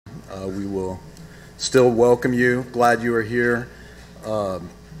We will still welcome you. Glad you are here. I'm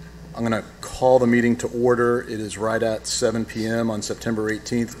going to call the meeting to order. It is right at 7 p.m. on September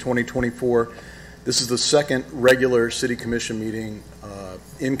 18th, 2024. This is the second regular City Commission meeting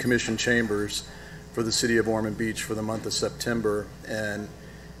in Commission Chambers for the City of Ormond Beach for the month of September. And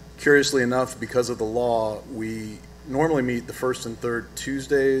curiously enough, because of the law, we normally meet the first and third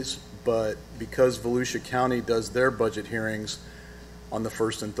Tuesdays, but because Volusia County does their budget hearings on the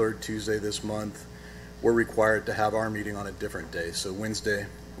first and third Tuesday this month, we're required to have our meeting on a different day. So Wednesday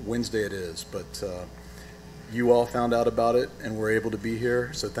it is, but you all found out about it and were able to be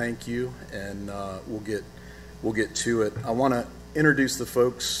here, so thank you, and we'll get to it. I want to introduce the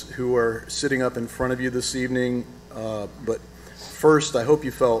folks who are sitting up in front of you this evening, but first, I hope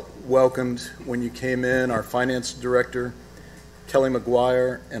you felt welcomed when you came in. Our Finance Director, Kelly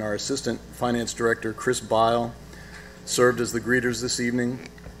McGuire, and our Assistant Finance Director, Chris Bile, served as the greeters this evening.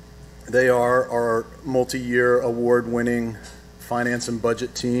 They are our multi-year award-winning finance and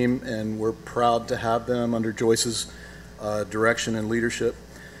budget team, and we're proud to have them under Joyce's direction and leadership.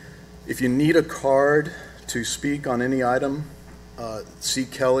 If you need a card to speak on any item, see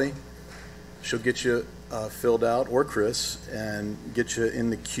Kelly. She'll get you filled out, or Chris, and get you in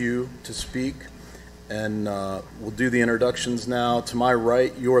the queue to speak. And we'll do the introductions now. To my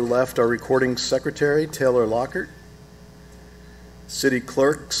right, your left, our recording secretary, Taylor Lockhart. City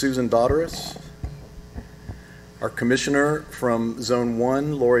Clerk, Susan Dodderis. Our Commissioner from Zone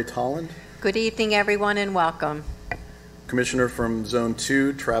 1, Lori Tolland. Good evening, everyone, and welcome. Commissioner from Zone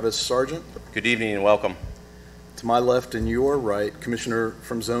 2, Travis Sargent. Good evening and welcome. To my left and your right, Commissioner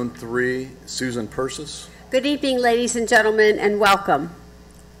from Zone 3, Susan Persis. Good evening, ladies and gentlemen, and welcome.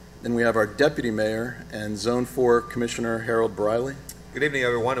 Then we have our Deputy Mayor and Zone 4 Commissioner Harold Briley. Good evening,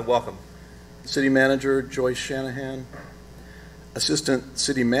 everyone, and welcome. City Manager Joyce Shanahan. Assistant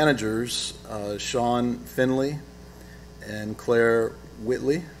City Managers Sean Finley and Claire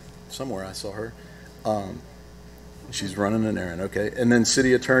Whitley. Somewhere I saw her. She's running an errand, okay. And then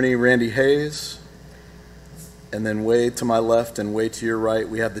City Attorney Randy Hayes. And then way to my left and way to your right,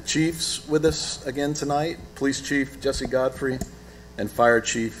 we have the chiefs with us again tonight. Police Chief Jesse Godfrey and Fire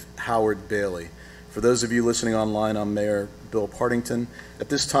Chief Howard Bailey. For those of you listening online, I'm Mayor Bill Partington. At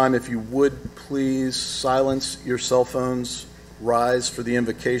this time, if you would please silence your cell phones, rise for the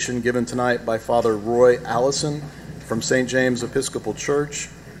invocation given tonight by Father Roy Allison from St. James Episcopal Church,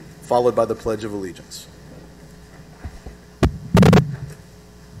 followed by the Pledge of Allegiance.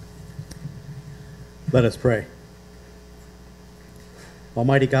 Let us pray.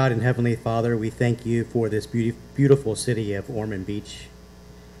 Almighty God and Heavenly Father, we thank you for this beautiful city of Ormond Beach.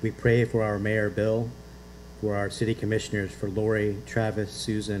 We pray for our Mayor Bill, for our City Commissioners, for Lori, Travis,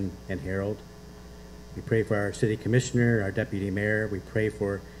 Susan, and Harold. We pray for our City Commissioner, our Deputy Mayor. We pray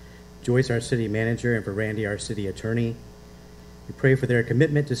for Joyce, our City Manager, and for Randy, our City Attorney. We pray for their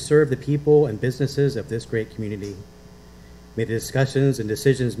commitment to serve the people and businesses of this great community. May the discussions and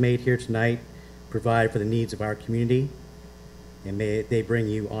decisions made here tonight provide for the needs of our community, and may they bring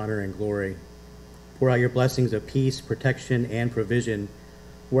you honor and glory. Pour out your blessings of peace, protection, and provision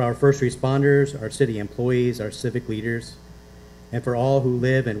for our first responders, our city employees, our civic leaders, and for all who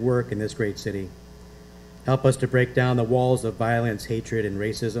live and work in this great city. Help us to break down the walls of violence, hatred, and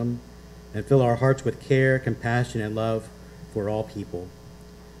racism, and fill our hearts with care, compassion, and love for all people.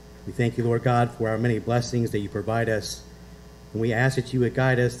 We thank you, Lord God, for our many blessings that you provide us, and we ask that you would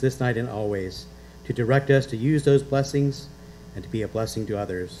guide us this night and always to direct us to use those blessings and to be a blessing to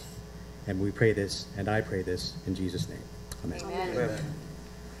others. And we pray this, and I pray this, in Jesus' name. Amen. Amen.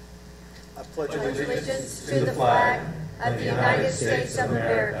 I pledge Allegiance to the flag of the United States of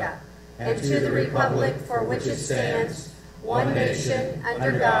America and to the republic for which it stands, one nation,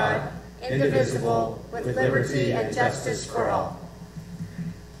 under God, indivisible, with liberty and justice for all.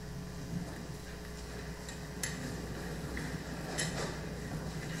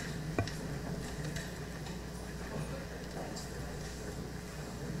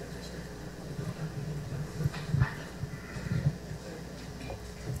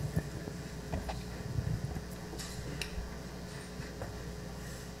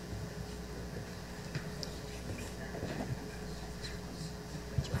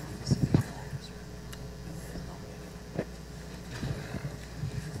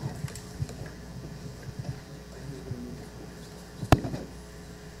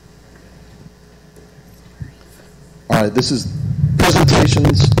 All right, this is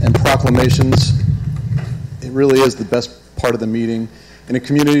presentations and proclamations. It really is the best part of the meeting. In a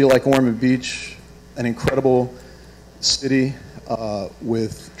community like Ormond Beach, an incredible city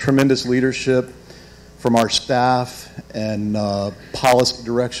with tremendous leadership, from our staff and policy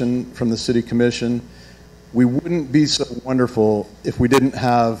direction from the City Commission. We wouldn't be so wonderful if we didn't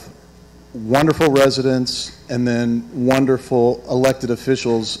have wonderful residents and then wonderful elected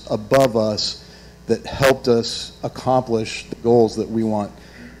officials above us that helped us accomplish the goals that we want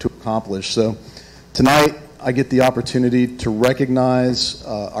to accomplish. So tonight, I get the opportunity to recognize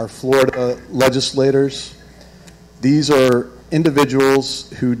our Florida legislators. These are individuals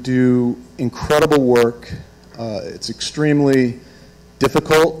who do incredible work. It's extremely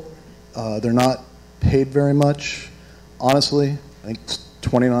difficult. They're not paid very much, honestly. I think it's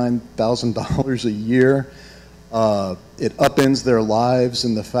 $29,000 a year. It upends their lives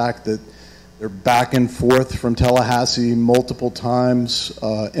in the fact that they're back and forth from Tallahassee multiple times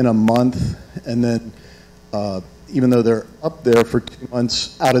in a month, and then even though they're up there for 2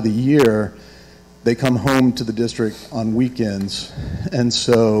 months out of the year, they come home to the district on weekends. And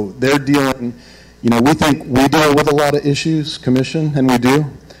so they're dealing, we think we deal with a lot of issues, Commission, and we do.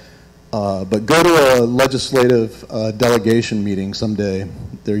 But go to a legislative delegation meeting someday.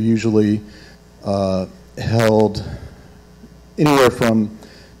 They're usually held anywhere from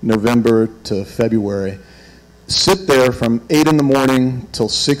November to February. Sit there from 8 in the morning till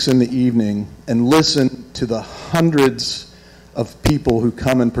 6 in the evening and listen to the hundreds of people who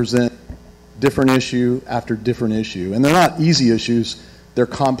come and present different issue after different issue. And they're not easy issues, they're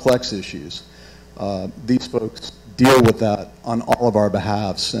complex issues. These folks deal with that on all of our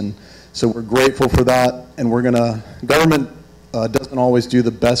behalves. And so we're grateful for that, and government doesn't always do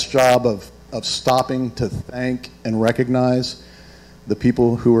the best job of stopping to thank and recognize the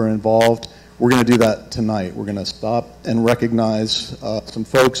people who are involved. We're going to do that tonight. We're going to stop and recognize some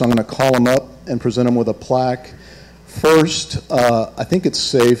folks. I'm going to call them up and present them with a plaque. First, I think it's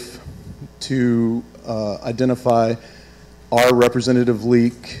safe to identify our Representative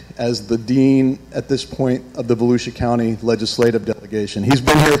Leak as the dean at this point of the Volusia County Legislative Delegation. He's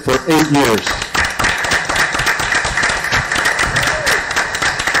been here for 8 years.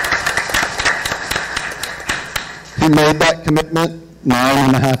 He made that commitment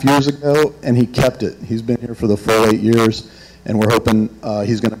 9.5 years ago, and he kept it. He's been here for the full 8 years, and we're hoping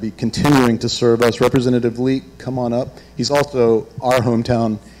he's going to be continuing to serve us. Representative Leak, come on up. He's also our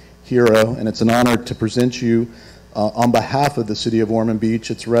hometown hero, and it's an honor to present you on behalf of the City of Ormond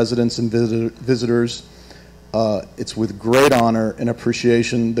Beach, its residents and visitors. It's with great honor and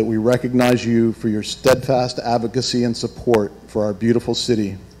appreciation that we recognize you for your steadfast advocacy and support for our beautiful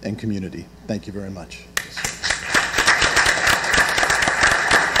city and community. Thank you very much.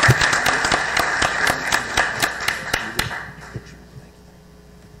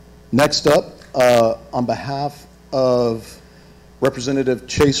 Next up, on behalf of Representative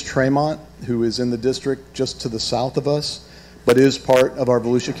Chase Tremont, who is in the district just to the south of us, but is part of our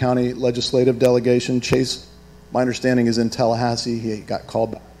Volusia County Legislative Delegation. Chase, my understanding, is in Tallahassee. He got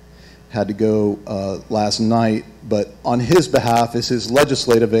called back, had to go last night, but on his behalf is his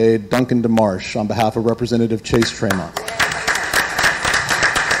legislative aide, Duncan DeMarsh, on behalf of Representative Chase Tremont.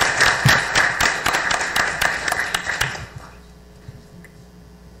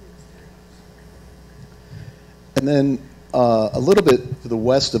 And then a little bit to the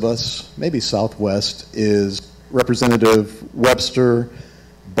west of us, maybe southwest, is Representative Webster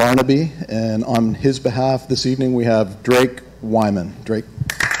Barnaby. And on his behalf this evening, we have Drake Wyman. Drake.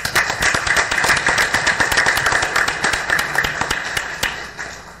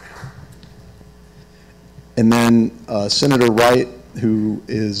 And then Senator Wright, who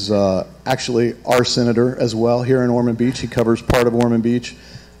is actually our senator as well here in Ormond Beach. He covers part of Ormond Beach.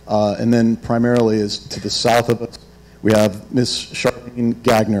 And then primarily is to the south of us. We have Ms. Charlene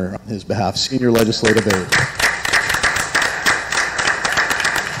Gagner on his behalf, Senior Legislative Aide.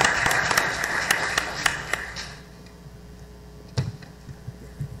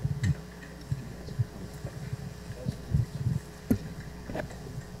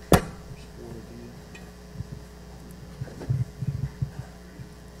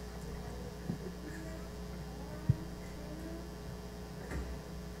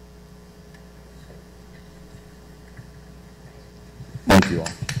 Thank you all.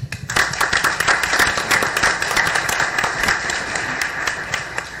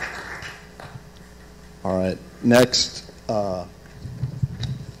 All right, next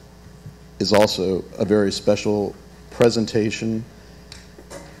is also a very special presentation.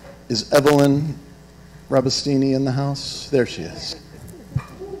 Is Evelyn Rabastini in the house? There she is.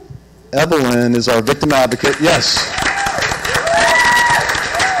 Evelyn is our victim advocate. Yes.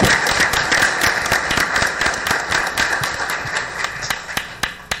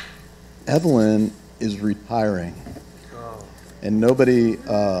 Evelyn is retiring. And nobody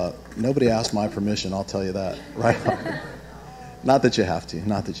asked my permission, I'll tell you that, right? Not that you have to,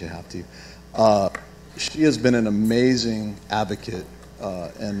 not that you have to. She has been an amazing advocate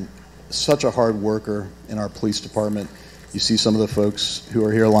and such a hard worker in our police department. You see some of the folks who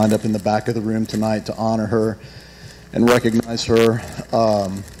are here lined up in the back of the room tonight to honor her and recognize her.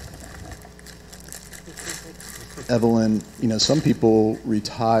 Evelyn, you know, some people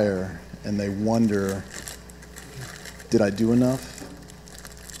retire and they wonder, did I do enough?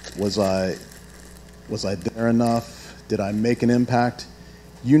 Was I there enough? Did I make an impact?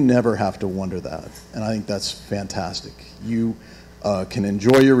 You never have to wonder that, and I think that's fantastic. You can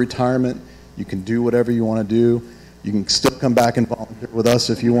enjoy your retirement. You can do whatever you want to do. You can still come back and volunteer with us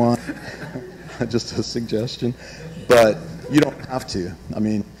if you want. Just a suggestion. But you don't have to. I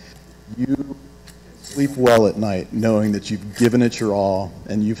mean, you sleep well at night knowing that you've given it your all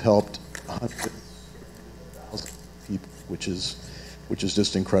and you've helped hundreds of thousands of people, which is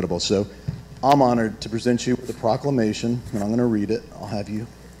just incredible. So I'm honored to present you with a proclamation, and I'm going to read it. I'll have you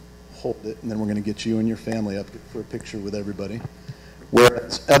hold it, and then we're going to get you and your family up for a picture with everybody.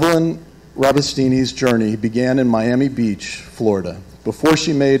 Whereas Evelyn Rabastini's journey began in Miami Beach, Florida, before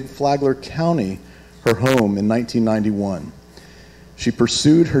she made Flagler County her home in 1991. She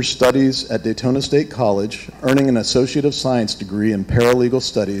pursued her studies at Daytona State College, earning an Associate of Science degree in Paralegal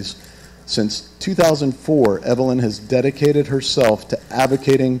Studies. Since 2004, Evelyn has dedicated herself to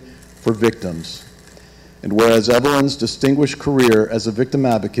advocating for victims. And whereas Evelyn's distinguished career as a victim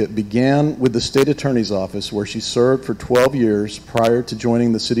advocate began with the State Attorney's Office, where she served for 12 years prior to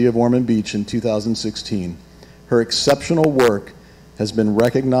joining the City of Ormond Beach in 2016, her exceptional work has been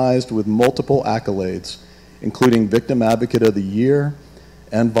recognized with multiple accolades, including Victim Advocate of the Year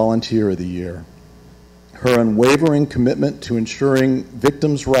and Volunteer of the Year. Her unwavering commitment to ensuring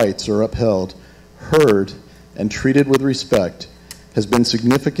victims' rights are upheld, heard, and treated with respect has been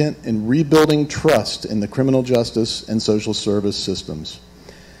significant in rebuilding trust in the criminal justice and social service systems.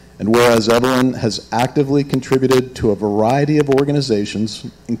 And whereas Evelyn has actively contributed to a variety of organizations,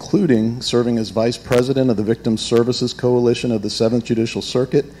 including serving as Vice President of the Victim Services Coalition of the 7th Judicial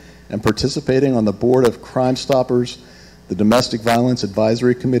Circuit and participating on the board of Crime Stoppers, the Domestic Violence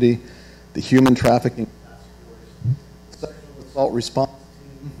Advisory Committee, the Human Trafficking Sexual Assault Response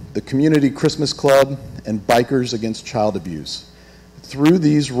Team, the Community Christmas Club, and Bikers Against Child Abuse. Through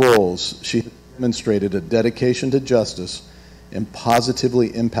these roles, she has demonstrated a dedication to justice and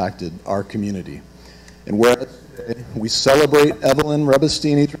positively impacted our community. And whereas today we celebrate Evelyn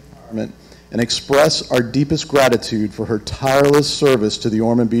Rabastini's retirement and express our deepest gratitude for her tireless service to the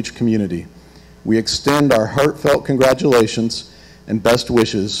Ormond Beach community, we extend our heartfelt congratulations and best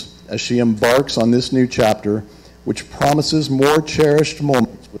wishes as she embarks on this new chapter, which promises more cherished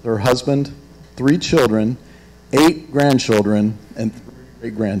moments with her husband, 3 children, 8 grandchildren, and 3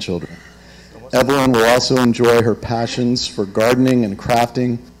 great-grandchildren. Evelyn will also enjoy her passions for gardening and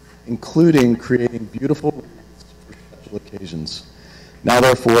crafting, including creating beautiful wreaths for special occasions. Now,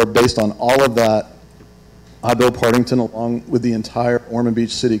 therefore, based on all of that, I, Bill Partington, along with the entire Ormond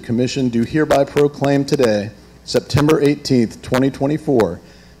Beach City Commission, do hereby proclaim today, September 18th, 2024,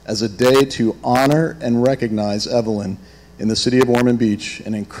 as a day to honor and recognize Evelyn in the city of Ormond Beach,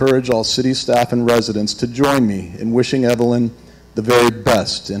 and encourage all city staff and residents to join me in wishing Evelyn the very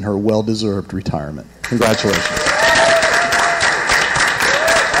best in her well-deserved retirement. Congratulations.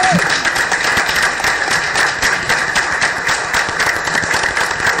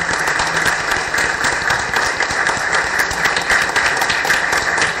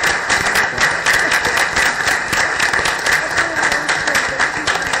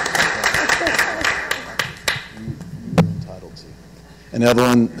 And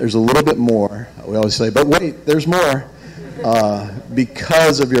Evelyn, there's a little bit more. We always say, but wait, there's more.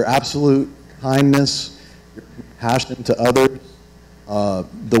 Because of your absolute kindness, your compassion to others, the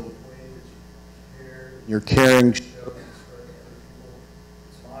way that your caring shows.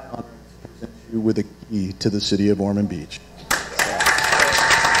 It's my honor to present you with a key to the city of Ormond Beach.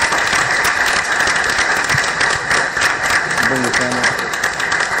 Bring your family.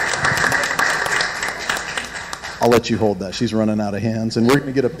 I'll let you hold that. She's running out of hands, and we're going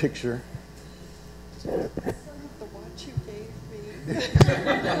to get a picture. The watch you gave me.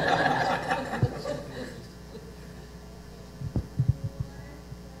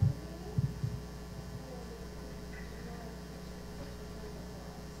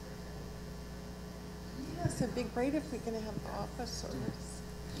 Yes, it'd be great if we can have officers.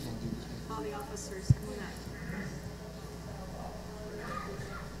 All the officers, come on up.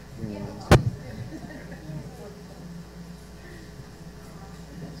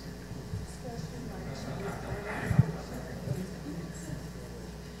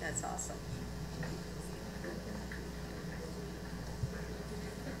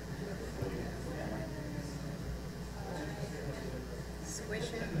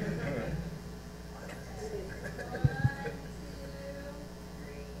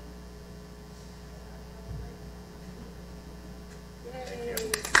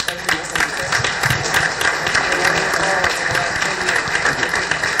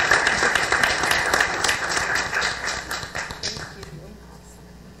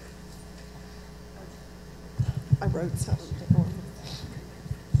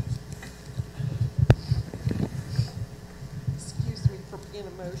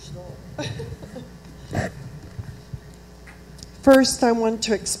 emotional. First, I want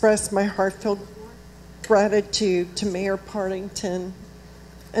to express my heartfelt gratitude to Mayor Partington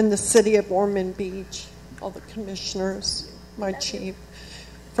and the city of Ormond Beach, all the commissioners, my chief,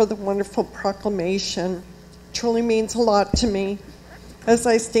 for the wonderful proclamation. It truly means a lot to me. As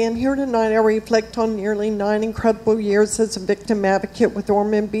I stand here tonight, I reflect on nearly 9 incredible years as a victim advocate with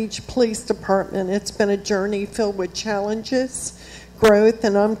Ormond Beach Police Department. It's been a journey filled with challenges, growth,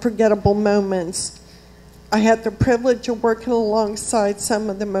 and unforgettable moments. I had the privilege of working alongside some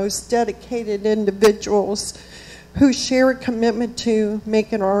of the most dedicated individuals who share a commitment to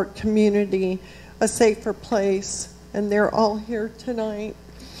making our community a safer place, and they're all here tonight.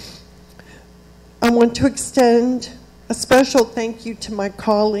 I want to extend a special thank you to my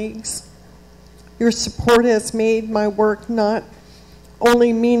colleagues. Your support has made my work not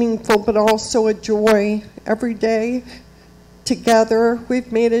only meaningful, but also a joy every day. Together,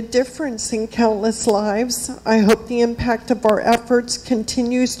 we've made a difference in countless lives. I hope the impact of our efforts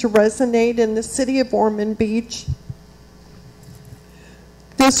continues to resonate in the city of Ormond Beach.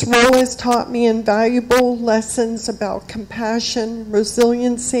 This role has taught me invaluable lessons about compassion,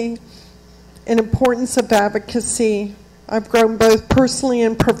 resiliency, and importance of advocacy. I've grown both personally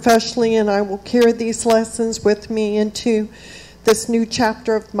and professionally, and I will carry these lessons with me into this new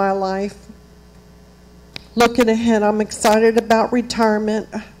chapter of my life. Looking ahead, I'm excited about retirement,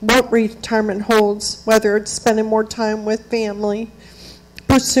 what retirement holds, whether it's spending more time with family,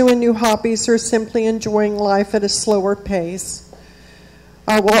 pursuing new hobbies, or simply enjoying life at a slower pace.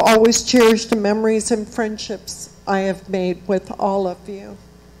 I will always cherish the memories and friendships I have made with all of you.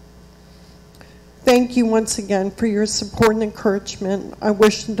 Thank you once again for your support and encouragement. I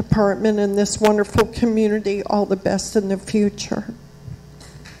wish the department and this wonderful community all the best in the future.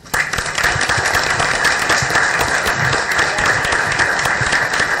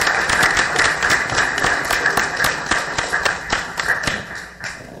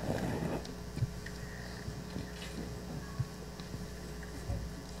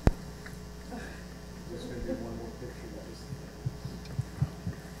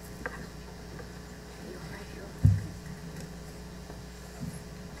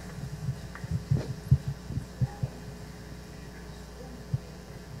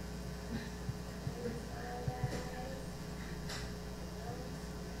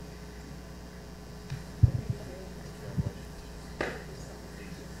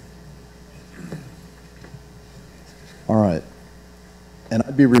 All right. And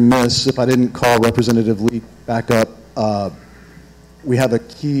I'd be remiss if I didn't call Representative Lee back up. We have a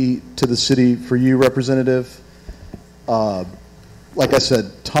key to the city for you, Representative. Like I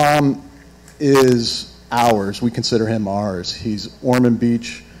said, Tom is ours. We consider him ours. He's Ormond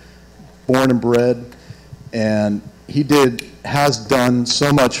Beach, born and bred, and he has done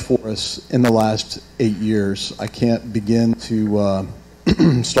so much for us in the last 8 years. I can't begin to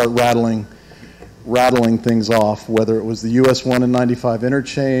start rattling things off, whether it was the US 1 and 95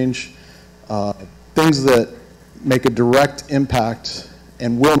 interchange, things that make a direct impact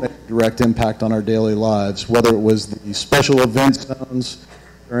and will make a direct impact on our daily lives, whether it was the special event zones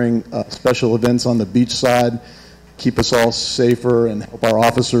during special events on the beach side, keep us all safer and help our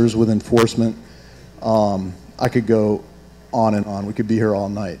officers with enforcement. I could go on and on. We could be here all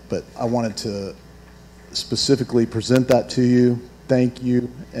night, but I wanted to specifically present that to you. Thank you,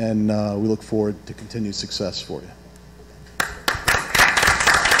 and we look forward to continued success for you.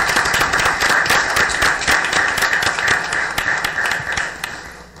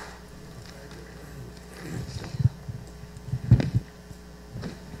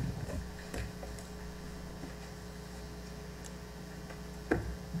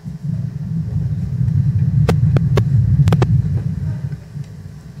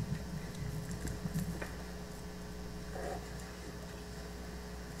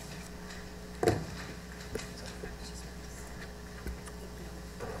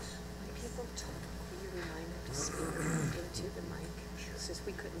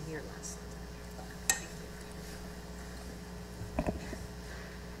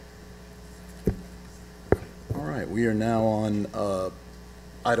 We are now on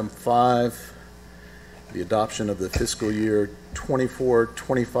item 5, the adoption of the fiscal year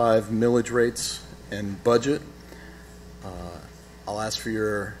 24-25 millage rates and budget. I'll ask for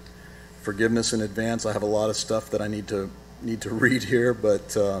your forgiveness in advance. I have a lot of stuff that I need to read here,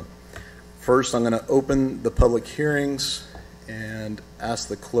 but first I'm going to open the public hearings and ask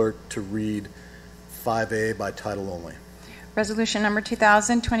the clerk to read 5A by title only. Resolution number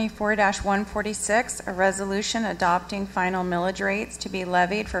 2024-146, a resolution adopting final millage rates to be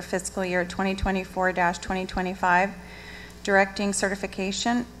levied for fiscal year 2024-2025 directing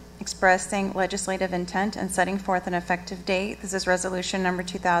certification, expressing legislative intent, and setting forth an effective date. This is resolution number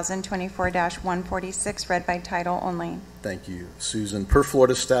 2024-146, read by title only. Thank you, Susan. Per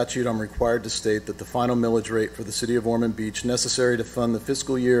Florida statute, I'm required to state that the final millage rate for the City of Ormond Beach necessary to fund the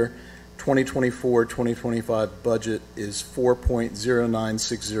fiscal year 2024-2025 budget is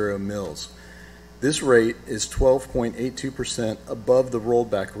 4.0960 mils. This rate is 12.82% above the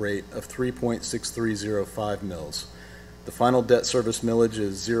rollback rate of 3.6305 mils. The final debt service millage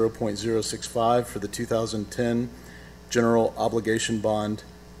is 0.065 for the 2010 General Obligation Bond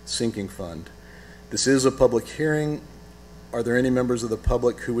Sinking Fund. This is a public hearing. Are there any members of the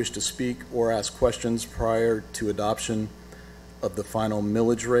public who wish to speak or ask questions prior to adoption of the final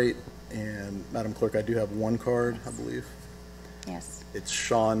millage rate? And Madam Clerk, I do have one card, I believe. Yes. It's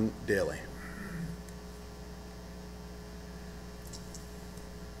Sean Daly.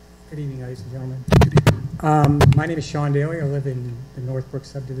 Good evening, ladies and gentlemen. My name is Sean Daly. I live in the Northbrook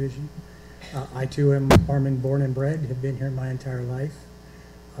subdivision. I too am Ormond born and bred, have been here my entire life.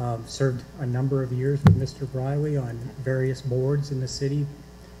 Served a number of years with Mr. Briley on various boards in the city,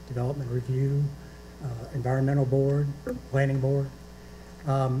 Development Review, Environmental Board, Planning Board.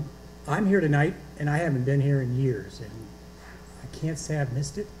 I'm here tonight, and I haven't been here in years, and I can't say I've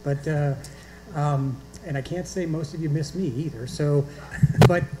missed it, but and I can't say most of you miss me either. So,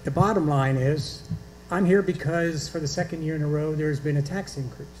 but the bottom line is, I'm here because for the second year in a row, there's been a tax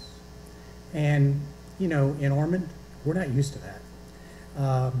increase. And, you know, in Ormond, we're not used to that.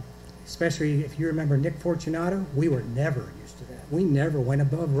 Especially if you remember Nick Fortunato, we were never used to that. We never went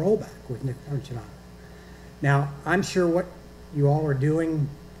above rollback with Nick Fortunato. Now, I'm sure what you all are doing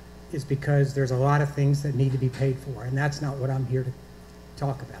is because there's a lot of things that need to be paid for, and that's not what I'm here to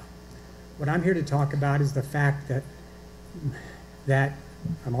talk about. What I'm here to talk about is the fact that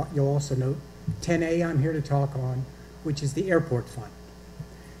you'll also note 10A I'm here to talk on, which is the airport fund.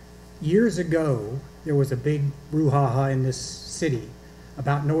 Years ago, there was a big brouhaha in this city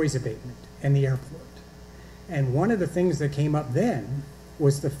about noise abatement and the airport. And one of the things that came up then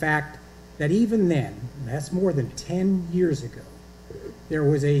was the fact that even then, that's more than 10 years ago, there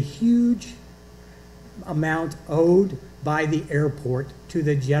was a huge amount owed by the airport to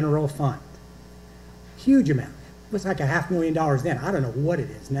the general fund. Huge amount. It was like $500,000 then. I don't know what it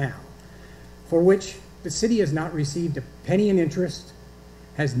is now. For which the city has not received a penny in interest,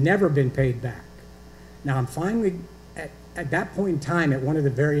 has never been paid back. Now I'm finally, at that point in time, at one of the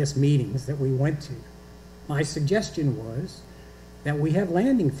various meetings that we went to, my suggestion was that we have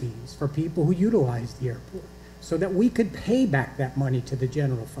landing fees for people who utilize the airport so that we could pay back that money to the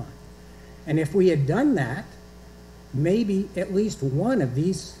general fund. And if we had done that, maybe at least one of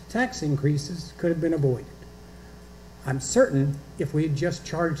these tax increases could have been avoided. I'm certain if we had just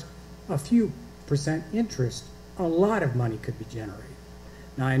charged a few % interest, a lot of money could be generated.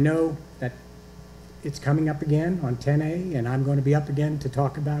 Now I know that it's coming up again on 10A, and I'm going to be up again to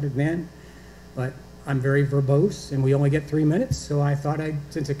talk about it then, but I'm very verbose, and we only get 3 minutes, so I thought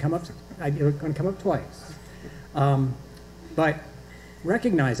since it come up, it was going to come up twice. But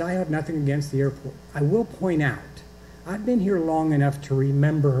recognize I have nothing against the airport. I will point out, I've been here long enough to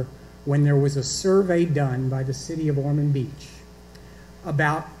remember when there was a survey done by the city of Ormond Beach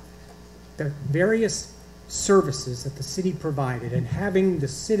about the various services that the city provided and having the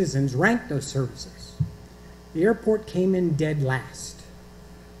citizens rank those services. The airport came in dead last,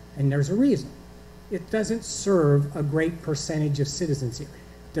 and there's a reason. It doesn't serve a great percentage of citizens here.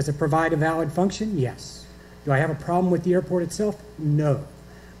 Does it provide a valid function? Yes. Do I have a problem with the airport itself? No.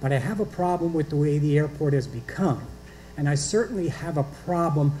 But I have a problem with the way the airport has become. And I certainly have a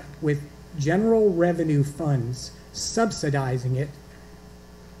problem with general revenue funds subsidizing it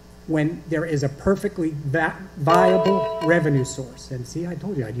when there is a perfectly viable revenue source. And see, I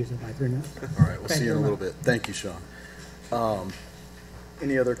told you I'd use it by 3 minutes. All right, we'll see you in a little bit. Thank you, Sean.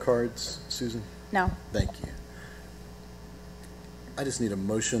 Any other cards, Susan? No. Thank you. I just need a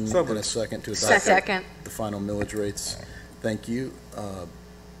motion and a second to adopt Second. the final millage rates. Thank you. I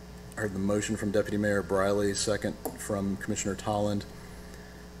heard the motion from Deputy Mayor Briley, second from Commissioner Tolland.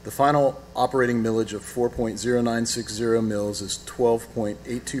 The final operating millage of 4.0960 mils is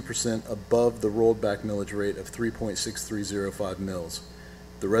 12.82% above the rolled back millage rate of 3.6305 mils.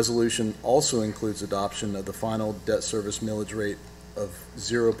 The resolution also includes adoption of the final debt service millage rate of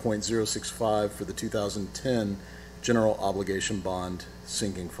 0.065 for the 2010 General Obligation Bond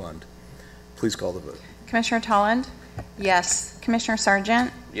Sinking Fund. Please call the vote. Commissioner Tolland? Yes. Commissioner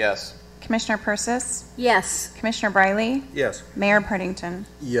Sargent? Yes. Commissioner Persis? Yes. Commissioner Briley? Yes. Mayor Partington?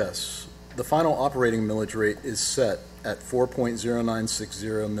 Yes. The final operating millage rate is set at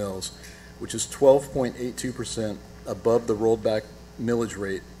 4.0960 mils, which is 12.82% above the rolled back millage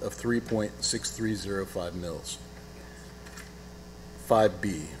rate of 3.6305 mils.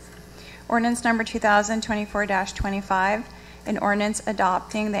 5B. Ordinance number 2024-25, an ordinance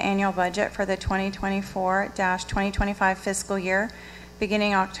adopting the annual budget for the 2024-2025 fiscal year,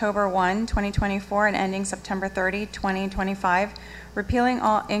 beginning October 1, 2024, and ending September 30, 2025, repealing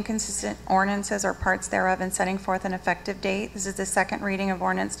all inconsistent ordinances or parts thereof and setting forth an effective date. This is the second reading of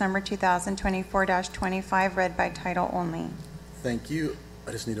ordinance number 2024-25, read by title only. Thank you.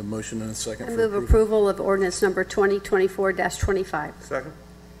 I just need a motion and a second I for move approval of ordinance number 2024-25. Second.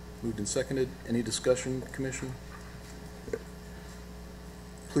 Moved and seconded. Any discussion, Commission?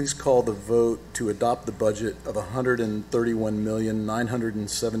 Please call the vote to adopt the budget of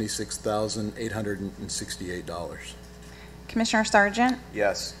 $131,976,868. Commissioner Sargent,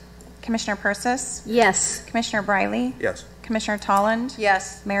 Yes. Commissioner Persis, Yes. Commissioner Briley, Yes. Commissioner Tolland,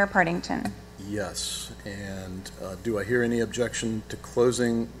 Yes. Mayor Partington. Yes. And do I hear any objection to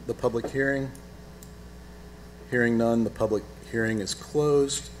closing the public hearing? Hearing none, the public hearing is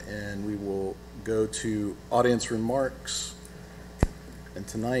closed, and we will go to audience remarks. And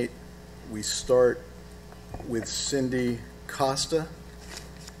tonight, we start with Cindy Costa.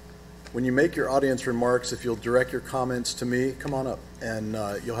 When you make your audience remarks, if you'll direct your comments to me, come on up, and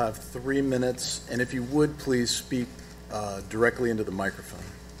you'll have 3 minutes. And if you would, please speak directly into the microphone.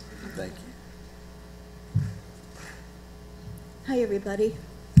 Thank you. Hi, everybody.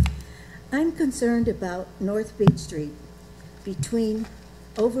 I'm concerned about North Beach Street between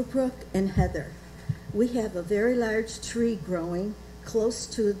Overbrook and Heather. We have a very large tree growing close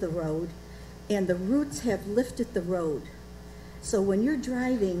to the road, and the roots have lifted the road. So when you're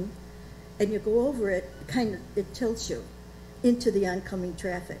driving and you go over it, it tilts you into the oncoming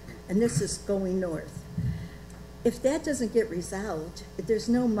traffic, and this is going north. If that doesn't get resolved, there's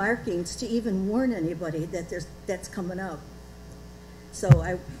no markings to even warn anybody that that's coming up. So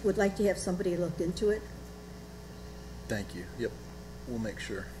I would like to have somebody look into it. Thank you. Yep, we'll make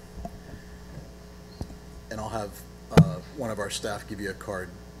sure. And I'll have one of our staff give you a card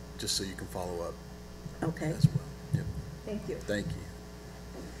just so you can follow up Okay, as well. Yep, thank you. thank you.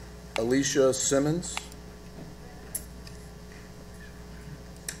 Alicia Simmons.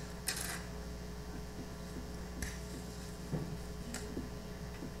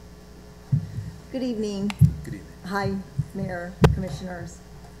 Good evening. Good evening. Hi, Mayor, Commissioners.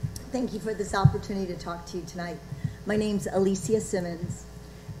 Thank you for this opportunity to talk to you tonight. My name's Alicia Simmons,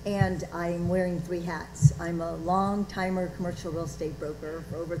 and I'm wearing 3 hats. I'm a long-timer commercial real estate broker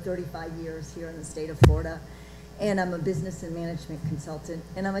for over 35 years here in the state of Florida, and I'm a business and management consultant,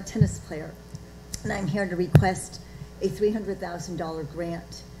 and I'm a tennis player. And I'm here to request a $300,000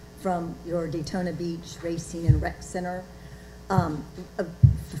 grant from your Daytona Beach Racing and Rec Center, a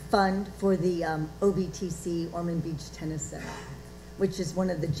fund for the OBTC Ormond Beach Tennis Center, which is one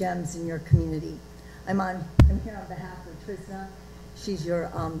of the gems in your community. I'm here on behalf of Trisna. She's your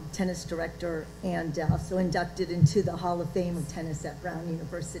tennis director and also inducted into the Hall of Fame of Tennis at Brown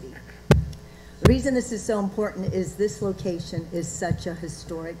University. The reason this is so important is this location is such a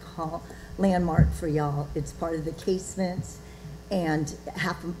historic landmark for y'all. It's part of the casements and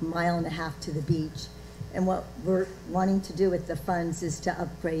half a mile and a half to the beach. And what we're wanting to do with the funds is to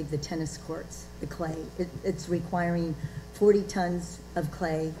upgrade the tennis courts, the clay. It's requiring 40 tons of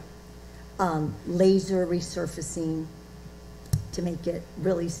clay, laser resurfacing to make it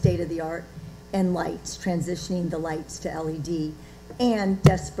really state-of-the-art, and lights, transitioning the lights to LED, and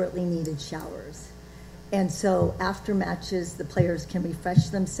desperately needed showers. And so after matches, the players can refresh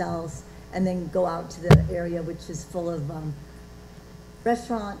themselves and then go out to the area, which is full of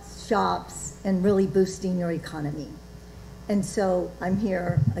restaurants, shops, and really boosting your economy. And so I'm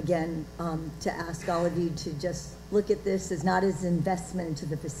here again to ask all of you to just look at this as not as an investment into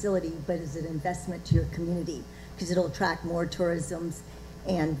the facility, but as an investment to your community, because it'll attract more tourism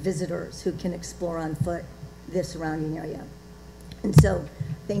and visitors who can explore on foot the surrounding area. And so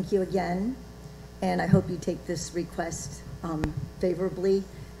thank you again, and I hope you take this request favorably.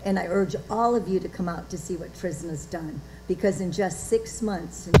 And I urge all of you to come out to see what Trisna's done, because in just 6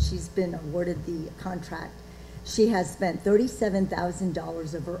 months since she's been awarded the contract, she has spent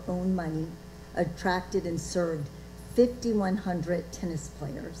 $37,000 of her own money, attracted and served 5,100 tennis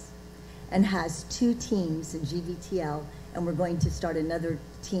players, and has 2 teams in GVTL, and we're going to start another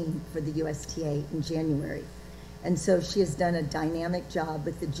team for the USTA in January. And so she has done a dynamic job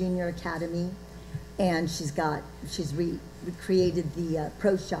with the Junior Academy, and she's recreated the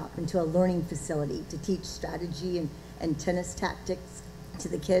Pro Shop into a learning facility to teach strategy and tennis tactics to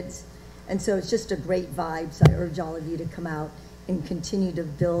the kids. And so it's just a great vibe, so I urge all of you to come out and continue to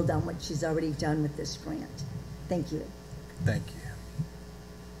build on what she's already done with this grant. Thank you. Thank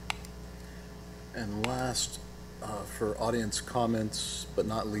you. And last, for audience comments, but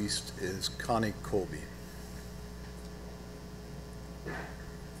not least, is Connie Colby.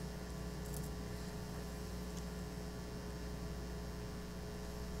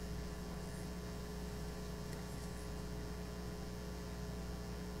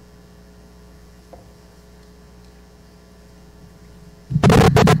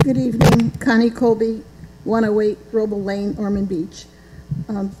 Good evening, Connie Colby, 108 Roble Lane, Ormond Beach.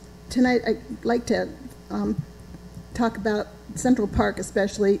 Tonight I'd like to talk about Central Park,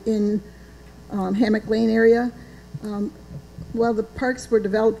 especially in Hammock Lane area. While the parks were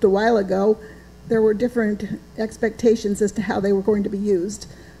developed a while ago, there were different expectations as to how they were going to be used.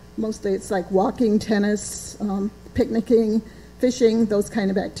 Mostly it's like walking, tennis, picnicking, fishing, those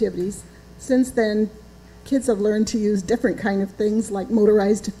kind of activities. Since then, kids have learned to use different kind of things like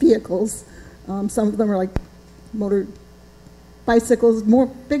motorized vehicles. Some of them are like bicycles, more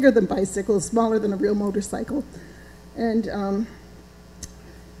bigger than bicycles, smaller than a real motorcycle. And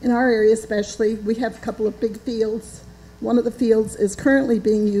in our area especially, we have a couple of big fields. One of the fields is currently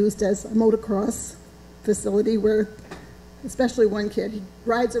being used as a motocross facility where, especially one kid, he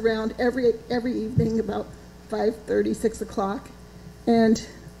rides around every evening about 5:30, 6 o'clock. And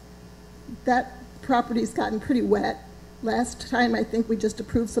that property's gotten pretty wet. Last time, I think we just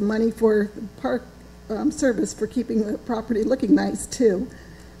approved some money for the park service for keeping the property looking nice, too.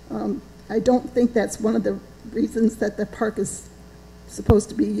 I don't think that's one of the reasons that the park is supposed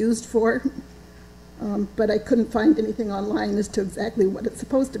to be used for, but I couldn't find anything online as to exactly what it's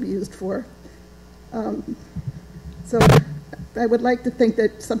supposed to be used for. So I would like to think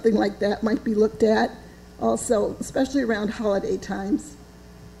that something like that might be looked at also, especially around holiday times.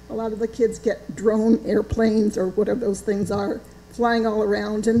 A lot of the kids get drone airplanes or whatever those things are flying all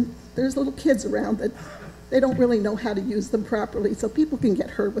around, and there's little kids around that they don't really know how to use them properly, so people can get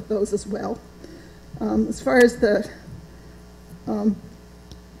hurt with those as well. As far as the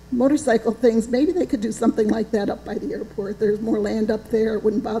motorcycle things, maybe they could do something like that up by the airport. There's more land up there. It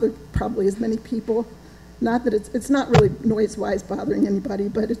wouldn't bother probably as many people. Not that it's not really noise-wise bothering anybody,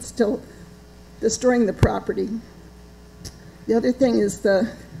 but it's still destroying the property. The other thing is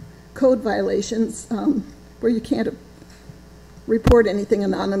the code violations, where you can't report anything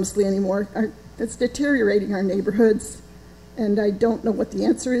anonymously anymore. It's deteriorating our neighborhoods, and I don't know what the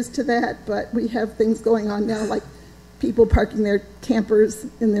answer is to that, but we have things going on now like people parking their campers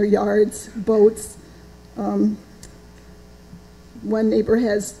in their yards, boats. One neighbor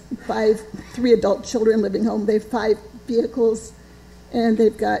has three adult children living home. They have 5 vehicles, and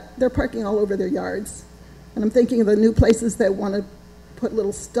they're parking all over their yards. And I'm thinking of the new places that want to put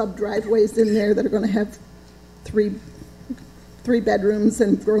little stub driveways in there that are going to have three bedrooms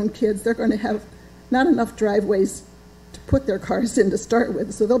and grown kids. They're going to have not enough driveways to put their cars in to start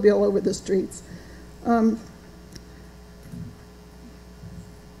with, so they'll be all over the streets.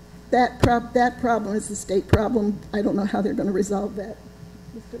 That problem is a state problem. I don't know how they're going to resolve that.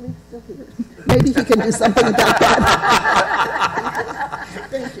 Mr. Lee's still here. Maybe he can do something about that.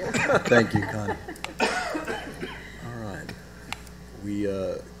 Thank you. Thank you, Connie. All right.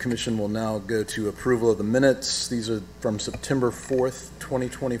 Commission will now go to approval of the minutes. These are from September 4th,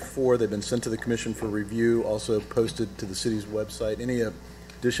 2024. They've been sent to the commission for review, also posted to the city's website. Any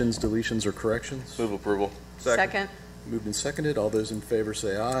additions, deletions, or corrections? Move approval. Second. Moved and seconded. All those in favor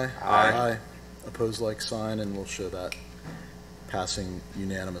say aye. Aye. Opposed, like sign, and we'll show that passing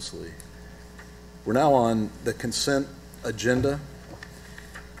unanimously. We're now on the consent agenda.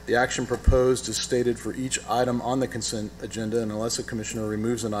 The action proposed is stated for each item on the consent agenda, and unless a commissioner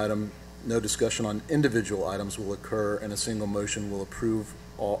removes an item, no discussion on individual items will occur, and a single motion will approve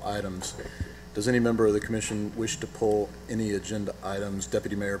all items. Does any member of the commission wish to pull any agenda items?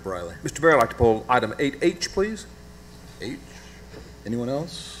 Deputy Mayor Briley. Mr. Mayor, I'd like to pull item 8H, please. H. Anyone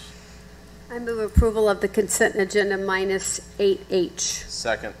else? I move approval of the consent agenda minus 8H.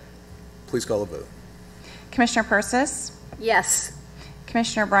 Second. Please call a vote. Commissioner Persis, Yes.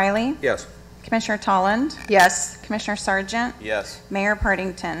 Commissioner Briley, Yes. Commissioner Tolland, yes, Commissioner Sargent, Yes. Mayor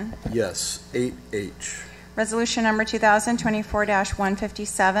Partington. Yes. 8H. Resolution number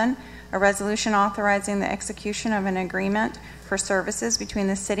 2024-157, a resolution authorizing the execution of an agreement for services between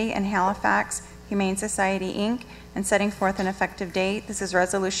the city and Halifax Humane Society, Inc., and setting forth an effective date. This is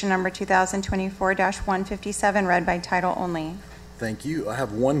resolution number 2024-157, read by title only. Thank you. I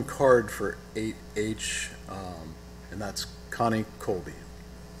have one card for 8H, and that's Connie Colby.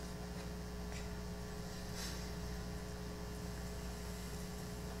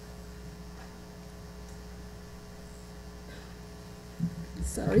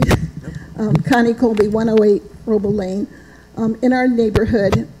 Sorry. Connie Colby, 108 Roble Lane. In our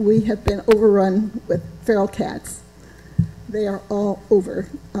neighborhood, we have been overrun with feral cats. They are all over.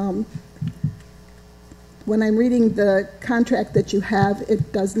 When I'm reading the contract that you have,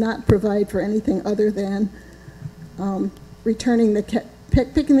 it does not provide for anything other than returning the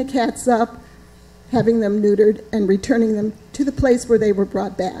picking the cats up, having them neutered, and returning them to the place where they were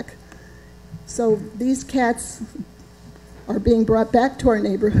brought back. So these cats are being brought back to our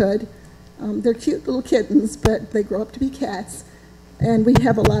neighborhood. They're cute little kittens, but they grow up to be cats. And we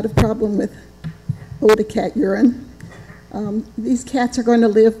have a lot of problem with odor cat urine. These cats are going to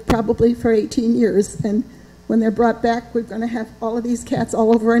live probably for 18 years, and when they're brought back, we're going to have all of these cats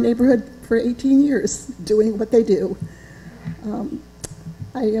all over our neighborhood for 18 years doing what they do.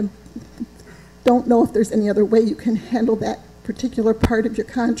 Don't know if there's any other way you can handle that particular part of your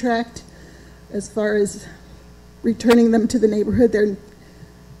contract as far as returning them to the neighborhood.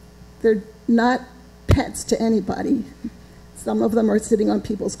 They're not pets to anybody. Some of them are sitting on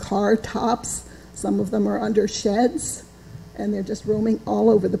people's car tops. Some of them are under sheds, and they're just roaming all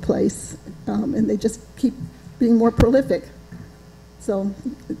over the place, and they just keep being more prolific. So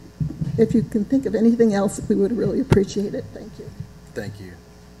if you can think of anything else, we would really appreciate it. Thank you. Thank you,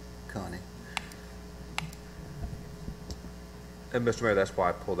 Connie. And Mr. Mayor, that's why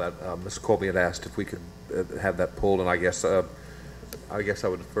I pulled that. Ms. Colby had asked if we could have that pulled, and I guess I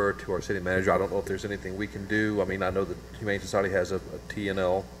would defer to our city manager. I don't know if there's anything we can do. I mean, I know the Humane Society has a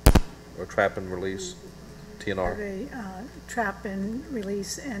TNL, or trap and release, TNR. They trap and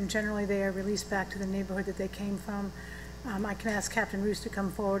release, and generally they are released back to the neighborhood that they came from. I can ask Captain Roos to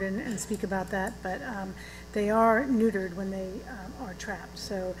come forward and speak about that, but they are neutered when they are trapped,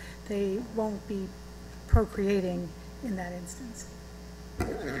 so they won't be procreating in that instance.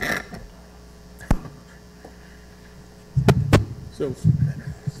 So,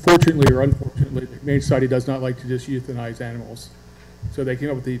 fortunately or unfortunately, the Humane Society does not like to just euthanize animals. So they came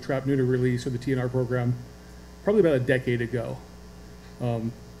up with the trap, neuter, release, or the TNR program probably about a decade ago.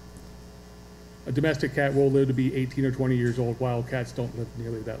 A domestic cat will live to be 18 or 20 years old. Wild cats don't live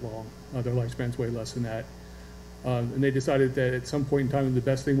nearly that long. Their lifespan's way less than that. And they decided that at some point in time, the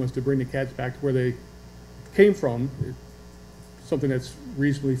best thing was to bring the cats back to where they came from, something that's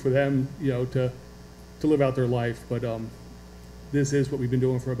reasonably for them, you know, to live out their life. But this is what we've been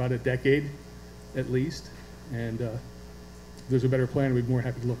doing for about a decade, at least. And if there's a better plan, we'd be more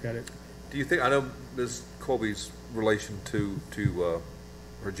happy to look at it. Do you think, I know Ms. Colby's relation to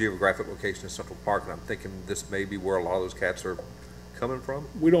her geographic location in Central Park, and I'm thinking this may be where a lot of those cats are coming from?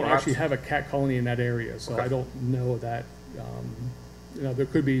 We don't perhaps? actually have a cat colony in that area, so Okay. I don't know that. You know, there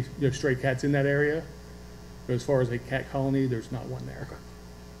could be stray cats in that area, but as far as a cat colony, there's not one there. Okay.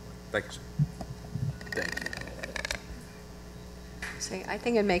 Thank you, sir. Thank you. See, I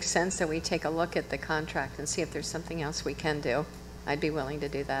think it makes sense that we take a look at the contract and see if there's something else we can do. I'd be willing to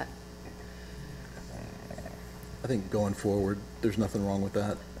do that. I think going forward, there's nothing wrong with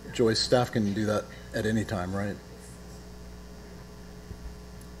that. Joyce, staff can do that at any time, right?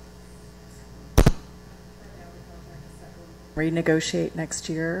 Renegotiate next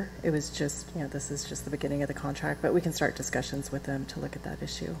year. It was just, you know, this is just the beginning of the contract, but we can start discussions with them to look at that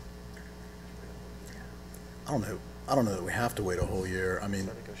issue. I don't know that we have to wait a whole year. I mean,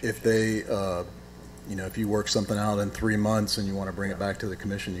 if they, you know, if you work something out in 3 months and you want to bring it back to the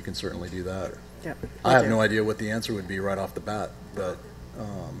commission, you can certainly do that. Yep. I have no idea what the answer would be right off the bat, but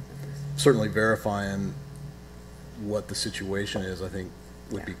certainly verifying what the situation is, I think,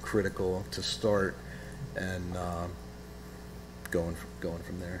 would be critical to start, and going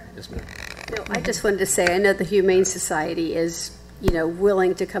from there. Yes, ma'am. No, I just wanted to say, I know the Humane Society is, you know,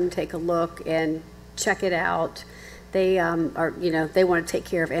 willing to come take a look and check it out. They are, you know, they want to take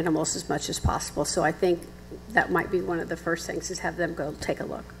care of animals as much as possible. So I think that might be one of the first things, is have them go take a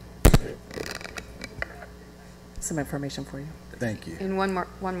look. Some information for you. Thank you. And one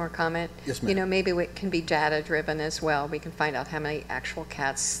more comment. Yes, ma'am. You know, maybe it can be data-driven as well. We can find out how many actual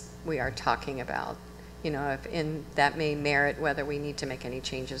cats we are talking about. You know, and that may merit whether we need to make any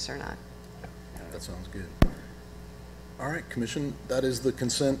changes or not. That sounds good. All right, Commission, that is the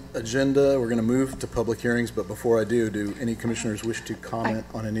consent agenda. We're going to move to public hearings, but before I do any commissioners wish to comment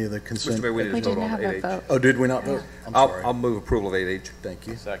on any of the consent? Mr. Mayor, we didn't vote on 8H. Oh, did we not vote? I'm sorry. I'll move approval of 8H. Thank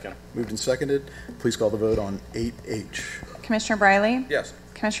you. Second. Moved and seconded. Please call the vote on 8H. Commissioner Briley? Yes.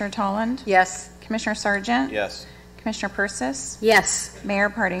 Commissioner Tolland? Yes. Commissioner Sargent? Yes. Commissioner Persis? Yes. Mayor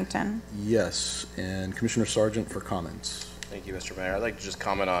Partington? Yes, and Commissioner Sargent for comments. Thank you, Mr. Mayor. I'd like to just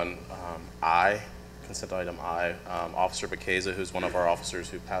comment on I, consent item I, Officer Bekeza, who's one of our officers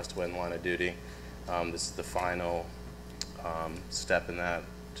who passed away in the line of duty. This is the final step in that,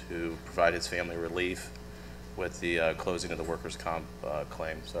 to provide his family relief. with the closing of the workers' comp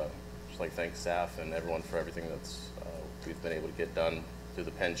claim. So just like thank staff and everyone for everything that's we've been able to get done through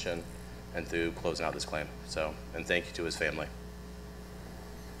the pension and through closing out this claim. So, and thank you to his family.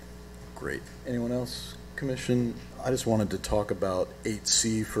 Great. Anyone else, Commission? I just wanted to talk about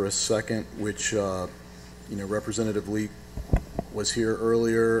 8C for a second, which, Representative Leak was here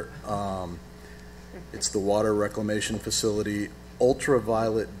earlier. It's the water reclamation facility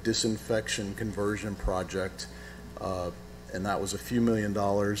ultraviolet disinfection conversion project, and that was a few $1 million,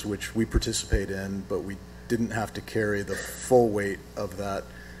 which we participate in, but we didn't have to carry the full weight of that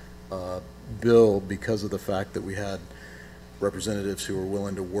bill because of the fact that we had representatives who were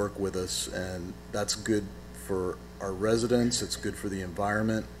willing to work with us, and that's good for our residents, it's good for the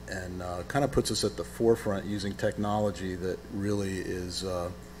environment, and kind of puts us at the forefront using technology that really is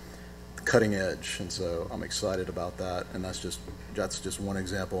cutting edge, and so I'm excited about that, and that's just one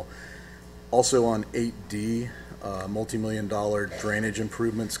example. Also on 8D, multi-million-dollar drainage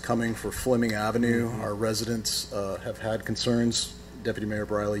improvements coming for Fleming Avenue. Our residents have had concerns. Deputy Mayor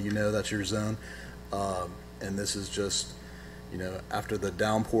Briley, that's your zone, and this is just, after the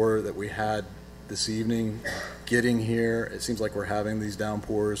downpour that we had this evening, getting here, it seems like we're having these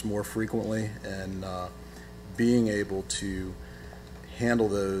downpours more frequently, and being able to handle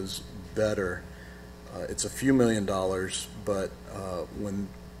those better. It's a few $1 million, but when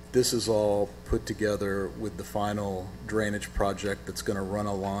this is all put together with the final drainage project that's going to run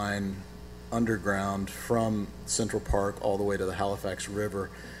a line underground from Central Park all the way to the Halifax River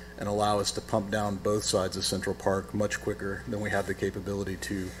and allow us to pump down both sides of Central Park much quicker than we have the capability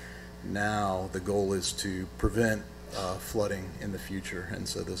to now, the goal is to prevent flooding in the future, and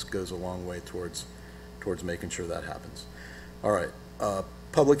so this goes a long way towards making sure that happens. All right.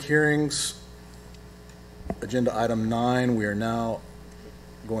 Public hearings, agenda item 9. We are now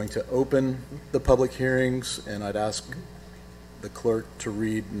going to open the public hearings, and I'd ask the clerk to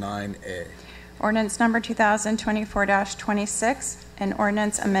read 9A. Ordinance number 2024-26, an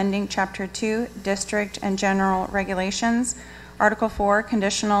ordinance amending Chapter 2, District and General Regulations, Article 4,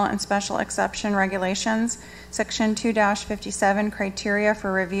 Conditional and Special Exception Regulations, Section 2-57, Criteria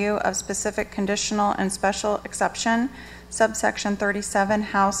for Review of Specific Conditional and Special Exception, Subsection 37,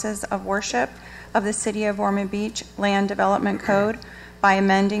 Houses of Worship of the City of Ormond Beach Land Development Code by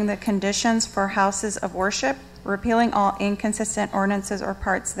amending the conditions for houses of worship, repealing all inconsistent ordinances or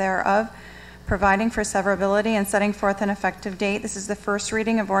parts thereof, providing for severability, and setting forth an effective date. This is the first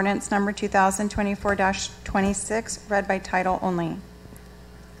reading of ordinance number 2024-26, read by title only.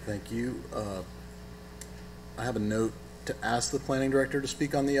 Thank you. I have a note to ask the planning director to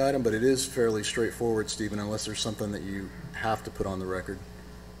speak on the item, but it is fairly straightforward, Stephen, unless there's something that you have to put on the record.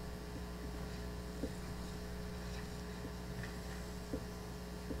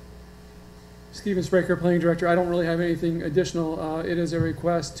 Stephen Spraker, Planning Director. I don't really have anything additional. It is a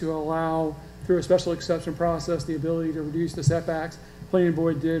request to allow, through a special exception process, the ability to reduce the setbacks. Planning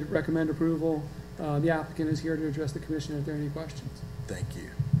Board did recommend approval. The applicant is here to address the commission if there are any questions. Thank you.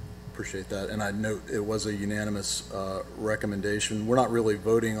 Appreciate that. And I note it was a unanimous recommendation. We're not really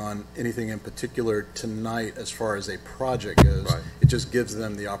voting on anything in particular tonight as far as a project goes. Right. It just gives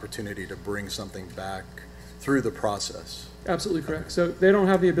them the opportunity to bring something back through the process. Absolutely correct. So they don't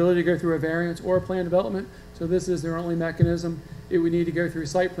have the ability to go through a variance or a plan development. So this is their only mechanism. It would need to go through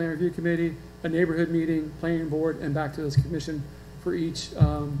site plan review committee, a neighborhood meeting, planning board, and back to this commission for each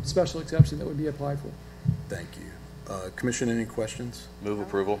special exception that would be applied for. Thank you. Commission, any questions? Move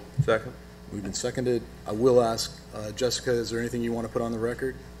approval. Second. Moved and seconded. I will ask Jessica, is there anything you want to put on the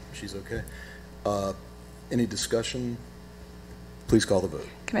record? She's okay. Any discussion? Please call the vote.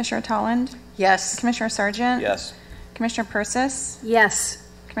 Commissioner Tolland? Yes. Commissioner Sargent? Yes. Commissioner Persis? Yes.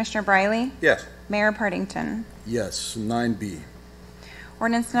 Commissioner Briley? Yes. Mayor Partington? Yes. 9B.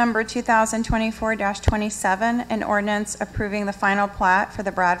 Ordinance number 2024-27, an ordinance approving the final plat for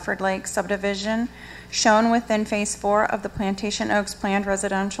the Bradford Lake subdivision shown within Phase 4 of the Plantation Oaks planned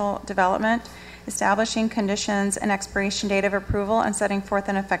residential development, establishing conditions and expiration date of approval and setting forth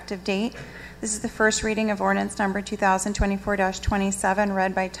an effective date. This is the first reading of ordinance number 2024-27,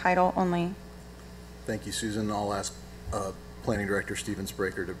 read by title only. Thank you, Susan. I'll ask Planning Director Stephen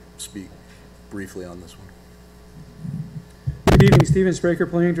Spraker to speak briefly on this one. Good evening, Stephen Spraker,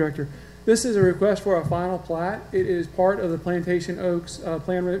 Planning Director. This is a request for a final plat. It is part of the Plantation Oaks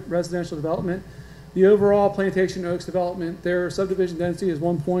planned residential development. The overall Plantation Oaks development, their subdivision density is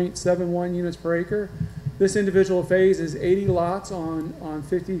 1.71 units per acre. This individual phase is 80 lots on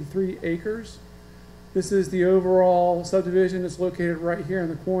 53 acres. This is the overall subdivision. It's located right here in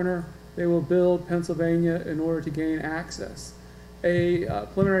the corner. They will build Pennsylvania in order to gain access. A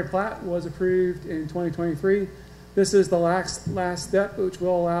preliminary plat was approved in 2023. This is the last step, which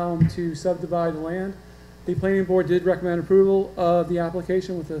will allow them to subdivide the land. The planning board did recommend approval of the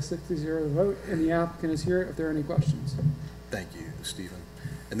application with a 6-0 vote, and the applicant is here if there are any questions. Thank you, Stephen.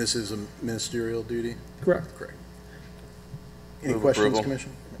 And this is a ministerial duty? Correct. Correct. Any Move questions, approval.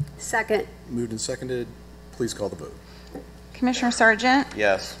 Commission? Second. Moved and seconded. Please call the vote. Commissioner Sargent,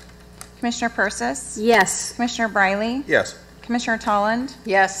 Yes. Commissioner Persis, Yes. Commissioner Briley, Yes. Commissioner Tolland,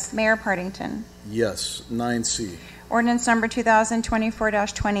 Yes. Mayor Partington. Yes. 9C. Ordinance number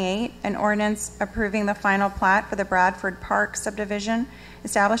 2024-28, an ordinance approving the final plat for the Bradford Park subdivision,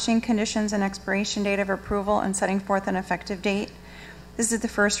 establishing conditions and expiration date of approval, and setting forth an effective date. This is the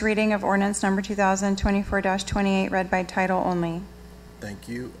first reading of ordinance number 2024-28, read by title only. Thank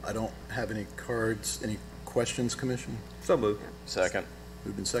you. I don't have any cards. Any questions, Commission? So moved. Second.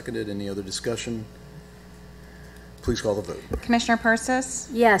 Moved and seconded. Any other discussion? Please call the vote. Commissioner Persis,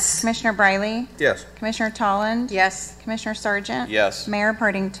 Yes. Commissioner Briley, Yes. Commissioner Tolland, Yes. Commissioner Sargent, Yes. Mayor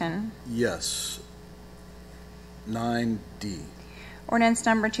Partington. Yes. 9D. Ordinance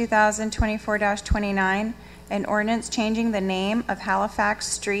number 2024-29, an ordinance changing the name of Halifax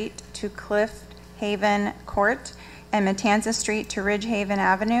Street to Cliff Haven Court and Matanza Street to Ridgehaven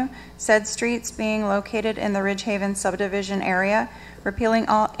Avenue, said streets being located in the Ridgehaven subdivision area, repealing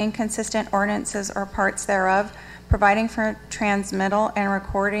all inconsistent ordinances or parts thereof, providing for transmittal and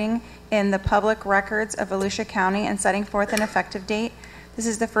recording in the public records of Volusia County, and setting forth an effective date. This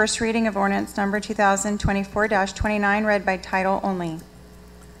is the first reading of ordinance number 2024-29, read by title only.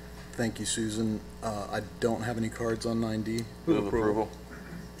 Thank you, Susan. I don't have any cards on 9D. Move approval.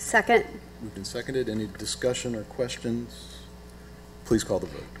 Second. Moved and seconded. Any discussion or questions? Please call the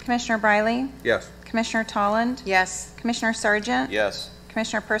vote. Commissioner Briley, Yes. Commissioner Tolland, Yes. Commissioner Sargent, Yes.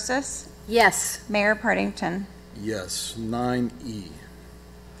 Commissioner Persis, Yes. Mayor Partington. Yes. 9E.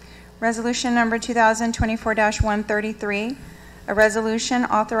 Resolution number 2024-133, a resolution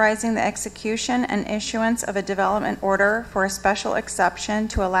authorizing the execution and issuance of a development order for a special exception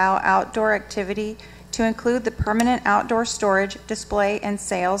to allow outdoor activity to include the permanent outdoor storage, display, and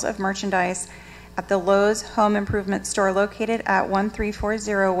sales of merchandise at the Lowe's Home Improvement Store located at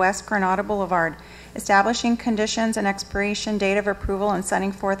 1340 West Granada Boulevard, establishing conditions and expiration date of approval, and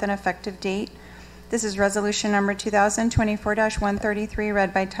setting forth an effective date. This is resolution number 2024-133,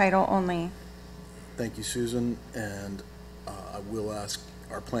 read by title only. Thank you, Susan. And I will ask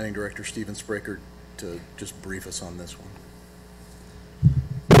our planning director, Stephen Spraker, to just brief us on this one.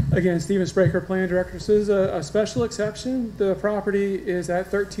 Again, Stephen Spraker, Planning Director. This is a special exception. The property is at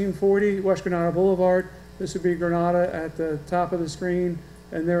 1340 West Granada Boulevard. This would be Granada at the top of the screen,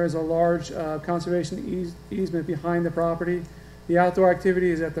 and there is a large conservation easement behind the property. The outdoor activity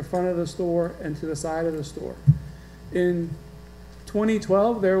is at the front of the store and to the side of the store. In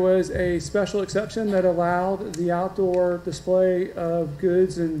 2012, there was a special exception that allowed the outdoor display of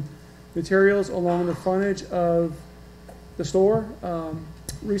goods and materials along the frontage of the store.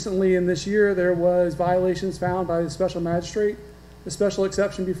 Recently in this year, there was violations found by the special magistrate. The special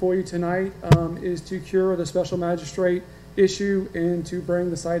exception before you tonight is to cure the special magistrate issue and to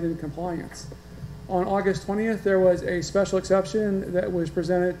bring the site into compliance. On August 20th, there was a special exception that was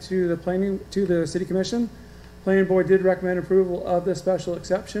presented to the City Commission. Planning Board did recommend approval of the special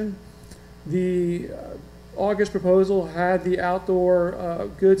exception. The August proposal had the outdoor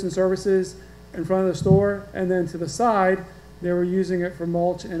goods and services in front of the store, and then to the side, they were using it for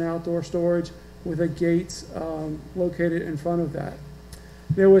mulch and outdoor storage with a gate located in front of that.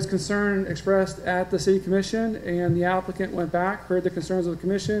 There was concern expressed at the City Commission, and the applicant went back, heard the concerns of the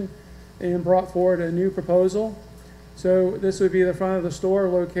Commission, and brought forward a new proposal. So this would be the front of the store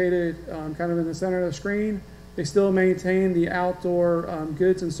located kind of in the center of the screen. They still maintain the outdoor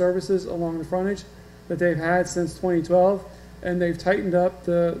goods and services along the frontage that they've had since 2012, and they've tightened up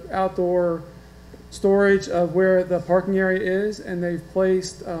the outdoor storage of where the parking area is, and they've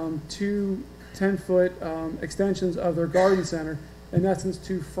placed two 10-foot extensions of their garden center, in essence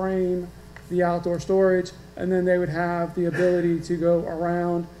to frame the outdoor storage, and then they would have the ability to go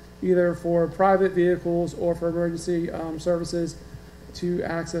around either for private vehicles or for emergency services to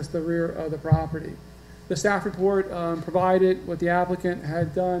access the rear of the property. The staff report provided what the applicant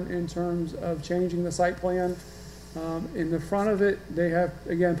had done in terms of changing the site plan. In the front of it, they have,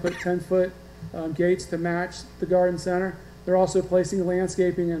 again, put 10-foot gates to match the garden center. They're also placing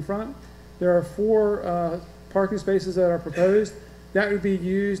landscaping in front. There are 4 parking spaces that are proposed. That would be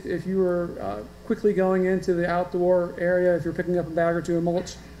used if you were quickly going into the outdoor area. If you're picking up a bag or two of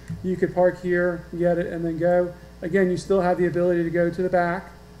mulch, you could park here, get it, and then go. Again, you still have the ability to go to the back,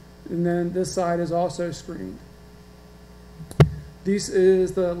 and then this side is also screened. This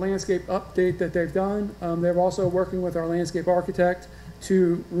is the landscape update that they've done. They're also working with our landscape architect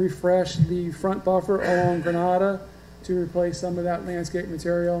to refresh the front buffer along Granada to replace some of that landscape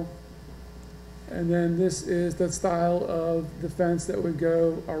material. And then this is the style of the fence that would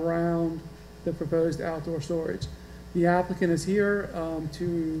go around the proposed outdoor storage. The applicant is here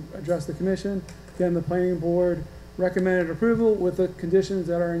to address the commission. Then the planning board recommended approval with the conditions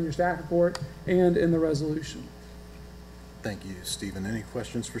that are in your staff report and in the resolution. Thank you, Stephen. Any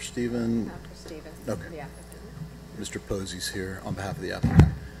questions for Stephen? Not for Stephen. Okay. Yeah. Mr. Posey's here on behalf of the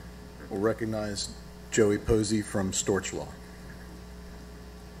applicant. We'll recognize Joey Posey from Storch Law.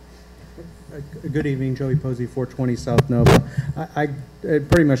 Good evening, Joey Posey, 420 South Nova. I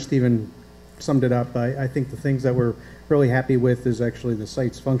pretty much, Stephen summed it up. I think the things that we're really happy with is actually the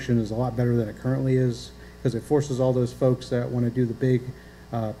site's function is a lot better than it currently is, because it forces all those folks that want to do the big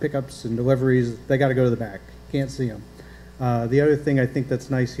pickups and deliveries, they got to go to the back. Can't see them. The other thing I think that's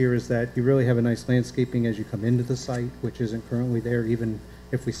nice here is that you really have a nice landscaping as you come into the site, which isn't currently there. Even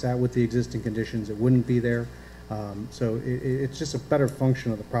if we sat with the existing conditions, it wouldn't be there. So it's just a better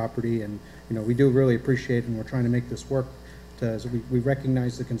function of the property, and we do really appreciate it, and we're trying to make this work. So we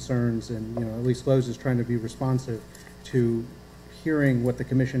recognize the concerns, and at least Lowe's is trying to be responsive to hearing what the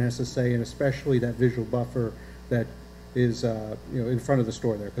commission has to say, and especially that visual buffer that is in front of the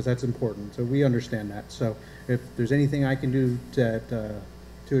store there, because that's important. So we understand that. So if there's anything I can do to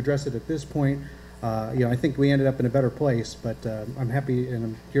address it at this point, I think we ended up in a better place. But I'm happy, and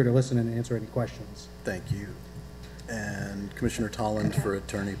I'm here to listen and answer any questions. Thank you. And Commissioner Tolland for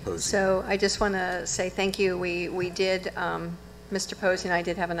Attorney Posey. So I just want to say thank you. We did, Mr. Posey and I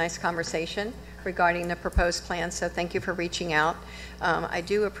did have a nice conversation regarding the proposed plan, so thank you for reaching out. I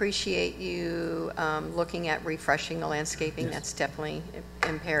do appreciate you looking at refreshing the landscaping. Yes. That's definitely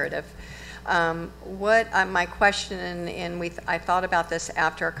imperative. My question, and I thought about this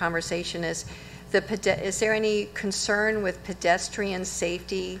after our conversation, is there any concern with pedestrian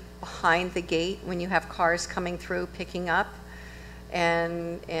safety behind the gate when you have cars coming through picking up?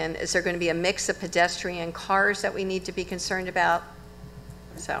 And is there going to be a mix of pedestrian cars that we need to be concerned about?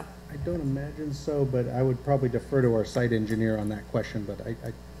 So I don't imagine so, but I would probably defer to our site engineer on that question. But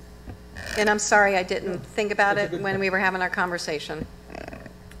and I'm sorry I didn't think about it when we were having our conversation.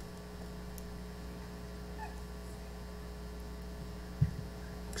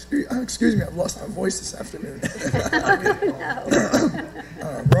 Excuse me, I've lost my voice this afternoon.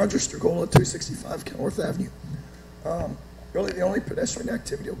 Roger Stragola, 265 Kenworth Avenue. Really, the only pedestrian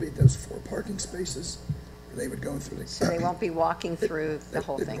activity will be those 4 parking spaces. They would go through the. So they won't be walking through the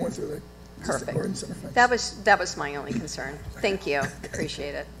whole thing. Going through the Perfect. Gordon Center fence. That was my only concern. Thank you.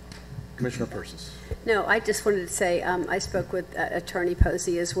 Appreciate it. Commissioner Persis. No, I just wanted to say I spoke with Attorney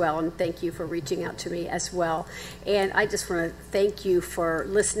Posey as well, and thank you for reaching out to me as well. And I just want to thank you for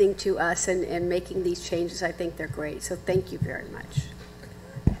listening to us and making these changes. I think they're great. So thank you very much.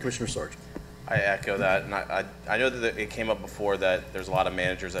 Commissioner Sargent. I echo that, and I know that it came up before that there's a lot of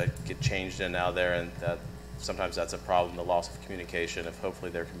managers that get changed in and out there, and that sometimes that's a problem, the loss of communication. If hopefully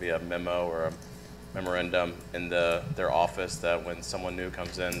there can be a memo or a memorandum in their office that when someone new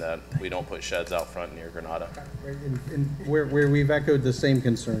comes in, that we don't put sheds out front near Granada. And where we've echoed the same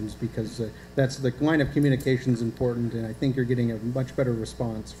concerns, because that's the line of communication is important, and I think you're getting a much better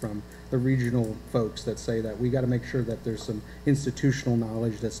response from the regional folks that say that we got to make sure that there's some institutional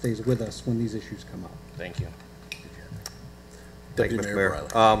knowledge that stays with us when these issues come up. Thank you. Thank you, Mr.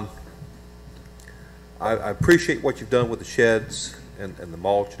 Mayor. I appreciate what you've done with the sheds and the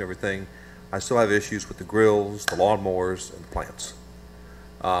mulch and everything. I still have issues with the grills, the lawnmowers, and the plants.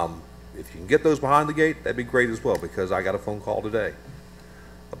 If you can get those behind the gate, that'd be great as well, because I got a phone call today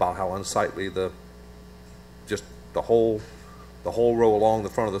about how unsightly the whole row along the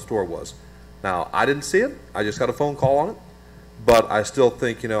front of the store was. Now, I didn't see it. I just got a phone call on it. But I still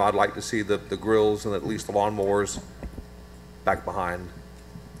think, I'd like to see the grills and at least the lawnmowers back behind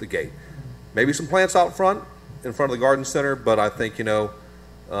the gate. Maybe some plants out front, in front of the garden center, but I think,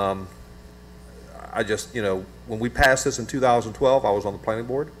 I just, when we passed this in 2012, I was on the planning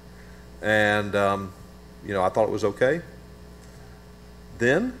board, and, I thought it was okay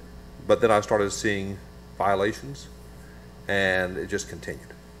then, but then I started seeing violations, and it just continued.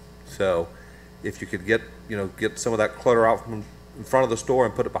 So if you could get some of that clutter out from in front of the store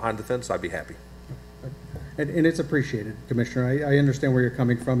and put it behind the fence, I'd be happy. And it's appreciated, Commissioner. I understand where you're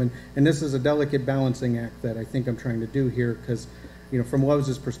coming from, and this is a delicate balancing act that I think I'm trying to do here, because from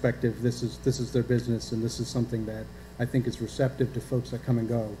Lowe's perspective, this is their business, and this is something that I think is receptive to folks that come and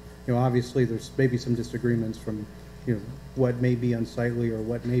go. Obviously there's maybe some disagreements from what may be unsightly or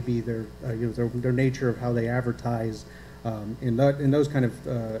what may be their nature of how they advertise. in those kind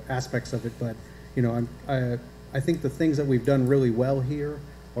of aspects of it. But you know, I think the things that we've done really well here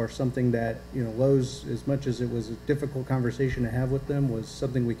are something that, you know, Lowe's, as much as it was a difficult conversation to have with them, was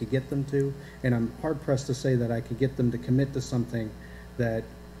something we could get them to. And I'm hard pressed to say that I could get them to commit to something that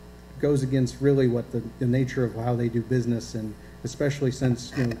goes against really what the nature of how they do business, and especially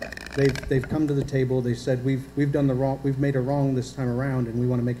since, you know, they've come to the table, they said we've done the wrong, we've made a wrong this time around, and we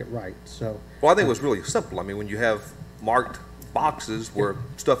want to make it right. So well, I think it was really simple. I mean, when you have marked boxes where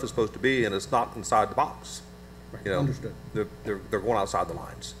stuff is supposed to be and it's not inside the box, right, you know, understood. They're going outside the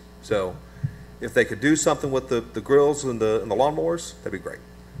lines. So if they could do something with the grills and the lawnmowers, that'd be great.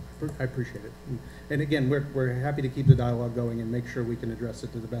 I appreciate it. And again, we're happy to keep the dialogue going and make sure we can address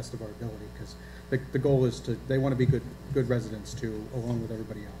it to the best of our ability, because the goal is they want to be good residents too, along with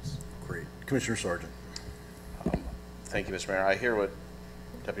everybody else. Great. Commissioner Sargent. Thank you, Mr. Mayor. I hear what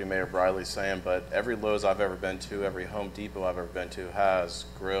Deputy Mayor Briley's saying, but every Lowe's I've ever been to, every Home Depot I've ever been to has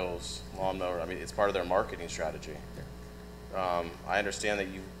grills, lawnmower. I mean, it's part of their marketing strategy. I understand that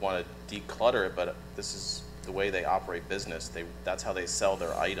you want to declutter it, but this is the way they operate business. That's how they sell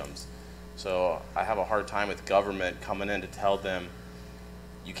their items. So I have a hard time with government coming in to tell them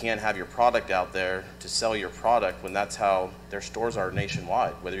you can't have your product out there to sell your product when that's how their stores are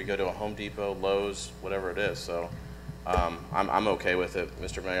nationwide, whether you go to a Home Depot, Lowe's, whatever it is. So I'm okay with it,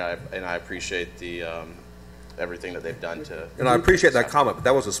 Mr. Mayor, and I appreciate the everything that they've done to. And I appreciate that comment, but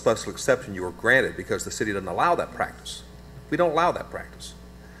that was a special exception you were granted because the city doesn't allow that practice. We don't allow that practice.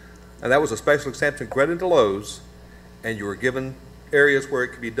 And that was a special exception granted to Lowe's, and you were given areas where it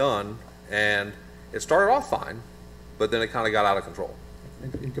could be done, and it started off fine, but then it kind of got out of control.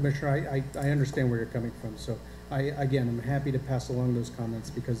 And Commissioner, I understand where you're coming from. So again, I'm happy to pass along those comments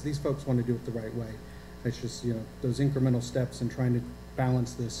because these folks want to do it the right way. It's just, you know, those incremental steps and trying to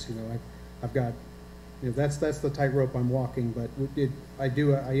balance this, you know, I've got, you know, that's the tightrope I'm walking, but I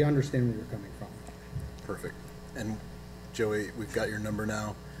understand where you're coming from. Perfect. And Joey, we've got your number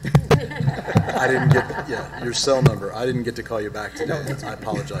now. I didn't get your cell number. I didn't get to call you back today. I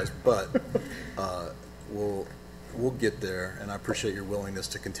apologize, but we'll get there, and I appreciate your willingness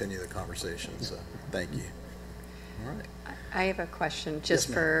to continue the conversation. So thank you. All right. I have a question just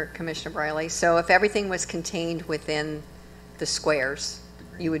Yes, for Commissioner Briley. So if everything was contained within the squares,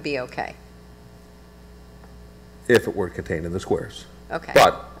 you would be okay? If it were contained in the squares. Okay.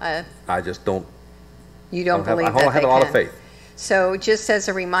 But I just don't. You don't believe that they can? I don't have a lot of faith. So just as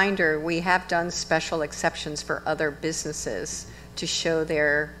a reminder, we have done special exceptions for other businesses to show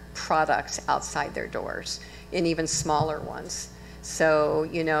their products outside their doors, and even smaller ones. So,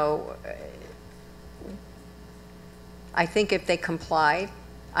 you know, I think if they complied,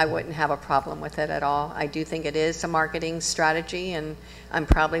 I wouldn't have a problem with it at all. I do think it is a marketing strategy, and I'm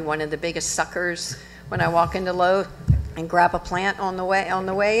probably one of the biggest suckers when I walk into Lowe's and grab a plant on the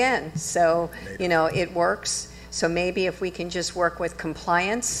way in. So, you know, it works. So maybe if we can just work with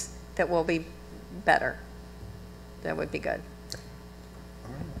compliance, that will be better. That would be good.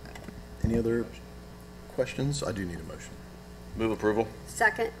 All right. Any other questions? I do need a motion. Move approval.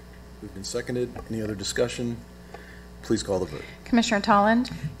 Second. Moved and seconded. Any other discussion? Please call the vote. Commissioner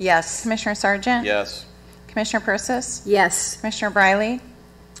Tolland? Yes. Commissioner Sargent? Yes. Commissioner Persis? Yes. Commissioner Briley?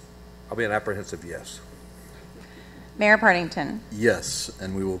 I'll be an apprehensive yes. Mayor Partington? Yes,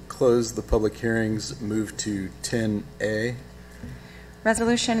 and we will close the public hearings, move to 10A.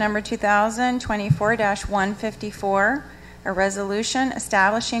 Resolution number 2024-154, a resolution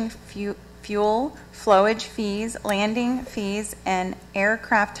establishing fuel flowage fees, landing fees, and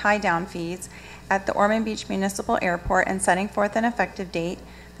aircraft tie-down fees at the Ormond Beach Municipal Airport and setting forth an effective date.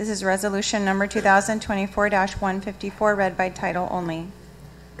 This is resolution number 2024-154, read by title only.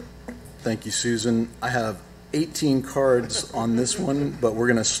 Thank you, Susan. I have 18 cards on this one, but we're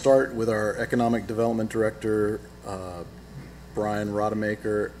going to start with our Economic Development Director, Brian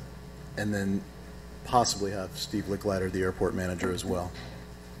Rodemaker, and then possibly have Steve Licklider, the airport manager, as well.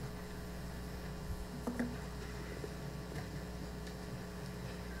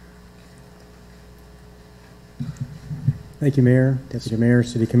 Thank you, Mayor, Deputy Mayor,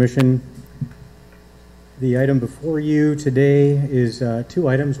 City Commission. The item before you today is two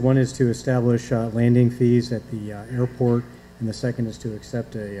items. One is to establish landing fees at the airport, and the second is to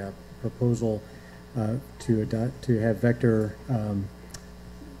accept a proposal to have Vector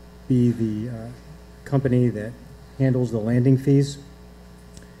be the company that handles the landing fees.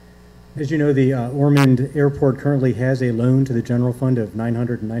 As you know, the Ormond Airport currently has a loan to the general fund of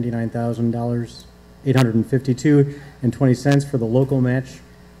 $999,000, $852.20 for the local match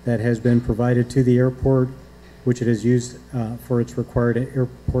that has been provided to the airport, which it has used for its required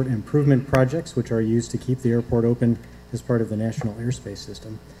airport improvement projects, which are used to keep the airport open as part of the National Airspace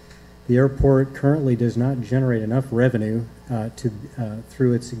System. The airport currently does not generate enough revenue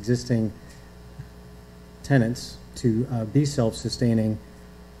through its existing tenants to be self-sustaining.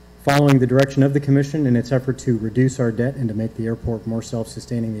 Following the direction of the Commission in its effort to reduce our debt and to make the airport more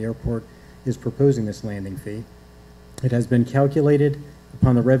self-sustaining, the airport is proposing this landing fee. It has been calculated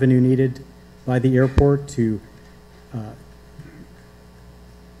upon the revenue needed by the airport to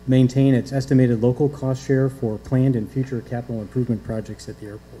maintain its estimated local cost share for planned and future capital improvement projects at the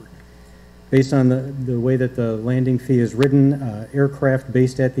airport. Based on the way that the landing fee is written, aircraft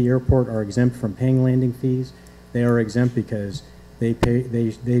based at the airport are exempt from paying landing fees. They are exempt because they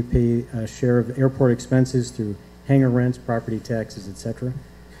pay a share of airport expenses through hangar rents, property taxes, etc.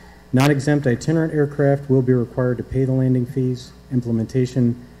 Non-exempt itinerant aircraft will be required to pay the landing fees.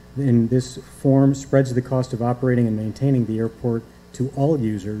 Implementation in this form spreads the cost of operating and maintaining the airport to all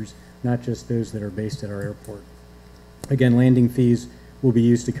users, not just those that are based at our airport. Again, landing fees will be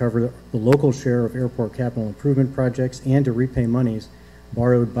used to cover the local share of airport capital improvement projects and to repay monies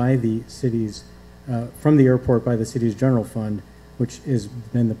borrowed by the city's, from the airport by the city's general fund, which has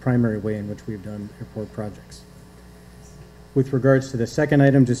been the primary way in which we've done airport projects. With regards to the second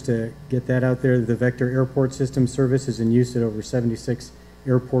item, just to get that out there, the Vector Airport System service is in use at over 76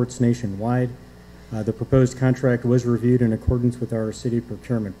 airports nationwide. The proposed contract was reviewed in accordance with our city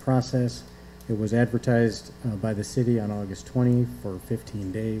procurement process. It was advertised by the city on August 20 for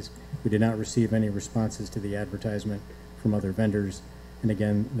 15 days. We did not receive any responses to the advertisement from other vendors. And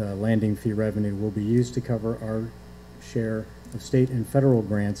again, the landing fee revenue will be used to cover our share of state and federal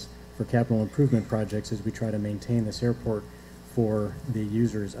grants for capital improvement projects as we try to maintain this airport for the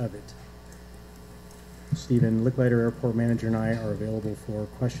users of it. Stephen Licklider, Airport Manager, and I are available for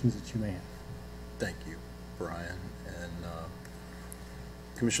questions that you may have. Thank you, Brian. And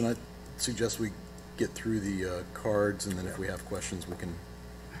Commission, I suggest we get through the cards, and then if we have questions, we can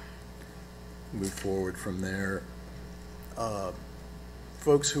move forward from there.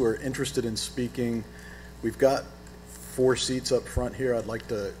 Folks who are interested in speaking, we've got 4 seats up front here. I'd like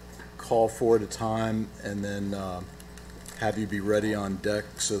to call 4 at a time and then have you be ready on deck.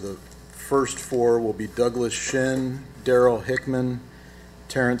 So the first 4 will be Douglas Shin, Daryl Hickman,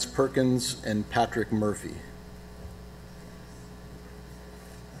 Terrence Perkins, and Patrick Murphy.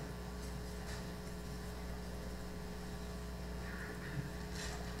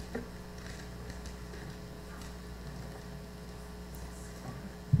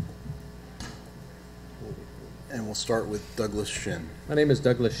 And we'll start with Douglas Shin. My name is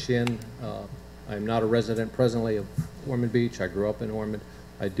Douglas Shin. I'm not a resident presently of Ormond Beach. I grew up in Ormond.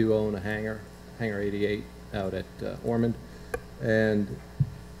 I do own a hangar 88 out at Ormond. And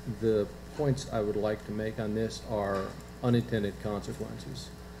the points I would like to make on this are unintended consequences.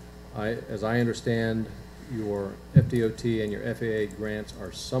 As I understand, your FDOT and your FAA grants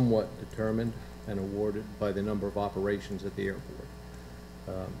are somewhat determined and awarded by the number of operations at the airport.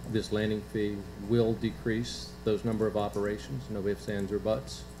 This landing fee will decrease those number of operations, no ifs, ands, or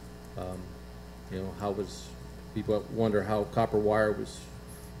buts. You know, people wonder how copper wire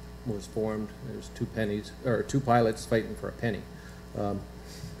was formed. There's 2 pennies, or 2 pilots fighting for a penny.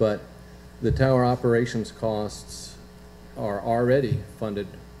 But the tower operations costs are already funded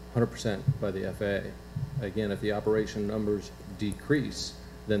 100% by the FAA. Again, if the operation numbers decrease,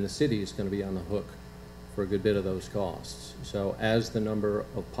 then the city is going to be on the hook for a good bit of those costs. So as the number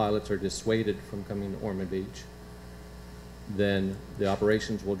of pilots are dissuaded from coming to Ormond Beach, then the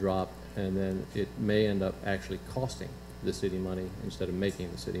operations will drop, and then it may end up actually costing the city money instead of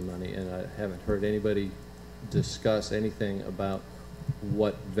making the city money. And I haven't heard anybody discuss anything about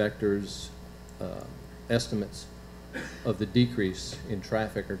what Vector's estimates of the decrease in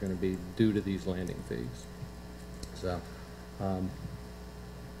traffic are going to be due to these landing fees. So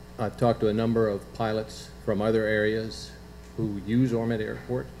I've talked to a number of pilots from other areas who use Ormond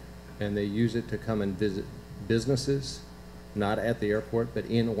Airport, and they use it to come and visit businesses, not at the airport, but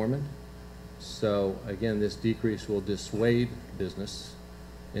in Ormond. So again, this decrease will dissuade business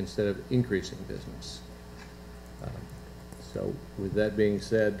instead of increasing business. So with that being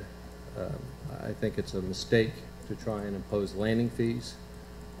said, I think it's a mistake to try and impose landing fees.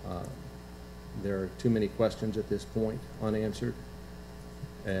 There are too many questions at this point unanswered,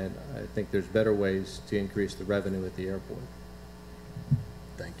 and I think there's better ways to increase the revenue at the airport.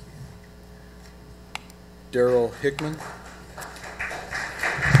 Thank you. Daryl Hickman.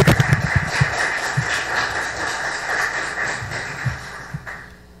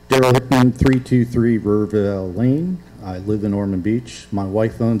 Daryl Hickman, 323 Rivervale Lane. I live in Ormond Beach. My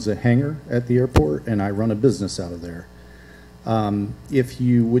wife owns a hangar at the airport, and I run a business out of there. If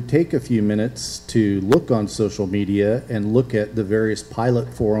you would take a few minutes to look on social media and look at the various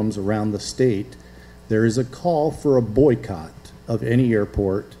pilot forums around the state, there is a call for a boycott of any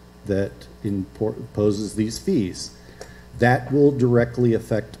airport that imposes these fees. That will directly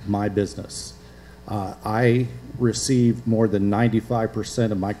affect my business. I receive more than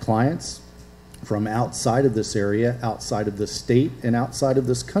 95% of my clients from outside of this area, outside of this state, and outside of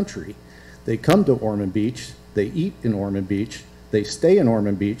this country. They come to Ormond Beach, they eat in Ormond Beach, they stay in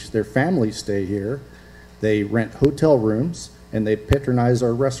Ormond Beach, their families stay here, they rent hotel rooms, and they patronize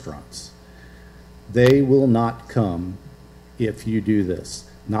our restaurants. They will not come if you do this.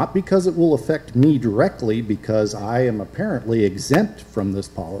 Not because it will affect me directly, because I am apparently exempt from this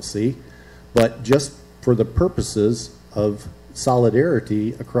policy, but just for the purposes of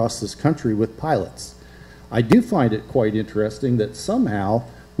solidarity across this country with pilots. I do find it quite interesting that somehow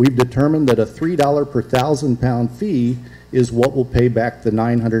we've determined that a $3 per 1,000-pound fee is what will pay back the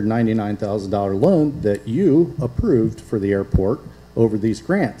 $999,000 loan that you approved for the airport over these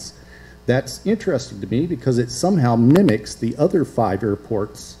grants. That's interesting to me because it somehow mimics the other 5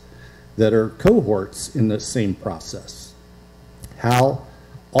 airports that are cohorts in the same process. How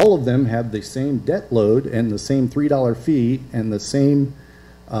all of them have the same debt load and the same $3 fee and the same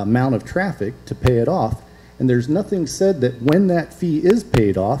amount of traffic to pay it off. And there's nothing said that when that fee is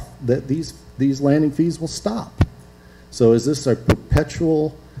paid off, that these landing fees will stop. So is this a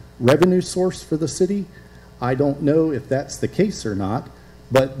perpetual revenue source for the city? I don't know if that's the case or not,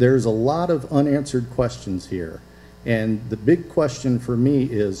 but there's a lot of unanswered questions here. And the big question for me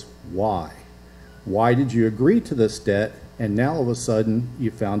is why? Why did you agree to this debt and now all of a sudden you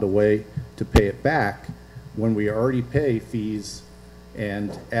found a way to pay it back when we already pay fees?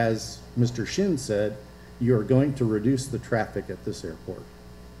 And as Mr. Shin said, you are going to reduce the traffic at this airport.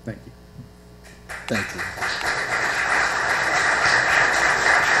 Thank you. Thank you.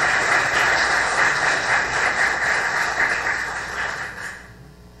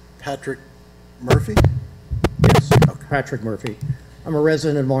 Patrick Murphy? Yes, Patrick Murphy. I'm a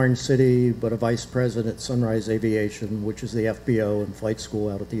resident of Orange City, but a vice president at Sunrise Aviation, which is the FBO and flight school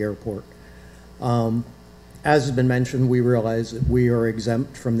out at the airport. As has been mentioned, we realize that we are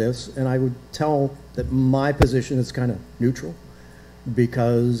exempt from this, and I would tell that my position is kind of neutral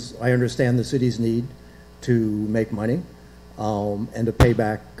because I understand the city's need to make money and to pay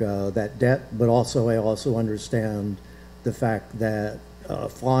back that debt, but also I also understand the fact that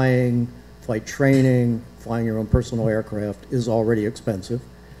flight training, flying your own personal aircraft is already expensive.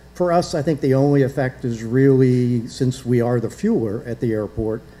 For us, I think the only effect is really, since we are the fueler at the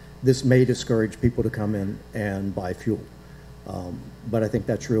airport, this may discourage people to come in and buy fuel. But I think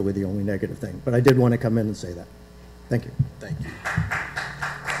that's really the only negative thing. But I did want to come in and say that. Thank you. Thank you.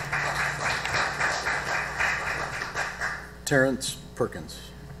 Terrence Perkins.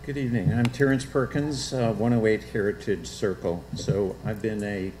 Good evening. I'm Terrence Perkins, 108 Heritage Circle. So I've been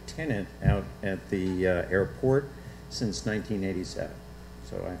a tenant out at the airport since 1987.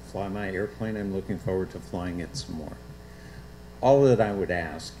 So I fly my airplane. I'm looking forward to flying it some more. All that I would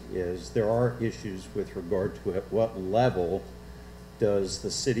ask is there are issues with regard to at what level does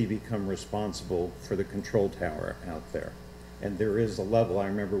the city become responsible for the control tower out there? And there is a level, I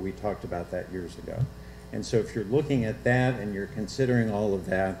remember we talked about that years ago. And so if you're looking at that and you're considering all of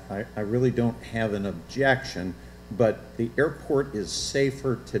that, I really don't have an objection, but the airport is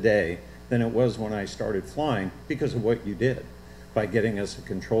safer today than it was when I started flying because of what you did by getting us a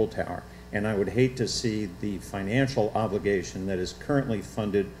control tower. And I would hate to see the financial obligation that is currently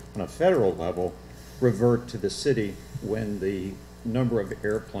funded on a federal level revert to the city when the number of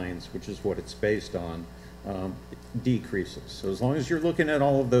airplanes, which is what it's based on, decreases. So as long as you're looking at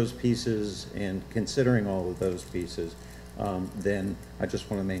all of those pieces and considering all of those pieces, then I just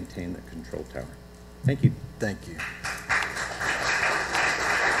want to maintain the control tower. Thank you. Thank you.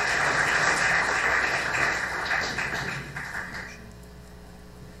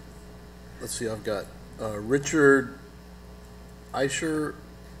 Let's see, I've got Richard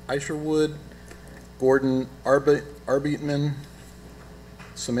Isherwood, Gordon Arbeitman,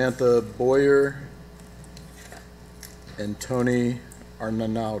 Samantha Boyer, and Tony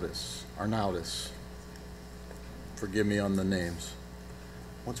Arnaudis. Forgive me on the names.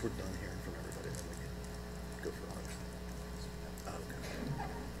 Once we're done hearing from everybody, then we can go for others. Okay. I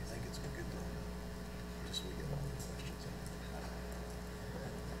think it's a good thing, just so we get all the questions in.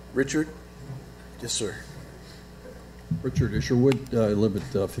 Richard? Yes, sir. Richard Isherwood. I live at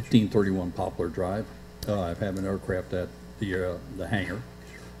 1531 Poplar Drive. I have an aircraft at the hangar.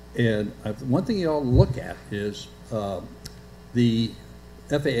 And one thing you ought to look at is the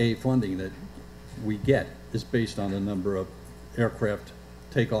FAA funding that we get is based on the number of aircraft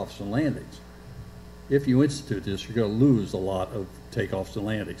takeoffs and landings. If you institute this, you're going to lose a lot of takeoffs and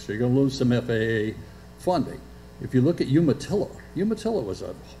landings. So you're going to lose some FAA funding. If you look at Umatilla was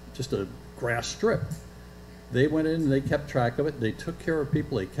just a grass strip. They went in and they kept track of it. They took care of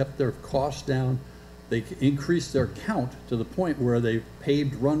people. They kept their costs down. They increased their count to the point where they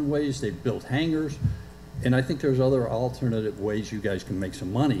paved runways, they built hangars, and I think there's other alternative ways you guys can make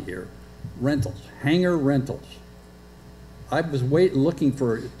some money here. Rentals, hangar rentals. I was looking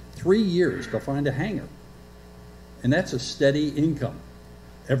for 3 years to find a hangar, and that's a steady income.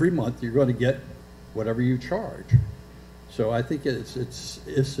 Every month you're going to get whatever you charge. So I think this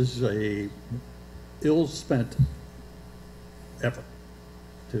is a ill-spent effort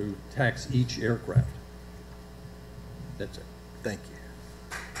to tax each aircraft. That's it. Thank you.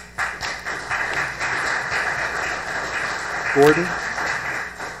 Gordon?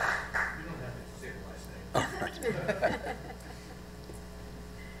 All right.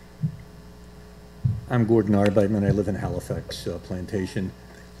 I'm Gordon Arbeitman. I live in Halifax Plantation,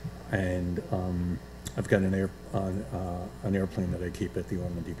 and I've got an airplane that I keep at the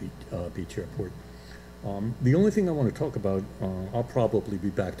Ormond Beach Airport. The only thing I want to talk about, I'll probably be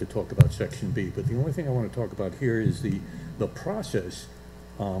back to talk about Section B, but the only thing I want to talk about here is the process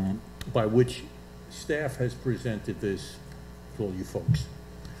by which staff has presented this to all you folks.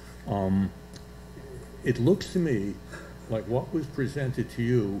 It looks to me like what was presented to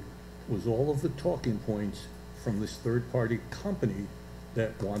you was all of the talking points from this third-party company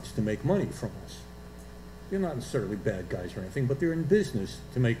that wants to make money from us. They're not necessarily bad guys or anything, but they're in business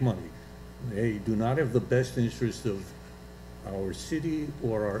to make money. They do not have the best interest of our city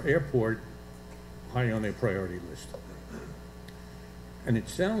or our airport high on their priority list. And it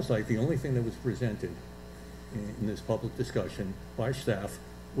sounds like the only thing that was presented in this public discussion by staff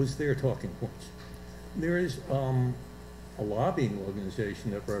was their talking points. There is a lobbying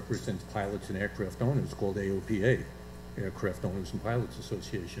organization that represents pilots and aircraft owners called AOPA, Aircraft Owners and Pilots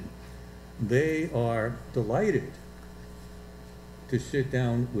Association. They are delighted to sit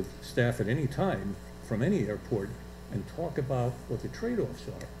down with staff at any time from any airport and talk about what the trade-offs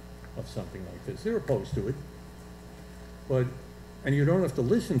are of something like this. They're opposed to it, and you don't have to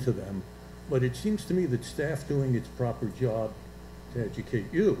listen to them, but it seems to me that staff doing its proper job to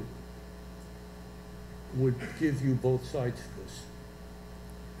educate you would give you both sides of this.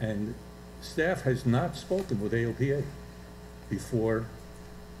 And staff has not spoken with AOPA before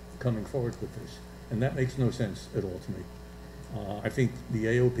coming forward with this, and that makes no sense at all to me. I think the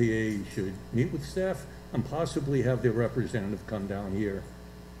AOPA should meet with staff and possibly have their representative come down here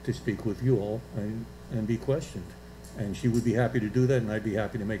to speak with you all and be questioned. And she would be happy to do that, and I'd be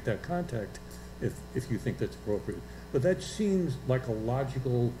happy to make that contact if you think that's appropriate. But that seems like a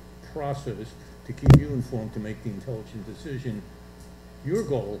logical process to keep you informed, to make the intelligent decision. Your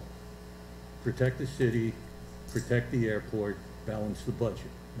goal, protect the city, protect the airport, balance the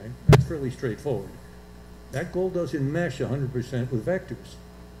budget, right? That's fairly straightforward. That goal doesn't mesh 100% with vectors,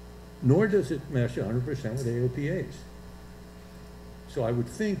 nor does it mesh 100% with AOPAs. So I would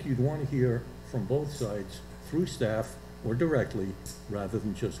think you'd want to hear from both sides through staff or directly rather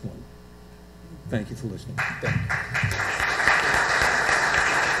than just one. Thank you for listening. Thank you.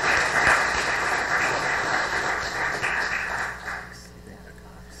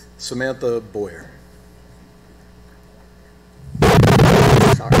 Samantha Boyer.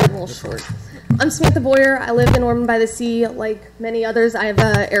 Sorry, I'm a little short. I'm Samantha Boyer. I live in Ormond by the Sea. Like many others, I have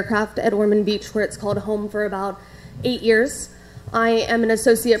an aircraft at Ormond Beach where it's called home for about 8 years. I am an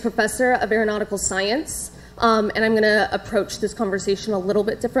associate professor of aeronautical science, and I'm going to approach this conversation a little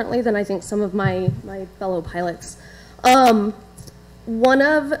bit differently than I think some of my fellow pilots. One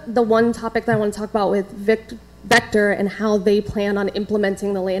topic that I want to talk about with Vector and how they plan on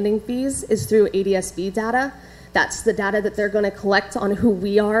implementing the landing fees is through ADS-B data. That's the data that they're going to collect on who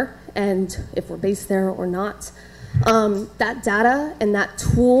we are and if we're based there or not. That data and that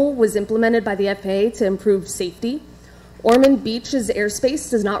tool was implemented by the FAA to improve safety. Ormond Beach's airspace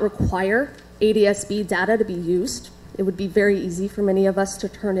does not require ADS-B data to be used. It would be very easy for many of us to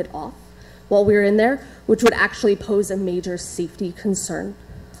turn it off while we're in there, which would actually pose a major safety concern.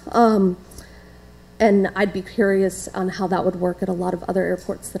 And I'd be curious on how that would work at a lot of other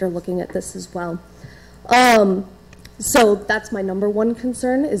airports that are looking at this as well. So that's my number one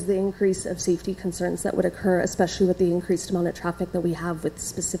concern, is the increase of safety concerns that would occur, especially with the increased amount of traffic that we have with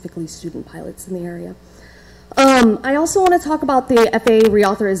specifically student pilots in the area. I also want to talk about the FAA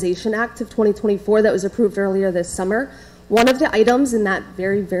Reauthorization Act of 2024 that was approved earlier this summer. One of the items in that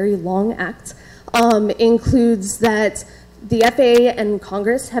very, very long act includes that The FAA and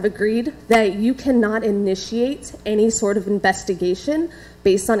Congress have agreed that you cannot initiate any sort of investigation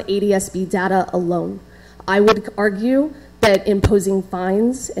based on ADS-B data alone. I would argue that imposing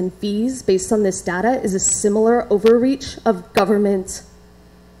fines and fees based on this data is a similar overreach of government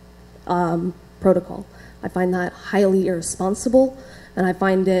protocol. I find that highly irresponsible, and I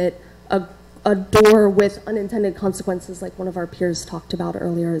find it a door with unintended consequences like one of our peers talked about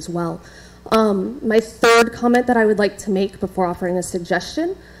earlier as well. My third comment that I would like to make before offering a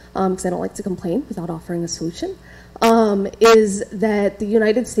suggestion, because I don't like to complain without offering a solution, is that the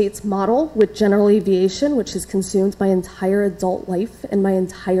United States model with general aviation, which has consumed my entire adult life and my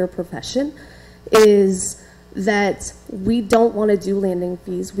entire profession, is that we don't want to do landing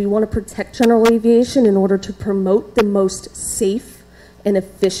fees. We want to protect general aviation in order to promote the most safe and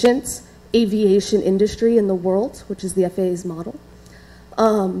efficient aviation industry in the world, which is the FAA's model.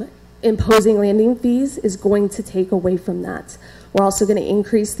 Imposing landing fees is going to take away from that. We're also going to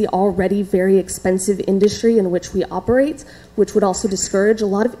increase the already very expensive industry in which we operate, which would also discourage a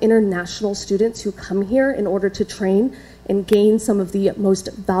lot of international students who come here in order to train and gain some of the most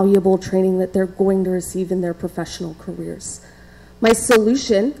valuable training that they're going to receive in their professional careers. My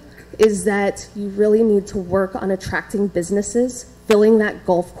solution is that you really need to work on attracting businesses, filling that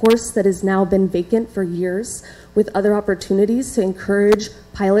golf course that has now been vacant for years with other opportunities to encourage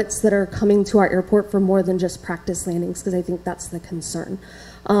pilots that are coming to our airport for more than just practice landings, because I think that's the concern.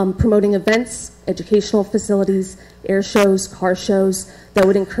 Promoting events, educational facilities, air shows, car shows that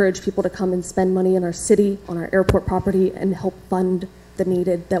would encourage people to come and spend money in our city, on our airport property, and help fund the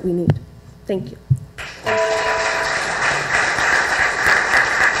needed that we need. Thank you.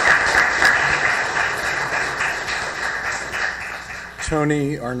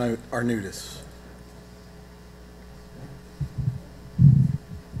 Tony Arnudis.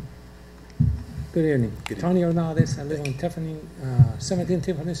 Good evening. Good Tony Arnudis. I live on Tiffany, 17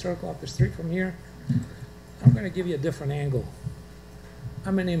 Tiffany Circle, up the street from here. I'm going to give you a different angle.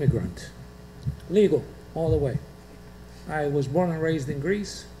 I'm an immigrant, legal all the way. I was born and raised in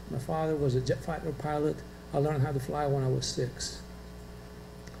Greece. My father was a jet fighter pilot. I learned how to fly when I was 6.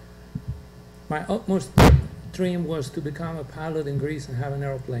 My utmost dream was to become a pilot in Greece and have an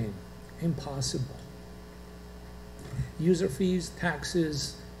airplane. Impossible. User fees,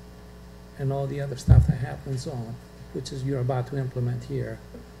 taxes, and all the other stuff that happens on, which is you're about to implement here,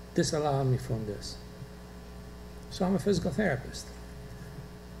 disallow me from this. So I'm a physical therapist.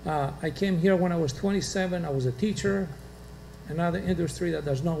 I came here when I was 27. I was a teacher, another industry that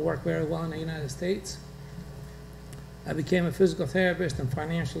does not work very well in the United States. I became a physical therapist, and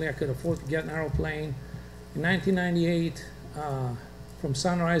financially I could afford to get an airplane. In 1998, from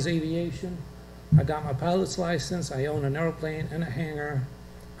Sunrise Aviation, I got my pilot's license. I own an airplane and a hangar.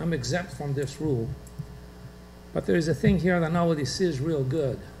 I'm exempt from this rule. But there is a thing here that nobody sees real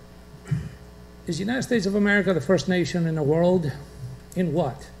good. Is the United States of America the first nation in the world? In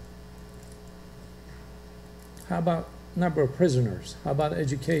what? How about number of prisoners? How about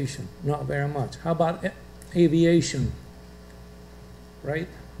education? Not very much. How about aviation? Right?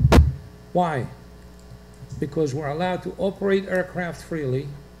 Why? Because we're allowed to operate aircraft freely.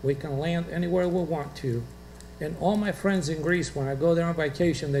 We can land anywhere we want to. And all my friends in Greece, when I go there on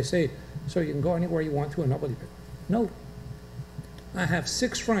vacation, they say, so you can go anywhere you want to and nobody pays. No. I have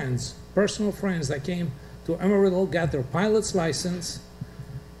 6 friends, personal friends, that came to Amarillo, got their pilot's license,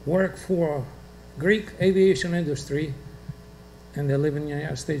 work for Greek aviation industry, and they live in the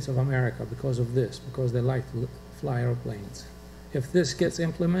United States of America because of this, because they like to fly airplanes. If this gets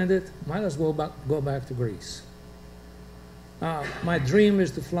implemented, might as well go back to Greece. My dream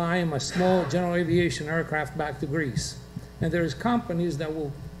is to fly my small general aviation aircraft back to Greece. And there's companies that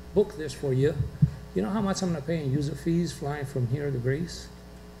will book this for you. You know how much I'm going to pay in user fees flying from here to Greece?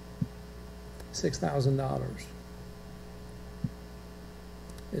 $6,000.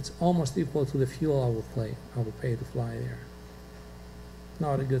 It's almost equal to the fuel I will pay to fly there.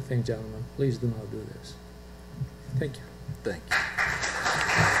 Not a good thing, gentlemen. Please do not do this. Thank you. Thank you.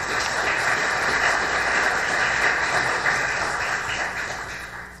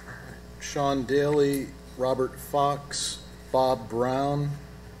 Sean Daly, Robert Fox, Bob Brown,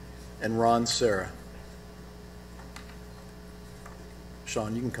 and Ron Serra.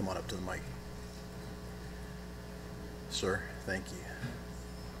 Sean, you can come on up to the mic. Sir, thank you.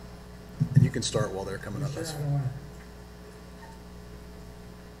 And you can start while they're coming up. That's fine.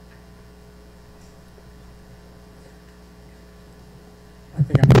 I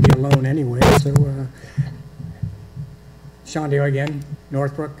think I'm going to be alone anyway, so Sean Daly again,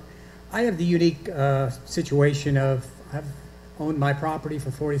 Northbrook. I have the unique situation of I've owned my property for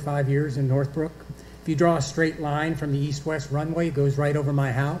 45 years in Northbrook, If you draw a straight line from the east-west runway, it goes right over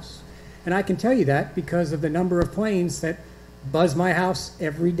my house. And I can tell you that because of the number of planes that buzz my house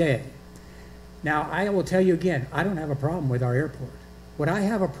every day. Now, I will tell you again, I don't have a problem with our airport. What I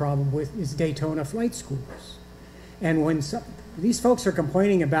have a problem with is Daytona flight schools. And when these folks are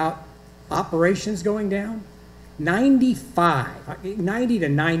complaining about operations going down, 90 to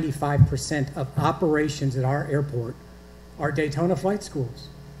 95% of operations at our airport are Daytona flight schools.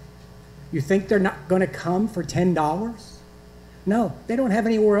 You think they're not going to come for $10? No, they don't have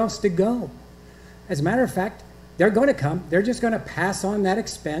anywhere else to go. As a matter of fact, they're going to come. They're just going to pass on that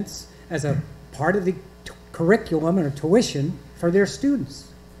expense as a part of the curriculum or tuition for their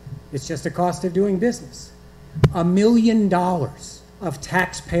students. It's just a cost of doing business. $1 million of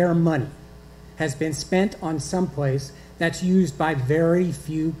taxpayer money has been spent on someplace that's used by very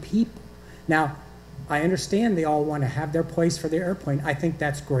few people. Now, I understand they all want to have their place for their airplane. I think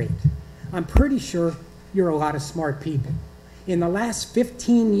that's great. I'm pretty sure you're a lot of smart people. In the last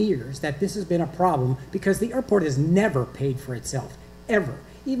 15 years that this has been a problem, because the airport has never paid for itself, ever.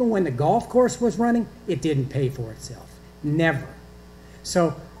 Even when the golf course was running, it didn't pay for itself. Never.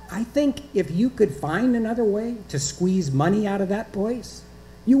 So I think if you could find another way to squeeze money out of that place,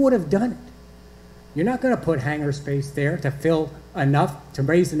 you would have done it. You're not going to put hangar space there to fill enough, to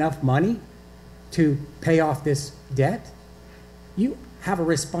raise enough money to pay off this debt. You have a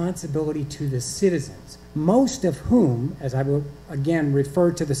responsibility to the citizens, most of whom, as I will again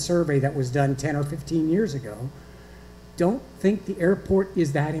refer to the survey that was done 10 or 15 years ago, don't think the airport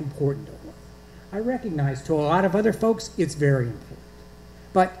is that important to them. I recognize to a lot of other folks it's very important.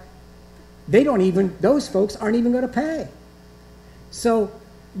 But those folks aren't even going to pay. So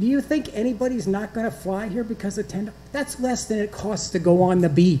do you think anybody's not going to fly here because of $10? That's less than it costs to go on the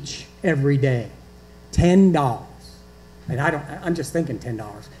beach every day. $10. And I'm just thinking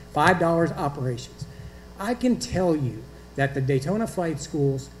 $10. $5 operations. I can tell you that the Daytona flight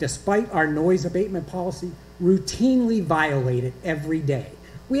schools, despite our noise abatement policy, routinely violate it every day.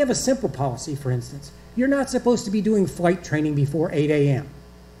 We have a simple policy, for instance. You're not supposed to be doing flight training before 8 a.m.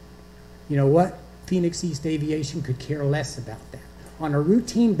 You know what? Phoenix East Aviation could care less about that. On a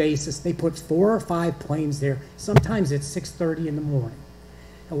routine basis, they put 4 or 5 planes there. Sometimes it's 6:30 in the morning.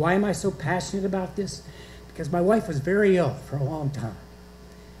 And why am I so passionate about this? Because my wife was very ill for a long time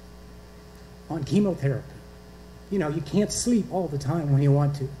on chemotherapy. You know, you can't sleep all the time when you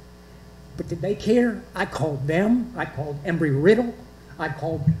want to. But did they care? I called them. I called Embry-Riddle. I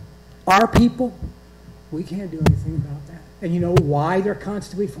called our people. We can't do anything about that. And you know why they're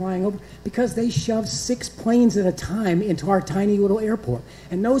constantly flying over? Because they shove 6 planes at a time into our tiny little airport.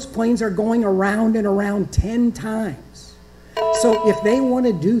 And those planes are going around and around 10 times. So if they want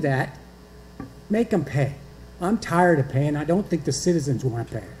to do that, make them pay. I'm tired of paying. I don't think the citizens want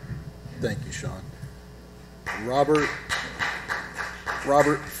to pay. Thank you, Sean. Robert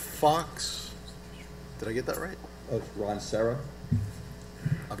Fox. Did I get that right? Oh, it's Ron Serra.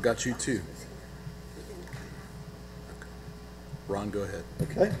 I've got you too. Ron, go ahead.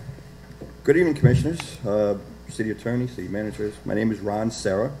 Okay. Good evening, Commissioners, City Attorney, City Managers. My name is Ron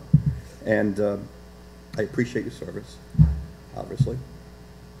Serra, and I appreciate your service, obviously.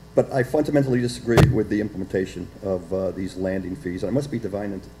 But I fundamentally disagree with the implementation of these landing fees. And it must be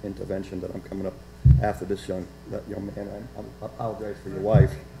divine intervention that I'm coming up after this young man. I apologize for your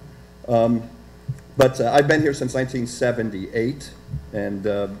wife. But I've been here since 1978, and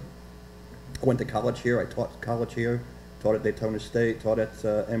I went to college here. I taught college here, taught at Daytona State, taught at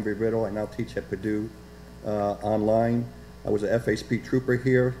Embry-Riddle. I now teach at Purdue online. I was a FASP trooper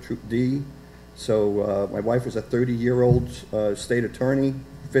here, Troop D. So my wife was a 30-year-old state attorney,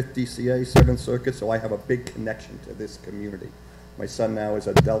 5th DCA, 7th Circuit, so I have a big connection to this community. My son now is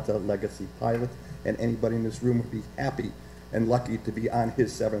a Delta Legacy pilot, and anybody in this room would be happy and lucky to be on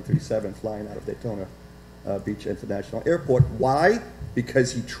his 737 flying out of Daytona Beach International Airport. Why?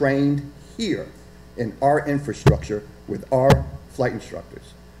 Because he trained here in our infrastructure with our flight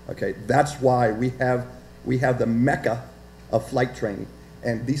instructors. Okay, that's why we have the mecca of flight training.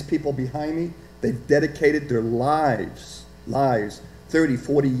 And these people behind me, they've dedicated their lives, 30,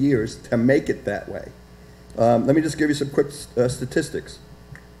 40 years to make it that way. Let me just give you some quick statistics.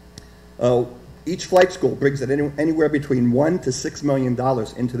 Each flight school brings in anywhere between $1 to $6 million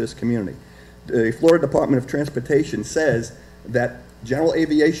into this community. The Florida Department of Transportation says that general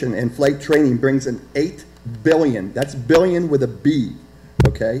aviation and flight training brings in $8 billion. That's billion with a B,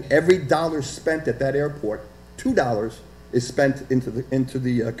 okay? Every dollar spent at that airport, $2 is spent into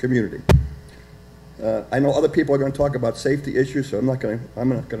the community. I know other people are going to talk about safety issues, so I'm not going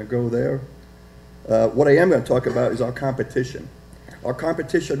to go there. What I am going to talk about is our competition. Our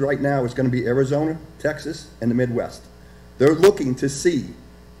competition right now is going to be Arizona, Texas, and the Midwest. They're looking to see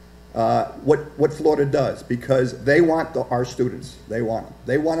what Florida does because they want our students. They want them.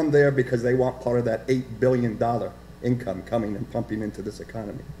 They want them there because they want part of that $8 billion income coming and pumping into this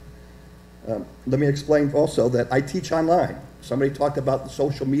economy. Let me explain also that I teach online. Somebody talked about the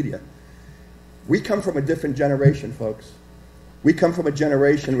social media. We come from a different generation, folks. We come from a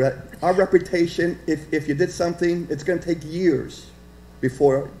generation where our reputation, if you did something, it's going to take years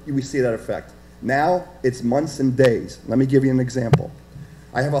before we see that effect. Now, it's months and days. Let me give you an example.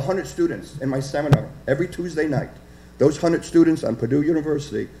 I have 100 students in my seminar every Tuesday night. Those 100 students on Purdue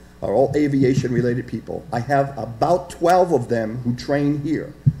University are all aviation-related people. I have about 12 of them who train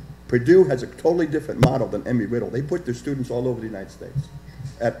here. Purdue has a totally different model than Embry-Riddle. They put their students all over the United States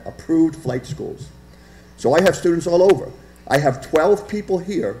at approved flight schools. So I have students all over. I have 12 people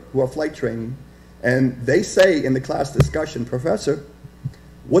here who are flight training, and they say in the class discussion, Professor,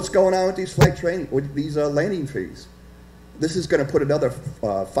 what's going on with these flight training, with these landing fees? This is going to put another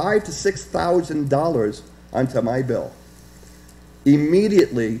 $5,000 to $6,000 onto my bill.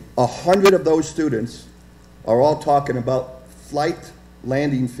 Immediately, 100 of those students are all talking about flight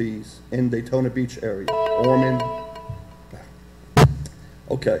landing fees in Daytona Beach area, Ormond.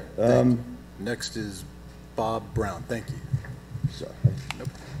 Okay. Next is Bob Brown. Thank you. So,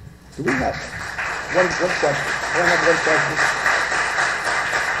 do we have one question? I have one question.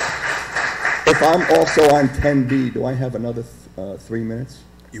 If I'm also on 10B, do I have another 3 minutes?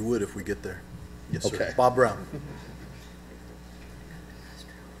 You would if we get there. Yes, sir. Okay. Bob Brown.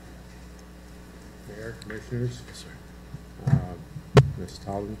 Mayor, Commissioners. Yes, sir. Ms.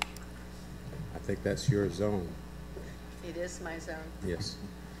 Tolman, I think that's your zone. It is my zone. Yes.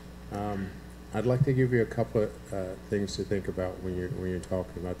 I'd like to give you a couple of things to think about when you're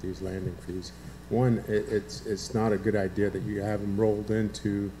talking about these landing fees. One, it's not a good idea that you have them rolled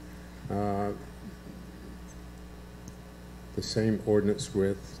into the same ordinance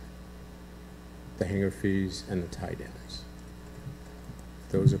with the hangar fees and the tie downs.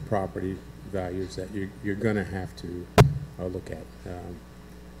 Those are property values that you're going to have to look at.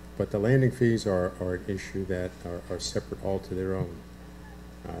 But the landing fees are an issue that are separate all to their own.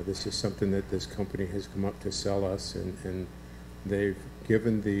 This is something that this company has come up to sell us, and they've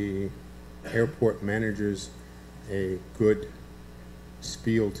given the airport managers a good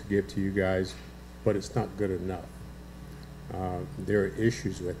spiel to give to you guys, but it's not good enough. There are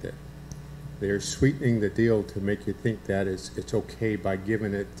issues with it. They're sweetening the deal to make you think that it's okay by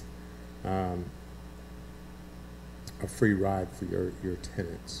giving it a free ride for your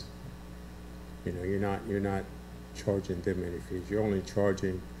tenants. You know, you're not charging them any fees. You're only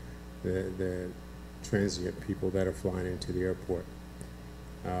charging the transient people that are flying into the airport.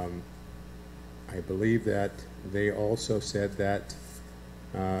 I believe that they also said that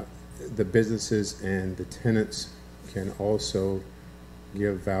the businesses and the tenants can also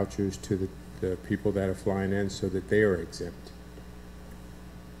give vouchers to the people that are flying in so that they are exempt.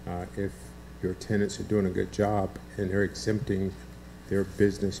 If your tenants are doing a good job and they're exempting their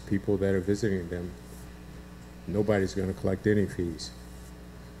business people that are visiting them, nobody's going to collect any fees.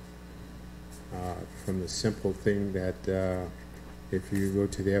 From the simple thing that if you go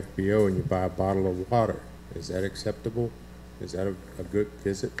to the FBO and you buy a bottle of water, is that acceptable? Is that a good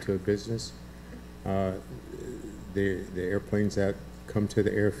visit to a business? The airplanes that come to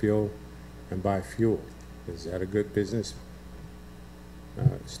the airfield and buy fuel, is that a good business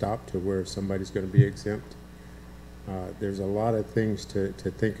stop to where somebody's going to be exempt? There's a lot of things to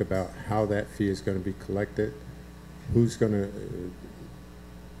think about how that fee is going to be collected. Who's going to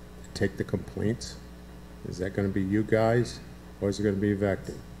take the complaints? Is that going to be you guys, or is it going to be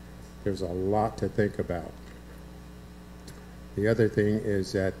Vector? There's a lot to think about. The other thing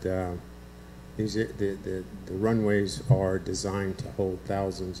is that the runways are designed to hold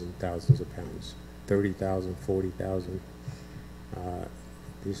thousands and thousands of pounds, 30,000, 40,000.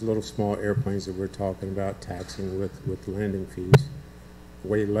 These little small airplanes that we're talking about taxing with landing fees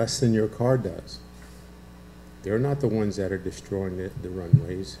weigh less than your car does. They're not the ones that are destroying the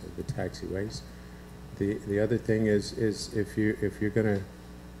runways, the taxiways. The other thing is if you're going to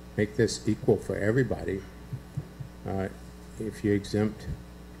make this equal for everybody, if you exempt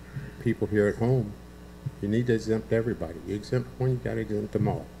people here at home, you need to exempt everybody. You exempt one, you got to exempt them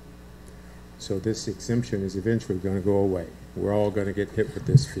all. So this exemption is eventually going to go away. We're all going to get hit with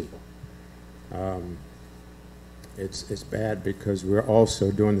this fee. It's bad because we're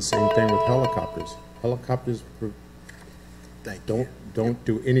also doing the same thing with helicopters. Helicopters don't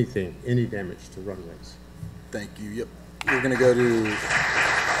do anything, any damage to runways. Thank you. Yep. We're going to go to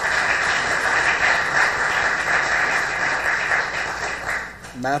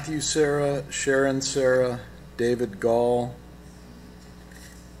Matthew Sarah, Sharon Sarah, David Gall,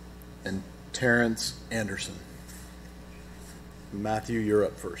 and Terrence Anderson. Matthew, you're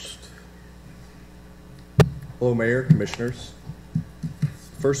up first. Hello, Mayor, Commissioners.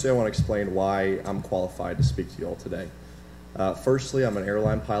 Firstly, I want to explain why I'm qualified to speak to you all today. Firstly, I'm an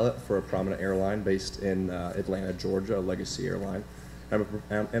airline pilot for a prominent airline based in Atlanta, Georgia, a legacy airline.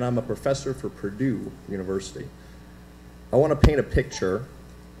 And I'm a professor for Purdue University. I want to paint a picture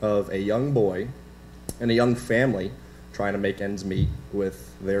of a young boy and a young family trying to make ends meet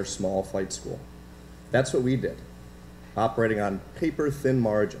with their small flight school. That's what we did, operating on paper-thin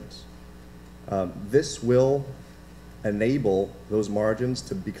margins. This will enable those margins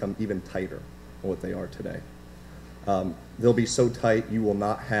to become even tighter than what they are today. They'll be so tight you will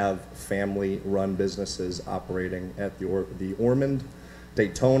not have family-run businesses operating at the Ormond,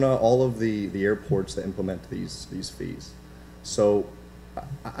 Daytona, all of the airports that implement these fees. So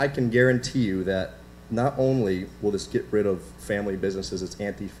I can guarantee you that not only will this get rid of family businesses, it's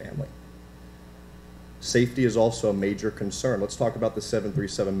anti-family. Safety is also a major concern. Let's talk about the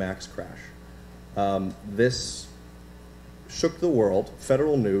 737 MAX crash. This shook the world,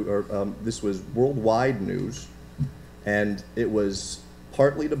 federal news, or this was worldwide news, and it was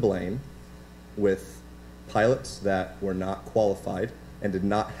partly to blame with pilots that were not qualified and did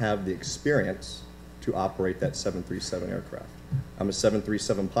not have the experience to operate that 737 aircraft. I'm a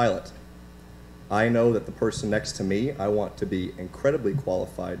 737 pilot. I know that the person next to me, I want to be incredibly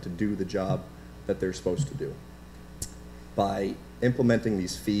qualified to do the job that they're supposed to do. By implementing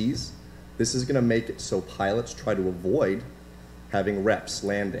these fees, this is going to make it so pilots try to avoid having reps,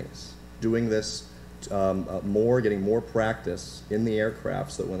 landings, doing this getting more practice in the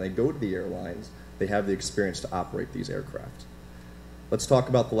aircraft so that when they go to the airlines, they have the experience to operate these aircraft. Let's talk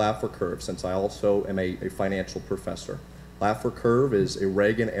about the Laffer curve, since I also am a financial professor. Laffer curve is a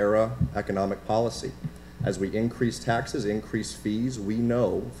Reagan-era economic policy. As we increase taxes, increase fees, we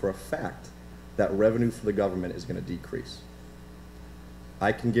know for a fact that revenue for the government is going to decrease.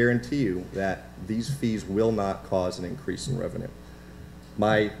 I can guarantee you that these fees will not cause an increase in revenue.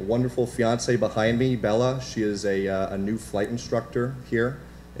 My wonderful fiance behind me, Bella, she is a new flight instructor here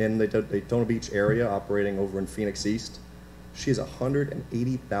in the Daytona Beach area, operating over in Phoenix East. She has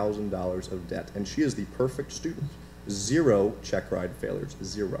 $180,000 of debt, and she is the perfect student. 0 check ride failures,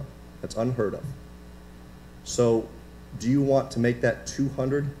 0. That's unheard of. So do you want to make that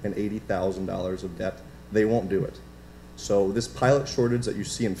 $280,000 of debt? They won't do it. So this pilot shortage that you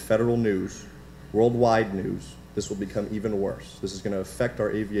see in federal news, worldwide news, this will become even worse. This is going to affect our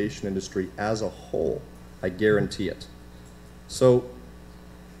aviation industry as a whole. I guarantee it. So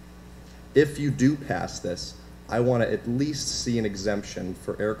if you do pass this, I want to at least see an exemption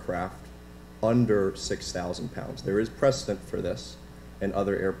for aircraft under 6,000 pounds. There is precedent for this in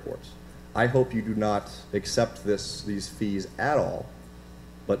other airports. I hope you do not accept these fees at all,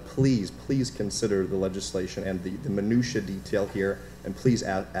 but please consider the legislation and the minutia detail here, and please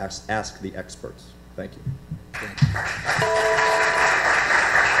ask the experts. Thank you.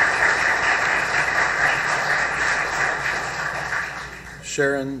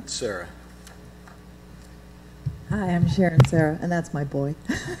 Sharon Sarah. Hi, I'm Sharon Sarah, and that's my boy.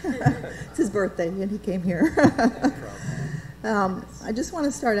 It's his birthday, and he came here. I just want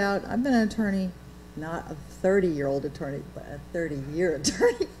to start out, I've been an attorney, not a 30-year-old attorney, but a 30-year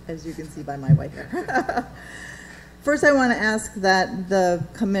attorney, as you can see by my white hair. First, I want to ask that the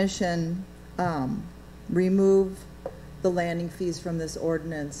commission remove the landing fees from this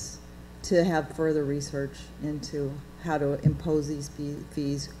ordinance to have further research into how to impose these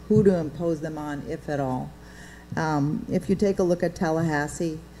fees, who to impose them on, if at all. If you take a look at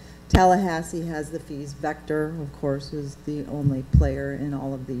Tallahassee, Tallahassee has the fees. Vector, of course, is the only player in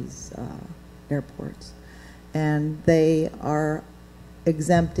all of these airports. And they are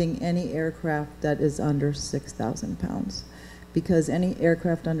exempting any aircraft that is under 6,000 pounds, because any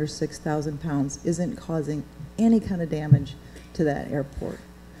aircraft under 6,000 pounds isn't causing any kind of damage to that airport.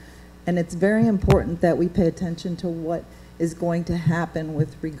 And it's very important that we pay attention to what is going to happen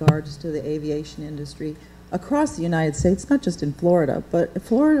with regards to the aviation industry across the United States, not just in Florida, but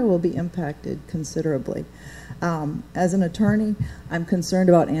Florida will be impacted considerably. As an attorney, I'm concerned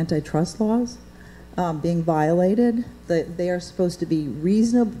about antitrust laws being violated. They are supposed to be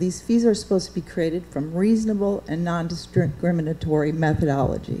reasonable. These fees are supposed to be created from reasonable and non-discriminatory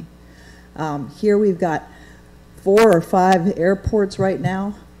methodology. Here we've got 4 or 5 airports right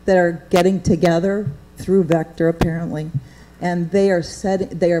now that are getting together through Vector, apparently, and they are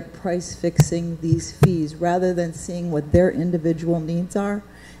price fixing these fees rather than seeing what their individual needs are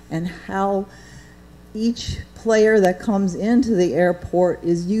and how each player that comes into the airport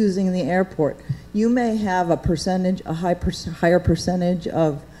is using the airport. You may have a percentage, a higher percentage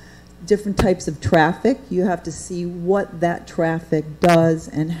of different types of traffic. You have to see what that traffic does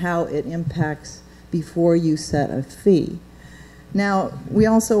and how it impacts before you set a fee. Now, we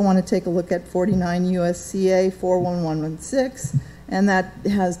also want to take a look at 49 USCA 41116, and that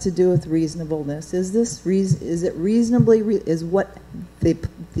has to do with reasonableness. Is it reasonably, is what the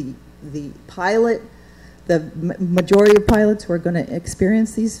pilot, the majority of pilots who are going to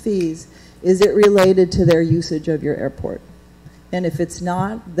experience these fees, is it related to their usage of your airport? And if it's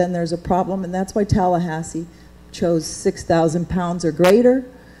not, then there's a problem, and that's why Tallahassee chose 6,000 pounds or greater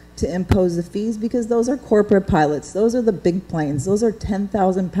to impose the fees, because those are corporate pilots. Those are the big planes. Those are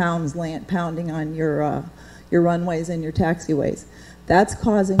 10,000 pounds pounding on your runways and your taxiways. That's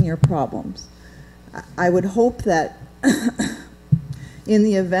causing your problems. I would hope that in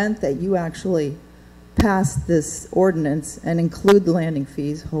the event that you actually pass this ordinance and include the landing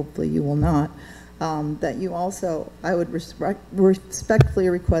fees, hopefully you will not, that you also, I would respectfully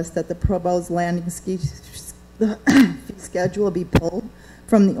request that the proposed landing fee schedule be pulled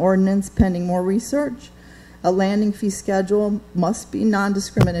from the ordinance pending more research. A landing fee schedule must be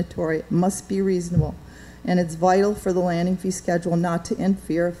non-discriminatory, must be reasonable, and it's vital for the landing fee schedule not to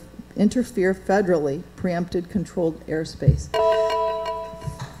interfere federally preempted controlled airspace.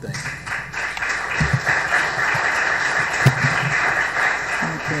 Thank you.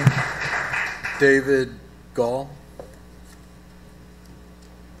 David Gall.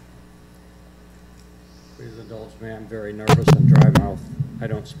 Please indulge me, I'm very nervous and dry mouthed. I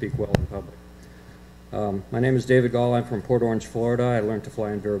don't speak well in public. My name is David Gall. I'm from Port Orange, Florida. I learned to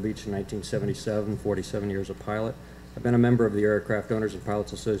fly in Vero Beach in 1977, 47 years a pilot. I've been a member of the Aircraft Owners and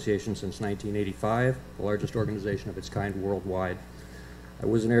Pilots Association since 1985, the largest organization of its kind worldwide. I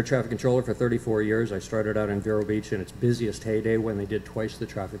was an air traffic controller for 34 years. I started out in Vero Beach in its busiest heyday when they did twice the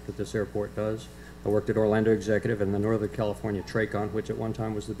traffic that this airport does. I worked at Orlando Executive and the Northern California TRACON, which at one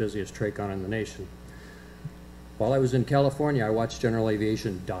time was the busiest TRACON in the nation. While I was in California, I watched general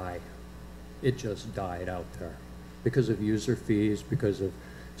aviation die. It just died out there because of user fees, because of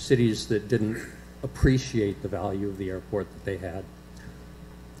cities that didn't appreciate the value of the airport that they had.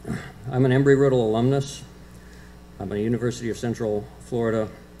 I'm an Embry-Riddle alumnus. I'm a University of Central Florida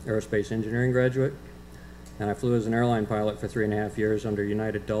aerospace engineering graduate, and I flew as an airline pilot for 3.5 years under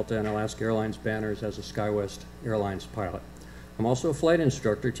United, Delta, and Alaska Airlines banners as a SkyWest Airlines pilot. I'm also a flight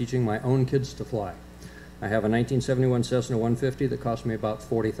instructor teaching my own kids to fly. I have a 1971 Cessna 150 that cost me about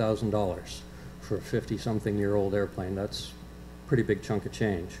 $40,000 for a 50-something-year-old airplane. That's a pretty big chunk of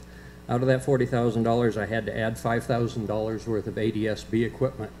change. Out of that $40,000, I had to add $5,000 worth of ADS-B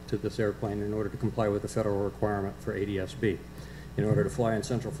equipment to this airplane in order to comply with the federal requirement for ADS-B. In order to fly in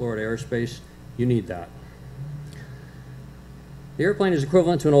Central Florida airspace, you need that. The airplane is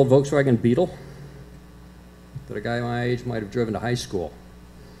equivalent to an old Volkswagen Beetle that a guy my age might have driven to high school.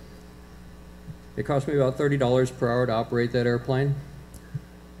 It cost me about $30 per hour to operate that airplane.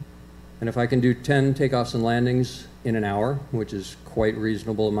 And if I can do 10 takeoffs and landings in an hour, which is quite a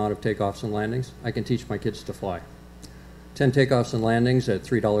reasonable amount of takeoffs and landings, I can teach my kids to fly. 10 takeoffs and landings at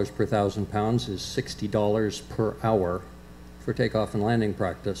 $3 per 1,000 pounds is $60 per hour for takeoff and landing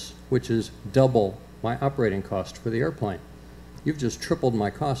practice, which is double my operating cost for the airplane. You've just tripled my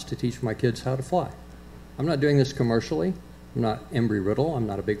cost to teach my kids how to fly. I'm not doing this commercially. I'm not Embry-Riddle. I'm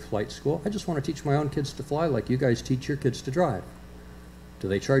not a big flight school. I just want to teach my own kids to fly like you guys teach your kids to drive. Do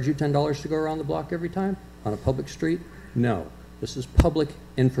they charge you $10 to go around the block every time on a public street? No. This is public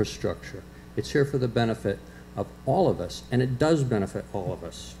infrastructure. It's here for the benefit of all of us, and it does benefit all of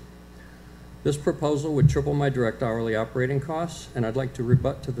us. This proposal would triple my direct hourly operating costs, and I'd like to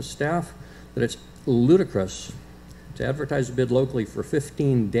rebut to the staff that it's ludicrous to advertise a bid locally for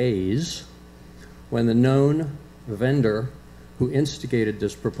 15 days when the known vendor who instigated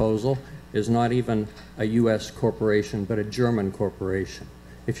this proposal is not even a U.S. corporation, but a German corporation.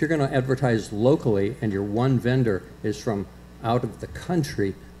 If you're going to advertise locally and your one vendor is from out of the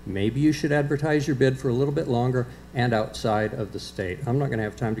country, maybe you should advertise your bid for a little bit longer and outside of the state. I'm not going to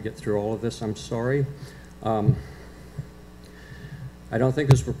have time to get through all of this, I'm sorry. I don't think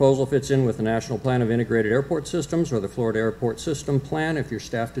this proposal fits in with the National Plan of Integrated Airport Systems or the Florida Airport System Plan. If your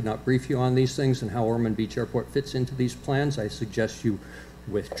staff did not brief you on these things and how Ormond Beach Airport fits into these plans, I suggest you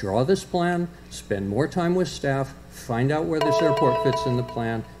withdraw this plan, spend more time with staff, find out where this airport fits in the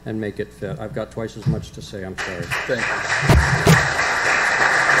plan, and make it fit. I've got twice as much to say. I'm sorry. Thank you.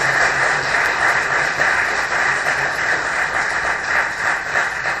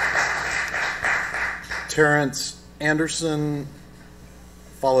 Terrence Anderson,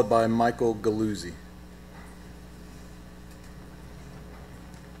 followed by Michael Galuzzi.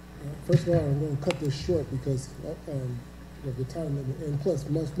 First of all, I'm going to cut this short because of the time, and plus,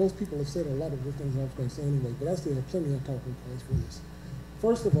 most people have said a lot of the things I was going to say anyway, but I still have plenty of talking points for this.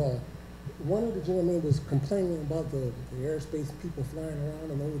 First of all, one of the gentlemen was complaining about the airspace, people flying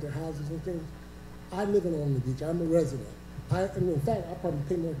around and over their houses and things. I live in Ormond Beach. I'm a resident. In fact, I probably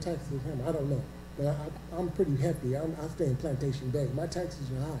pay more taxes than him. I don't know. But I'm pretty hefty. I stay in Plantation Bay. My taxes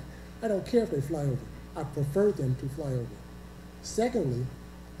are high. I don't care if they fly over. I prefer them to fly over. Secondly,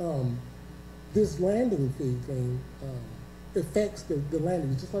 this landing fee thing affects the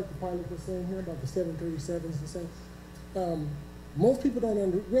landing, just like the pilot was saying here about the 737s and stuff. Most people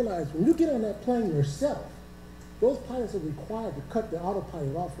don't realize when you get on that plane yourself, those pilots are required to cut the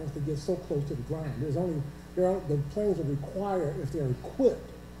autopilot off once they get so close to the ground. The planes are required, if they're equipped,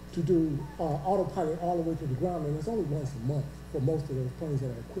 to do autopilot all the way to the ground, and it's only once a month for most of those planes that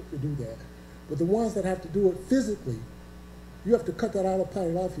are equipped to do that. But the ones that have to do it physically, you have to cut that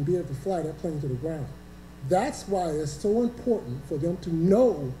autopilot off and be able to fly that plane to the ground. That's why it's so important for them to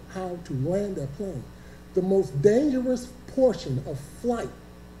know how to land that plane. The most dangerous portion of flight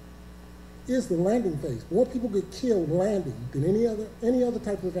is the landing phase. More people get killed landing than any other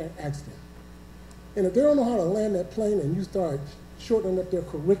type of accident. And if they don't know how to land that plane and you start shortening up their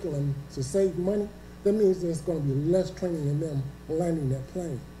curriculum to save money, that means there's going to be less training in them landing that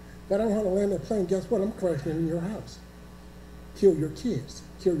plane. If I don't know how to land that plane, guess what? I'm crashing in your house. Kill your kids,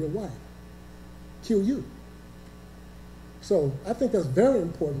 kill your wife, kill you. So I think that's very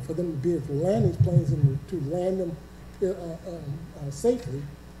important for them to be able to land these planes and to land them safely.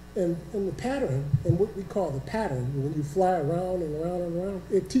 And the pattern, and what we call the pattern, when you fly around and around and around,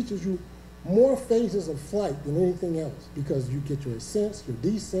 it teaches you more phases of flight than anything else because you get your ascents, your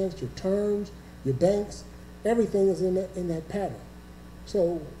descents, your turns, your banks, everything is in that pattern.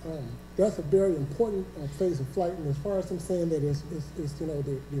 So that's a very important phase of flight. And as far as them saying that it's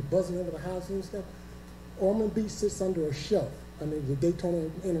they're buzzing over the house and stuff, Ormond Beach sits under a shelf, under the Daytona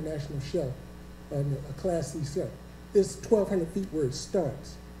International Shelf, a Class C shelf. It's 1,200 feet where it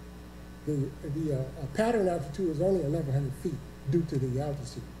starts. The pattern altitude is only 1,100 feet due to the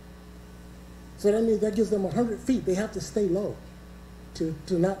altitude. So that means that gives them 100 feet. They have to stay low to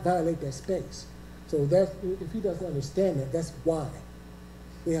not violate that space. So that's, if he doesn't understand that, that's why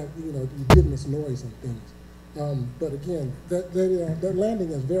they have, you give this noise and things. But again, that landing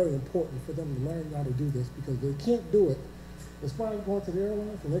is very important for them to learn how to do this because they can't do it. As far as going to the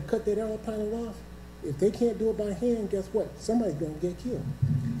airlines, and they cut that autopilot off, if they can't do it by hand, guess what? Somebody's going to get killed.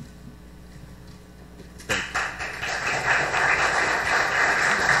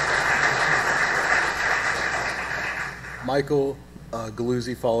 Michael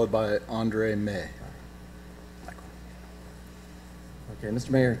Galuzzi, followed by Andre May. Okay,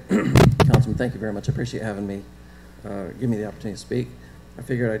 Mr. Mayor, Councilman, thank you very much. I appreciate having me, give me the opportunity to speak. I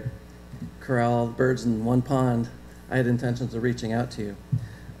figured I'd corral all the birds in one pond. I had intentions of reaching out to you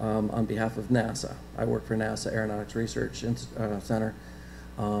on behalf of NASA. I work for NASA Aeronautics Research Center,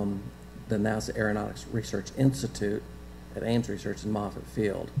 the NASA Aeronautics Research Institute at Ames Research in Moffett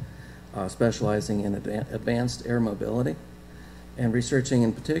Field, specializing in advanced air mobility and researching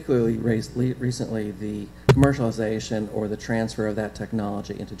in particularly recently the commercialization or the transfer of that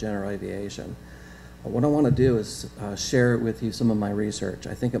technology into general aviation. What I want to do is share with you some of my research.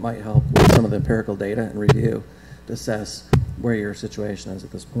 I think it might help with some of the empirical data and review to assess where your situation is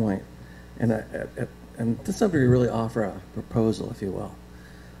at this point. And to some degree really offer a proposal, if you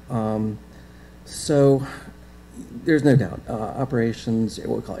will. So there's no doubt operations,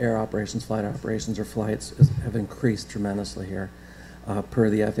 what we call air operations, flight operations, or flights have increased tremendously here per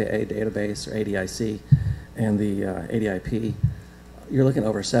the FAA database, or ADIC, and the ADIP. You're looking at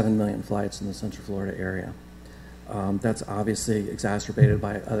over 7 million flights in the Central Florida area. That's obviously exacerbated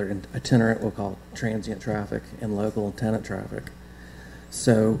by other itinerant, we'll call transient traffic, and local and tenant traffic.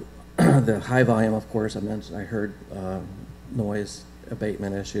 So the high volume, of course, I heard noise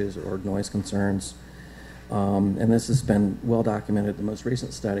abatement issues or noise concerns. And this has been well documented. The most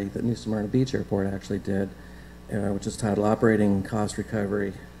recent study that New Smyrna Beach Airport actually did, which is titled Operating Cost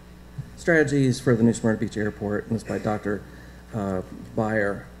Recovery Strategies for the New Smyrna Beach Airport, and it's by Dr.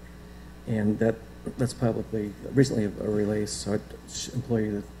 Beyer. And that's publicly, recently released, so I'd implore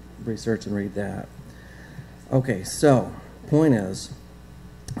you to research and read that. Okay, so point is,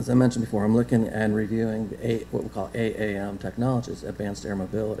 as I mentioned before, I'm looking and reviewing what we call AAM technologies, Advanced Air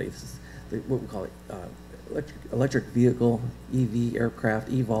Mobility. This is what we call electric vehicle, EV aircraft,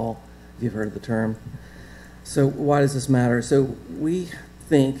 EVOL, if you've heard of the term. So why does this matter? So we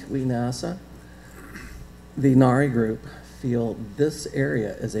think, NASA, the NARI group, feel this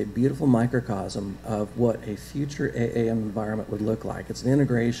area is a beautiful microcosm of what a future AAM environment would look like. It's an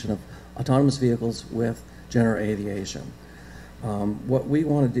integration of autonomous vehicles with general aviation. What we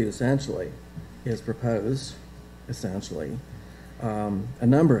want to do essentially is propose, a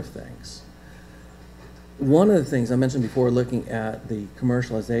number of things. One of the things I mentioned before, looking at the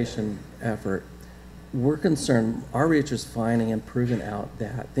commercialization effort, we're concerned, our research is finding and proving out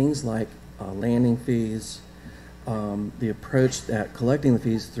that things like landing fees, the approach that collecting the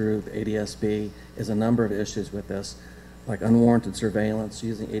fees through the ADSB is a number of issues with this, like unwarranted surveillance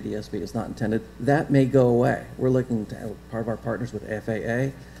using ADSB is not intended. That may go away. We're looking to, part of our partners with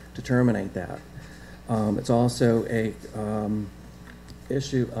FAA, to terminate that. It's also a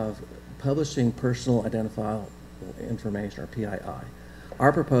issue of publishing personal identifiable information, or PII.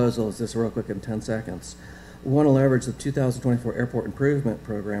 Our proposal is this, real quick in 10 seconds. We want to leverage the 2024 Airport Improvement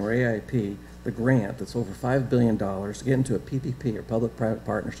Program, or AIP, the grant that's over $5 billion, to get into a PPP, or public-private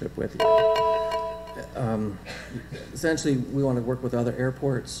partnership with you. Essentially, we want to work with other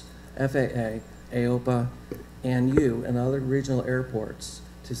airports, FAA, AOPA, and you, and other regional airports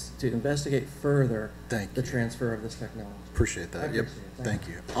to investigate further the transfer of this technology. Appreciate that. Yep. Thank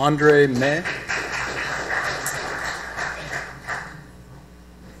you. Andre May.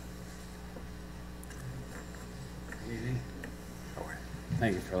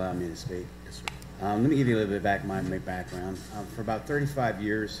 Thank you for allowing me to speak. Let me give you a little bit of my background. For about 35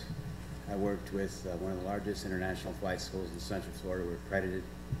 years, I worked with one of the largest international flight schools in Central Florida. We're accredited.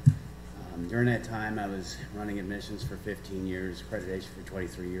 During that time, I was running admissions for 15 years, accreditation for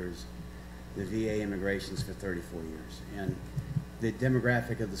 23 years, the VA immigrations for 34 years. And the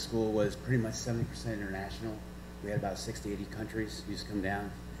demographic of the school was pretty much 70% international. We had about 60, 80 countries used to come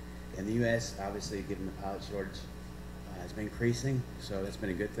down. In the U.S., obviously, given the pilot shortage, has been increasing, so that's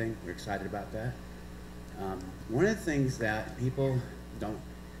been a good thing. We're excited about that. One of the things that people don't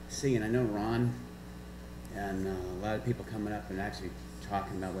see, and I know Ron and a lot of people coming up and actually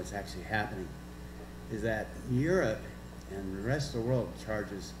talking about what's actually happening, is that Europe and the rest of the world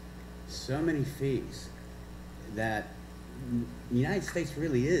charges so many fees that the United States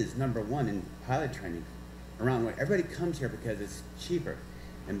really is #1 in pilot training around the world. Everybody comes here because it's cheaper,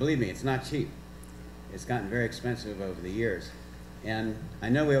 and believe me, it's not cheap. It's gotten very expensive over the years. And I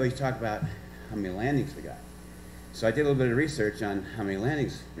know we always talk about how many landings we got. So I did a little bit of research on how many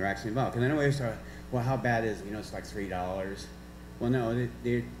landings are actually involved. Because I know we always talk, well, how bad is it? You know, it's like $3. Well, no,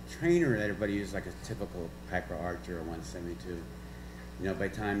 the trainer that everybody uses, like a typical Piper Archer or 172, you know, by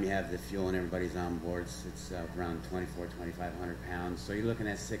the time you have the fuel and everybody's on board, it's around 2,500 pounds. So you're looking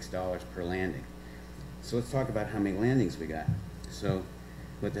at $6 per landing. So let's talk about how many landings we got. So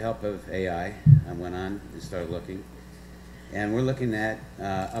with the help of AI, I went on and started looking. And we're looking at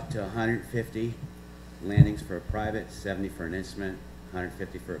up to 150 landings for a private, 70 for an instrument,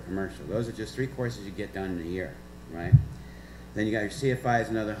 150 for a commercial. Those are just 3 courses you get done in a year, right? Then you got your CFIs,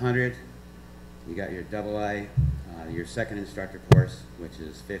 another 100. You got your II, your second instructor course, which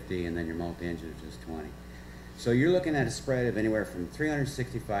is 50, and then your multi-engine, which is 20. So you're looking at a spread of anywhere from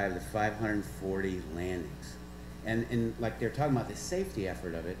 365 to 540 landings. And like they're talking about, the safety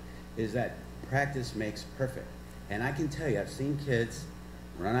effort of it is that practice makes perfect. And I can tell you, I've seen kids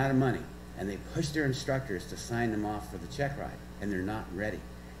run out of money, and they push their instructors to sign them off for the check ride, and they're not ready.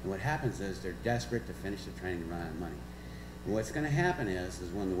 And what happens is they're desperate to finish the training and run out of money. And what's going to happen is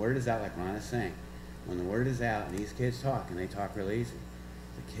when the word is out, like Ron is saying, when the word is out and these kids talk, and they talk real easy,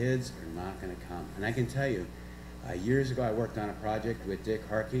 the kids are not going to come. And I can tell you, years ago I worked on a project with Dick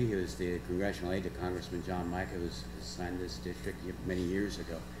Harkey, who was the congressional aide to Congressman John Mica, who was assigned to this district many years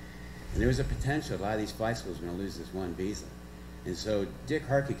ago. And there was a potential, a lot of these flight schools were going to lose this one visa. And so Dick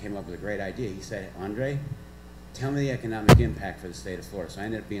Harkey came up with a great idea. He said, Andre, tell me the economic impact for the state of Florida. So I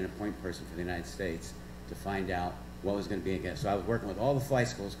ended up being a point person for the United States to find out what was going to be against. So I was working with all the flight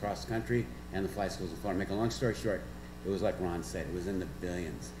schools across the country and the flight schools in Florida. Make a long story short, it was like Ron said, it was in the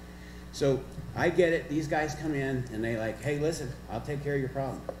billions. So I get it, these guys come in and they like, hey, listen, I'll take care of your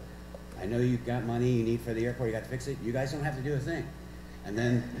problem. I know you've got money you need for the airport, you got to fix it. You guys don't have to do a thing. And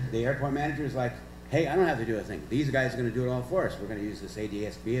then the airport manager is like, hey, I don't have to do a thing. These guys are going to do it all for us. We're going to use this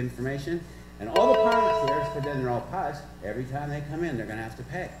ADSB information. And all the pilots here, pretend they're all pilots, every time they come in, they're going to have to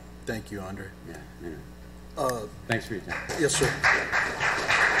pay. Thank you, Andre. Yeah, thanks for your time. Yes, sir.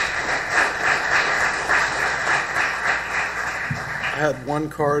 I had one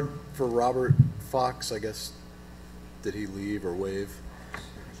card for Robert Fox, I guess. Did he leave or wave?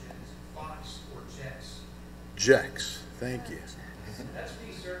 Fox or Jex? Jex, thank you. That's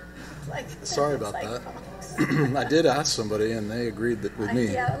me, sir. Sorry about that. I did ask somebody, and they agreed that with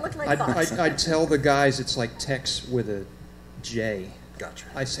me. Yeah, it looked like Fox. I'd tell the guys it's like Tex with a J. Gotcha.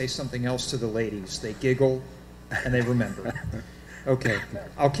 I say something else to the ladies. They giggle and they remember. Okay,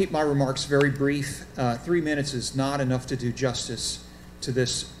 I'll keep my remarks very brief. 3 minutes is not enough to do justice to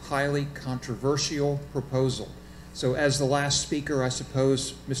this highly controversial proposal. So as the last speaker, I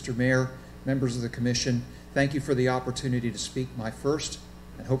suppose, Mr. Mayor, members of the commission, thank you for the opportunity to speak, my first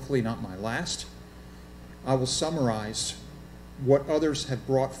and hopefully not my last. I will summarize what others have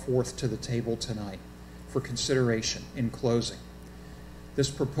brought forth to the table tonight for consideration in closing. This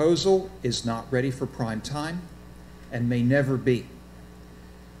proposal is not ready for prime time and may never be.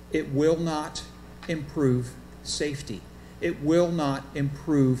 It will not improve safety. It will not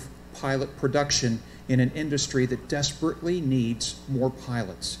improve pilot production in an industry that desperately needs more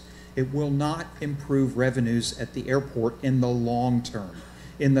pilots. It will not improve revenues at the airport in the long term.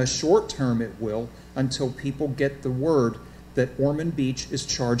 In the short term, it will, until people get the word that Ormond Beach is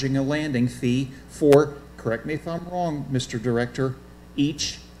charging a landing fee for, correct me if I'm wrong, Mr. Director,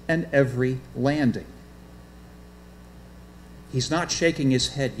 each and every landing. He's not shaking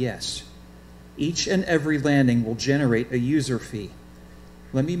his head yes. Each and every landing will generate a user fee.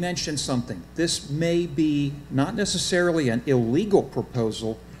 Let me mention something. This may be not necessarily an illegal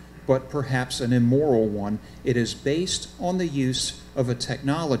proposal, but perhaps an immoral one. It is based on the use of a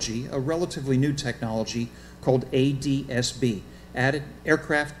technology, a relatively new technology, called ADSB,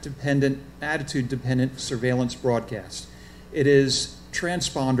 Aircraft-Dependent, Attitude-Dependent Surveillance Broadcast. It is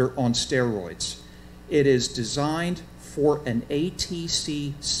transponder on steroids. It is designed for an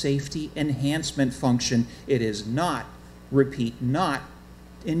ATC safety enhancement function. It is not, repeat, not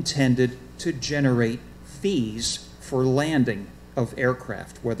intended to generate fees for landing of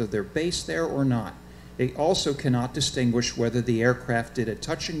aircraft, whether they're based there or not. It also cannot distinguish whether the aircraft did a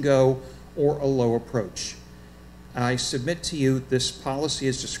touch and go or a low approach. I submit to you this policy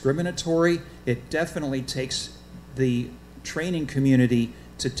is discriminatory. It definitely takes the training community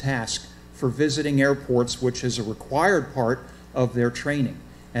to task for visiting airports, which is a required part of their training,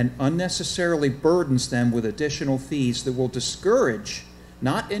 and unnecessarily burdens them with additional fees that will discourage,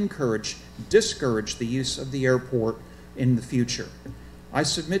 not encourage, discourage the use of the airport in the future. I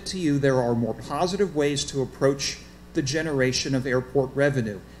submit to you there are more positive ways to approach the generation of airport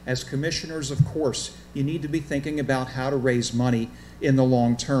revenue. As commissioners, of course, you need to be thinking about how to raise money in the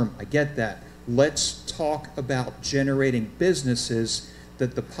long term. I get that. Let's talk about generating businesses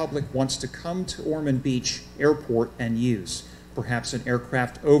that the public wants to come to Ormond Beach Airport and use. Perhaps an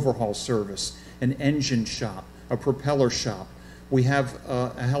aircraft overhaul service, an engine shop, a propeller shop. We have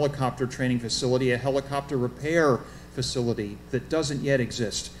a helicopter training facility, a helicopter repair facility that doesn't yet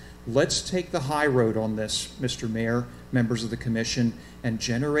exist. Let's take the high road on this, Mr. Mayor, members of the commission, and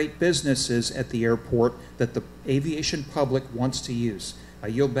generate businesses at the airport that the aviation public wants to use. I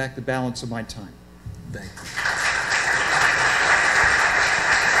yield back the balance of my time. Thank you.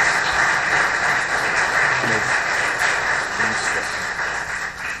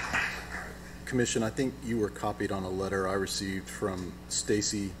 Commission, I think you were copied on a letter I received from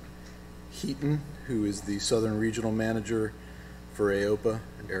Stacy Heaton, who is the Southern Regional Manager for AOPA,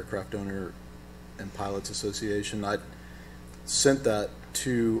 Aircraft Owner and Pilots Association. I sent that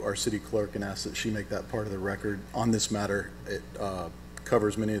to our city clerk and asked that she make that part of the record on this matter. It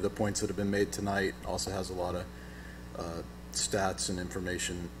covers many of the points that have been made tonight, also has a lot of stats and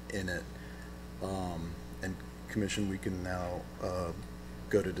information in it. And Commission, we can now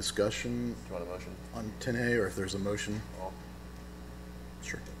go to discussion. Do you want a motion? On 10A, or if there's a motion.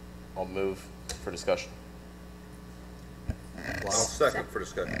 Sure. I'll move for discussion. I'll second for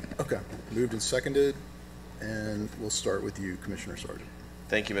discussion. Okay, moved and seconded, and we'll start with you, Commissioner Sargent.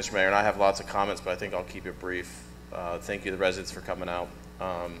 Thank you, Mr. Mayor, and I have lots of comments, but I think I'll keep it brief. Thank you to the residents for coming out.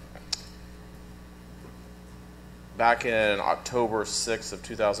 Back in October 6th of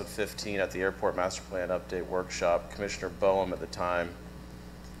 2015 at the Airport Master Plan Update Workshop, Commissioner Boehm at the time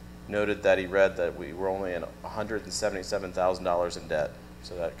noted that he read that we were only in $177,000 in debt.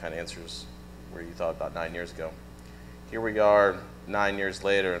 So that kind of answers where you thought about 9 years ago. Here we are 9 years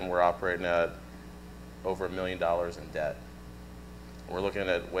later, and we're operating at over $1 million in debt. We're looking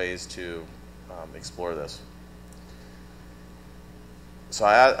at ways to explore this. So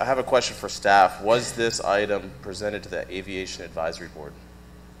I have a question for staff. Was this item presented to the Aviation Advisory Board?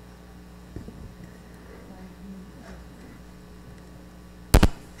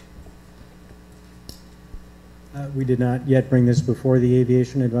 We did not yet bring this before the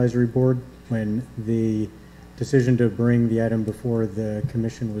Aviation Advisory Board. When the decision to bring the item before the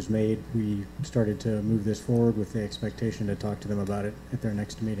commission was made, we started to move this forward with the expectation to talk to them about it at their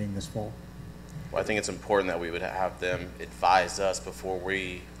next meeting this fall. Well, I think it's important that we would have them advise us before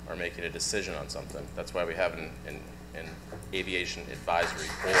we are making a decision on something. That's why we have an and Aviation Advisory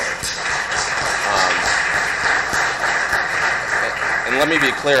Board. And let me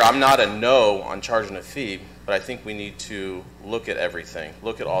be clear, I'm not a no on charging a fee, but I think we need to look at everything,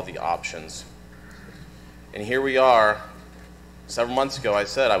 look at all the options. And here we are. Several months ago, I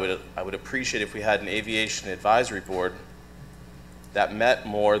said I would appreciate if we had an Aviation Advisory Board that met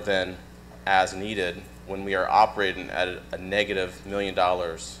more than as needed when we are operating at a negative $1 million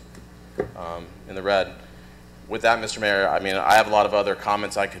in the red. With that, Mr. Mayor, I mean, I have a lot of other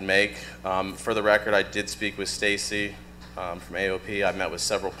comments I could make. For the record, I did speak with Stacy from AOP. I met with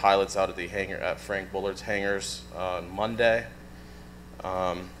several pilots out at the hangar at Frank Bullard's hangars on Monday.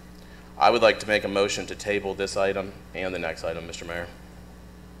 I would like to make a motion to table this item and the next item, Mr. Mayor.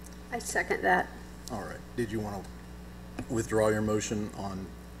 I second that. All right. Did you want to withdraw your motion on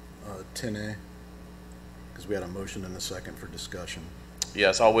 10A? Because we had a motion and a second for discussion.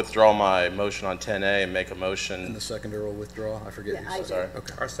 Yes, I'll withdraw my motion on 10A and make a motion. And the seconder will withdraw? I forget. Yeah, you I said. Sorry.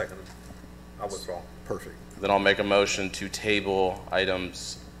 Okay. Our second. I'll withdraw. Perfect. Then I'll make a motion to table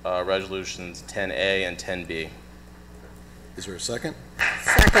items, resolutions 10A and 10B. Is there a second?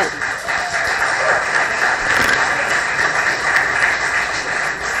 Second.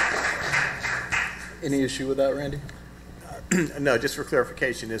 Any issue with that, Randy? No, just for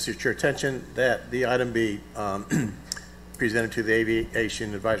clarification, is it your intention that the item be presented to the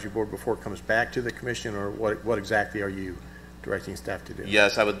Aviation Advisory Board before it comes back to the commission, or what exactly are you directing staff to do?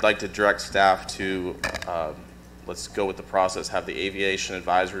 Yes, I would like to direct staff to, let's go with the process, have the Aviation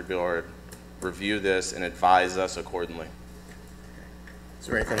Advisory Board review this and advise us accordingly. Is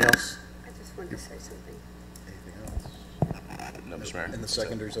there anything else? I just wanted to say something. Anything else? No, Mr. Mayor. And the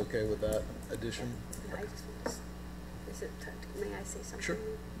seconder's okay with that addition? I just want to, may I say something? Sure.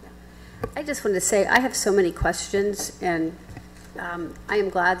 Yeah. I just wanted to say, I have so many questions, and I am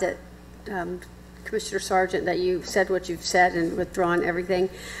glad that Commissioner Sargent, that you said what you've said and withdrawn everything.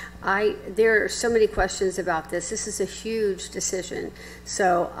 There are so many questions about this. This is a huge decision.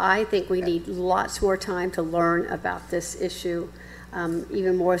 So I think we need lots more time to learn about this issue,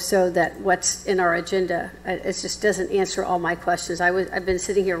 even more so that what's in our agenda, it just doesn't answer all my questions. I've been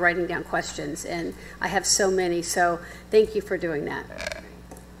sitting here writing down questions, and I have so many. So thank you for doing that.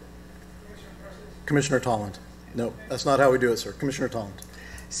 Commissioner Tolland. No, that's not how we do it, sir. Commissioner Tolland.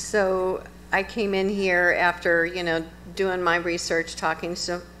 So I came in here after, doing my research, talking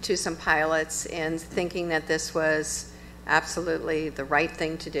to some pilots, and thinking that this was absolutely the right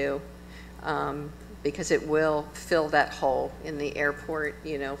thing to do, because it will fill that hole in the airport,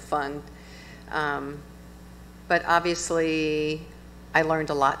 fund. But obviously, I learned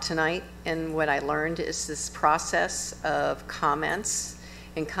a lot tonight, and what I learned is this process of comments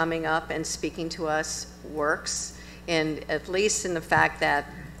and coming up and speaking to us works, and at least in the fact that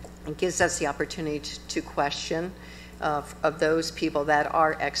it gives us the opportunity to question of those people that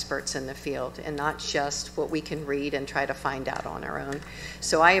are experts in the field, and not just what we can read and try to find out on our own.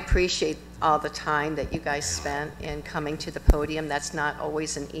 So I appreciate all the time that you guys spent in coming to the podium. That's not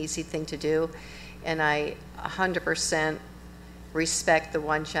always an easy thing to do, and I 100% respect the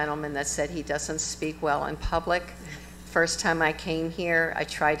one gentleman that said he doesn't speak well in public. First time I came here, I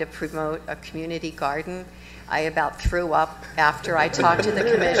tried to promote a community garden. I about threw up after I talked to the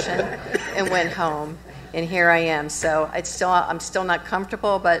commission and went home, and here I am. So I'm still not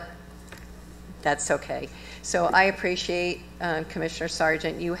comfortable, but that's okay. So I appreciate Commissioner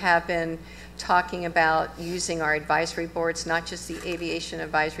Sargent. You have been talking about using our advisory boards, not just the Aviation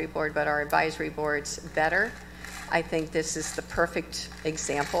Advisory Board, but our advisory boards better. I think this is the perfect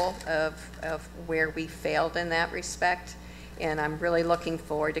example of where we failed in that respect, and I'm really looking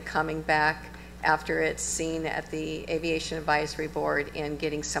forward to coming back after it's seen at the Aviation Advisory Board and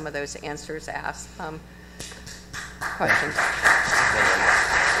getting some of those answers asked. Questions?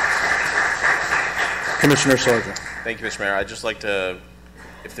 Commissioner Sargent. Thank you, Mr. Mayor. I'd just like to,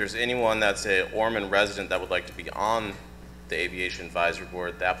 if there's anyone that's a Ormond resident that would like to be on the Aviation Advisory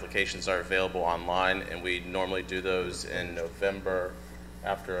Board, the applications are available online, and we normally do those in November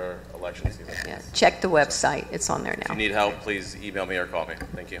after election season. Yeah, check the website. It's on there now. If you need help, please email me or call me.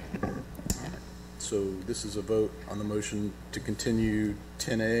 Thank you. So this is a vote on the motion to continue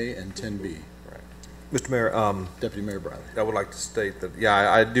 10A and 10B. Mr. Mayor, Deputy Mayor Briley. I would like to state that,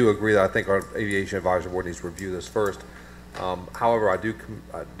 yeah, I do agree that I think our Aviation Advisory Board needs to review this first. However, I do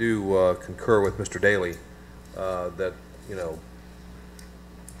concur with Mr. Daly that,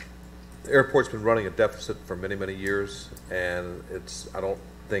 the airport's been running a deficit for many, many years, and I don't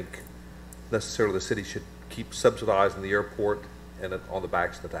think necessarily the city should keep subsidizing the airport and on the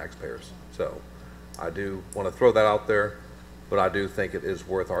backs of the taxpayers. So I do want to throw that out there. but I do think it is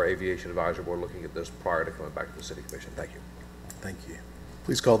worth our Aviation Advisory Board looking at this prior to coming back to the City Commission. Thank you. Thank you.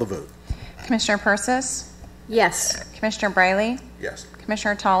 Please call the vote. Commissioner Persis? Yes. Commissioner Briley? Yes.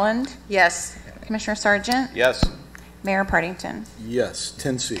 Commissioner Tolland? Yes. Commissioner Sargent? Yes. Mayor Partington? Yes.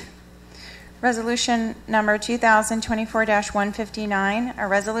 10C. Resolution number 2024-159, a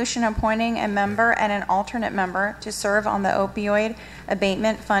resolution appointing a member and an alternate member to serve on the Opioid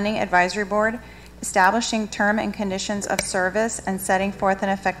Abatement Funding Advisory Board, establishing term and conditions of service and setting forth an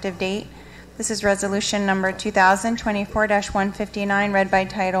effective date. This is resolution number 2024-159, read by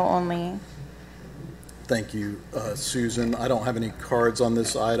title only. Thank you, Susan. I don't have any cards on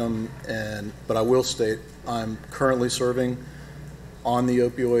this item, but I will state I'm currently serving on the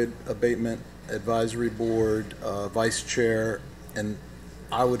Opioid Abatement Advisory Board, Vice Chair, and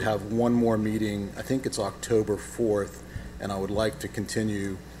I would have one more meeting. I think it's October 4th, and I would like to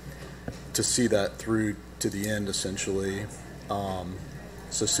continue to see that through to the end, essentially.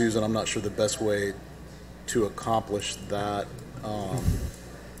 So, Susan, I'm not sure the best way to accomplish that.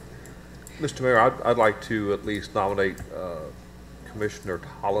 Mr. Mayor, I'd like to at least nominate Commissioner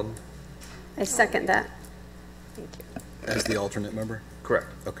Tolland. I second that. Thank you. As the alternate member? Correct.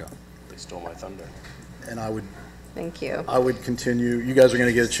 Okay. They stole my thunder. And I would Thank you. I would continue. You guys are going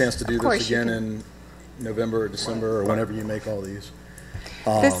to get a chance to do Of course this you again can. in November or December or whenever you make all these.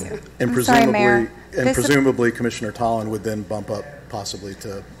 This- And I'm sorry, Mayor. This- presumably Commissioner Tolland would then bump up possibly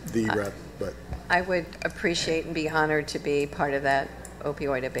to the rep, but I would appreciate and be honored to be part of that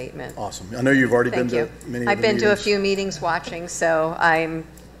opioid abatement. awesome. I know you've already Thank been you. to many of I've the been to a meetings. few meetings watching, so I'm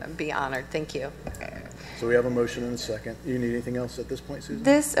be honored. Thank you. So we have a motion and a second. You need anything else at this point, Susan?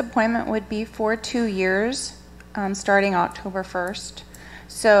 This appointment would be for 2 years, starting October 1st.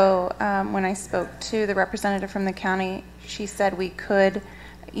 So when I spoke to the representative from the county, she said we could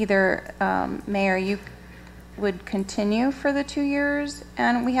either, Mayor, you would continue for the 2 years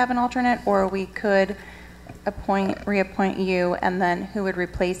and we have an alternate, or we could reappoint you, and then who would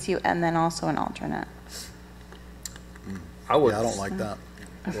replace you, and then also an alternate. I would. Yeah, I don't like that.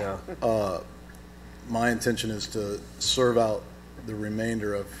 Yeah. My intention is to serve out the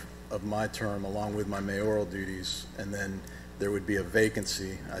remainder of my term along with my mayoral duties, and then there would be a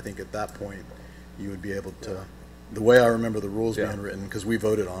vacancy. I think at that point, you would be able to, the way I remember the rules Yeah. being written, because we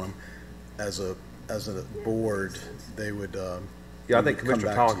voted on them, as a board, they would. Yeah, I think come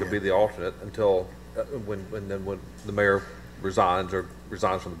Commissioner back Tolland to could you. be the alternate until, when the mayor resigns from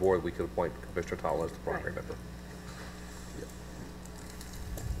the board, we could appoint Commissioner Tolland as the primary member.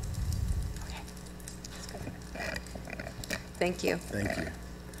 Thank you. Thank you.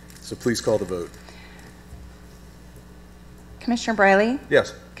 So please call the vote. Commissioner Briley?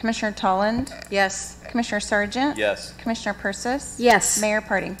 Yes. Commissioner Tolland? Yes. Commissioner Sargent? Yes. Commissioner Persis? Yes. Mayor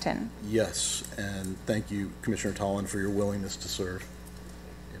Partington? Yes, and thank you, Commissioner Tolland, for your willingness to serve.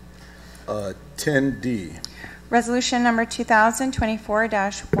 10D. Resolution number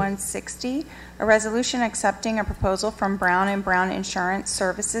 2024-160, a resolution accepting a proposal from Brown & Brown Insurance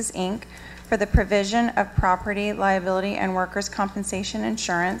Services, Inc. for the provision of property, liability, and workers' compensation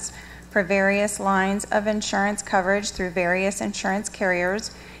insurance for various lines of insurance coverage through various insurance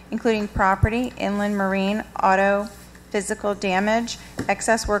carriers, including property, inland marine, auto, physical damage,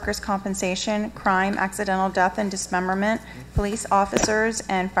 excess workers' compensation, crime, accidental death and dismemberment, police officers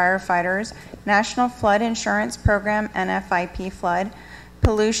and firefighters, National Flood Insurance Program, NFIP flood,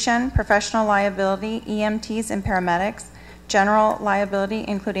 pollution, professional liability, EMTs and paramedics, general liability,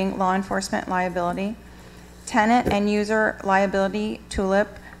 including law enforcement liability, tenant and user liability,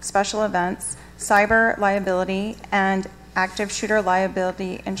 TULIP, special events, cyber liability, and active shooter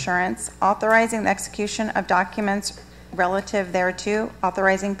liability insurance, authorizing the execution of documents relative thereto,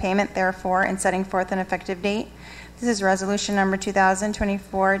 authorizing payment therefore, and setting forth an effective date. This is resolution number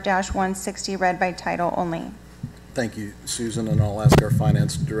 2024-160, read by title only. Thank you, Susan, and I'll ask our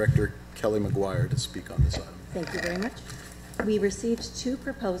Finance Director, Kelly McGuire, to speak on this item. Thank you very much. We received 2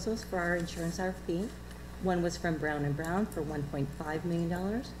 proposals for our insurance RFP. One was from Brown & Brown for $1.5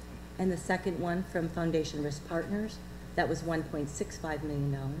 million, and the second one from Foundation Risk Partners, that was $1.65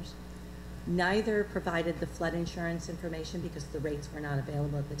 million. Neither provided the flood insurance information because the rates were not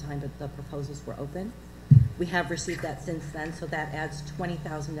available at the time that the proposals were open. We have received that since then, so that adds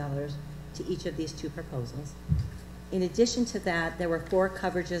 $20,000 to each of these 2 proposals. In addition to that, there were 4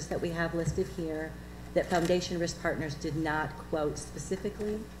 coverages that we have listed here that Foundation Risk Partners did not quote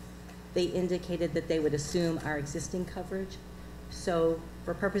specifically. They indicated that they would assume our existing coverage. So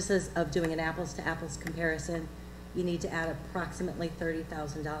for purposes of doing an apples-to-apples comparison, you need to add approximately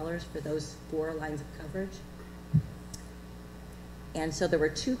 $30,000 for those 4 lines of coverage. And so there were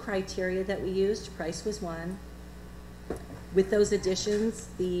 2 criteria that we used. Price was one. With those additions,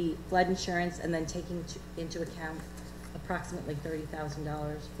 the flood insurance, and then taking into account approximately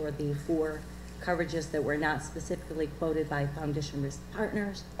 $30,000 for the 4 coverages that were not specifically quoted by Foundation Risk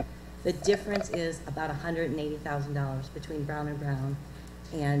Partners, the difference is about $180,000 between Brown & Brown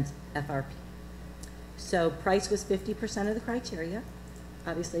and FRP. So price was 50% of the criteria.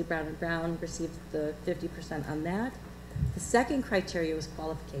 Obviously, Brown & Brown received the 50% on that. The second criteria was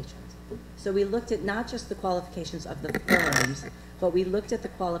qualifications. So we looked at not just the qualifications of the firms, but we looked at the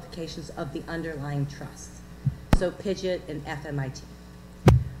qualifications of the underlying trusts. So Pidgeot and FMIT.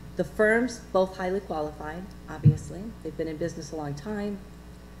 The firms, both highly qualified, obviously. They've been in business a long time.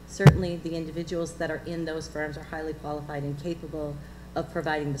 Certainly the individuals that are in those firms are highly qualified and capable of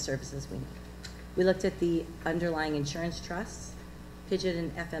providing the services we need. We looked at the underlying insurance trusts, Pidgeot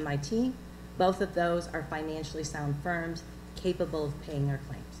and FMIT. Both of those are financially sound firms capable of paying our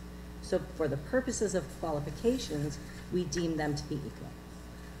claims. So for the purposes of qualifications, we deem them to be equal.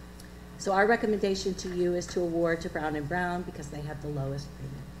 So our recommendation to you is to award to Brown & Brown because they have the lowest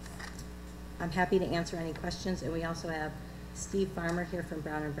premium. I'm happy to answer any questions, and we also have Steve Farmer here from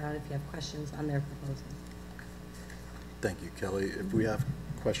Brown & Brown if you have questions on their proposal. Thank you, Kelly. If we have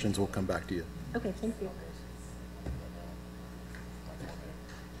questions, we'll come back to you. Okay, thank you.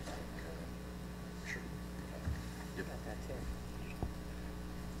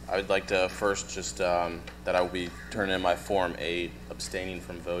 I would like to first just that I will be turning in my Form 8, abstaining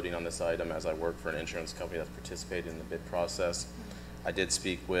from voting on this item as I work for an insurance company that's participated in the bid process. I did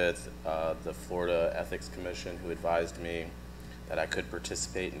speak with the Florida Ethics Commission, who advised me that I could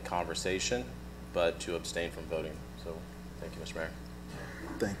participate in conversation, but to abstain from voting. So thank you, Mr. Mayor.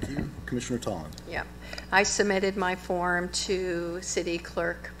 Thank you. Commissioner Tolland. Yeah. I submitted my form to City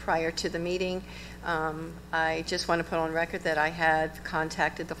Clerk prior to the meeting. I just want to put on record that I had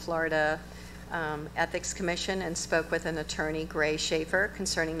contacted the Florida Ethics Commission and spoke with an attorney, Gray Schaefer,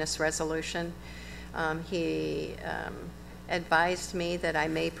 concerning this resolution. He advised me that I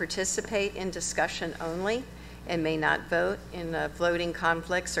may participate in discussion only and may not vote. In the voting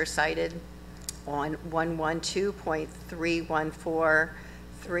conflicts are cited on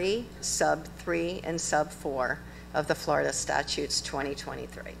 112.3143, sub 3 and sub 4 of the Florida Statutes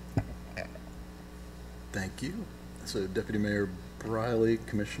 2023. Thank you. So Deputy Mayor Briley,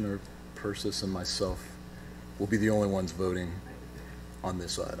 Commissioner Persis, and myself will be the only ones voting on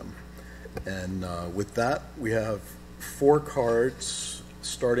this item. And with that, we have 4 cards,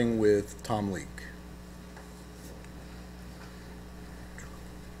 starting with Tom Leake.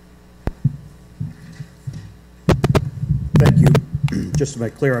 Thank you. Just to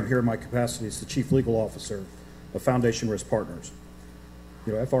make clear, I'm here in my capacity as the Chief Legal Officer of Foundation Risk Partners.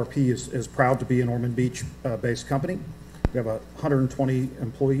 You know, FRP is proud to be an Ormond Beach-based company. We have 120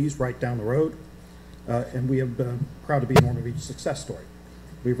 employees right down the road, and we have been proud to be an Ormond Beach success story.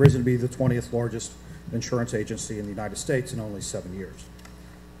 We've risen to be the 20th largest insurance agency in the United States in only 7 years.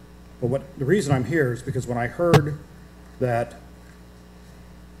 But the reason I'm here is because when I heard that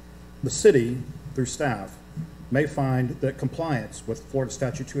the city, through staff, may find that compliance with Florida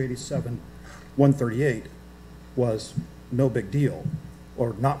Statute 287-138 was no big deal,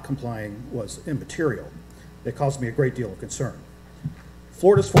 or not complying was immaterial, it caused me a great deal of concern.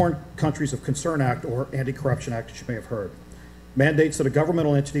 Florida's Foreign Countries of Concern Act, or Anti-Corruption Act, as you may have heard, mandates that a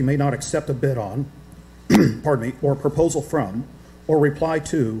governmental entity may not accept a bid on, pardon me, or proposal from, or reply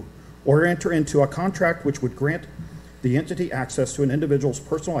to, or enter into a contract which would grant the entity access to an individual's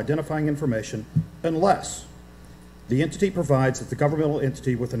personal identifying information unless the entity provides that the governmental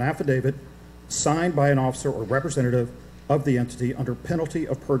entity with an affidavit signed by an officer or representative of the entity under penalty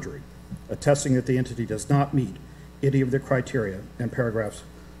of perjury, attesting that the entity does not meet any of the criteria in paragraphs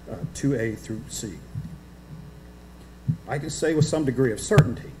 2A through C. I can say with some degree of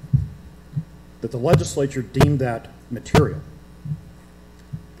certainty that the legislature deemed that material.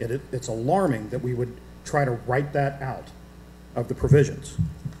 It's alarming that we would try to write that out of the provisions.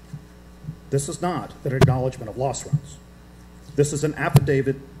 This is not an acknowledgement of loss runs. This is an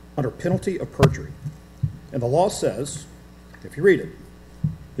affidavit under penalty of perjury. And the law says, if you read it,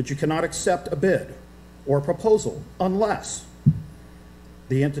 that you cannot accept a bid or a proposal unless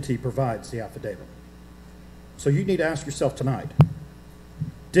the entity provides the affidavit. So you need to ask yourself tonight,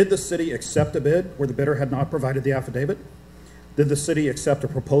 did the city accept a bid where the bidder had not provided the affidavit? Did the city accept a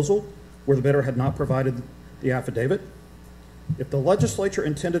proposal where the bidder had not provided the affidavit? If the legislature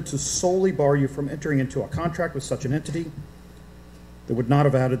intended to solely bar you from entering into a contract with such an entity, they would not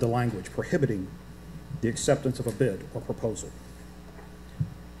have added the language prohibiting the acceptance of a bid or proposal.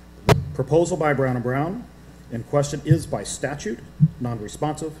 The proposal by Brown & Brown in question is by statute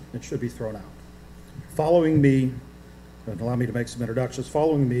non-responsive and should be thrown out. Following me And allow me to make some introductions.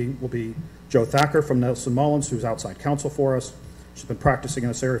 Following me will be Joe Thacker from Nelson Mullins, who's outside counsel for us. She's been practicing in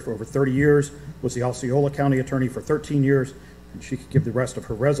this area for over 30 years, was the Osceola County attorney for 13 years, and she could give the rest of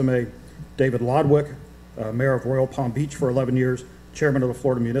her resume. David Lodwick, mayor of Royal Palm Beach for 11 years, chairman of the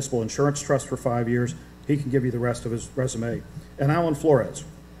Florida Municipal Insurance Trust for 5 years. He can give you the rest of his resume. And Alan Flores.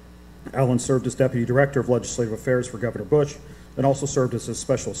 Alan served as deputy director of legislative affairs for Governor Bush and also served as his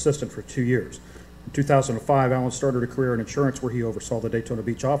special assistant for 2 years. In 2005, Alan started a career in insurance where he oversaw the Daytona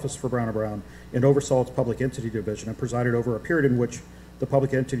Beach office for Brown & Brown and oversaw its public entity division and presided over a period in which the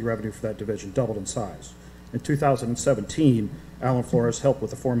public entity revenue for that division doubled in size. In 2017, Alan Flores helped with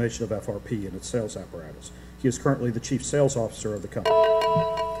the formation of FRP and its sales apparatus. He is currently the chief sales officer of the company.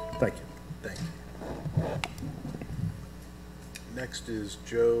 Thank you. Thank you. Next is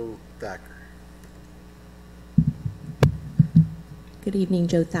Joe Thacker. Good evening,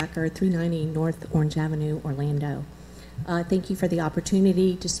 Joe Thacker, 390 North Orange Avenue, Orlando. Thank you for the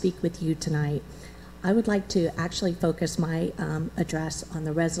opportunity to speak with you tonight. I would like to actually focus my address on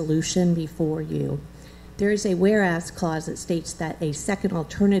the resolution before you. There is a whereas clause that states that a second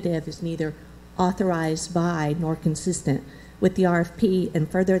alternative is neither authorized by nor consistent with the RFP, and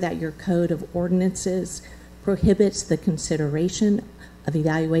further that your code of ordinances prohibits the consideration of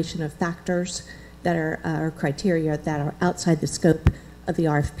evaluation of factors that are or criteria that are outside the scope of the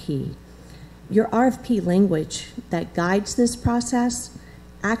RFP. Your RFP language that guides this process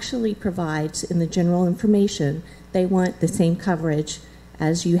actually provides in the general information they want the same coverage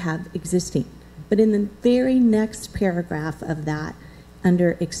as you have existing. But in the very next paragraph of that,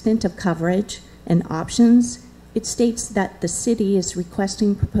 under extent of coverage and options, it states that the city is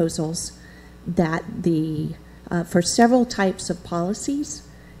requesting proposals that for several types of policies,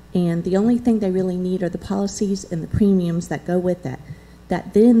 and the only thing they really need are the policies and the premiums that go with it,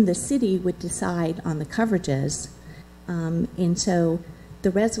 that then the city would decide on the coverages. And so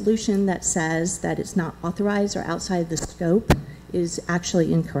the resolution that says that it's not authorized or outside the scope is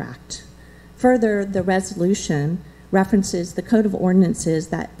actually incorrect. Further, the resolution references the code of ordinances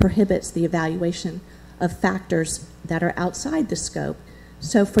that prohibits the evaluation of factors that are outside the scope.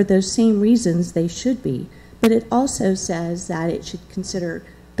 So for those same reasons, they should be. But it also says that it should consider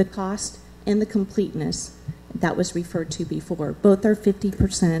the cost and the completeness that was referred to before. Both are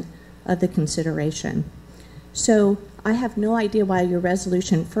 50% of the consideration. So I have no idea why your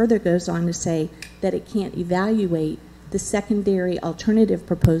resolution further goes on to say that it can't evaluate the secondary alternative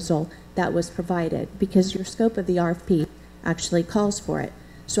proposal that was provided, because your scope of the RFP actually calls for it.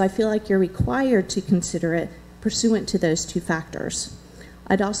 So I feel like you're required to consider it pursuant to those two factors.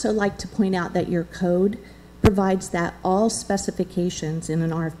 I'd also like to point out that your code provides that all specifications in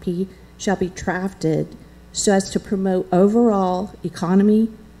an RFP shall be drafted so as to promote overall economy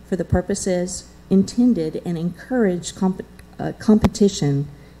for the purposes intended and encourage competition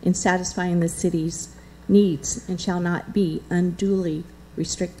in satisfying the city's needs and shall not be unduly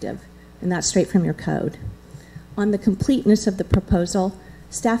restrictive. And that's straight from your code. On the completeness of the proposal,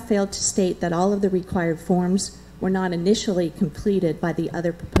 staff failed to state that all of the required forms were not initially completed by the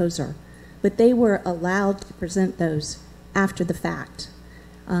other proposer, but they were allowed to present those after the fact.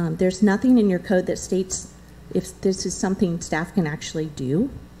 There's nothing in your code that states if this is something staff can actually do,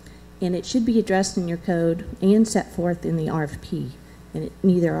 and it should be addressed in your code and set forth in the RFP, and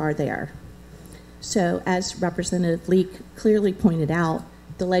neither are there. So as Representative Leak clearly pointed out,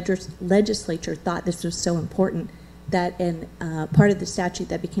 the legislature thought this was so important that part of the statute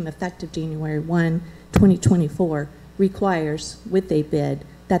that became effective January 1, 2024 requires, with a bid,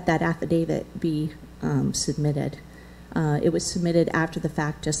 that that affidavit be submitted. It was submitted after the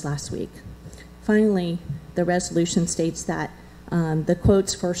fact just last week. Finally, the resolution states that the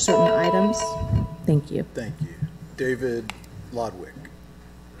quotes for certain items. Thank you. Thank you. David Lodwick.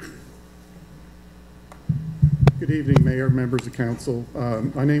 Good evening, Mayor, members of council.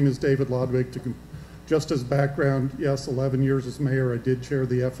 My name is David Lodwick. Just as background, yes, 11 years as mayor, I did chair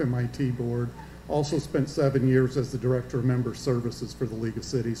the FMIT board. Also spent 7 years as the director of member services for the League of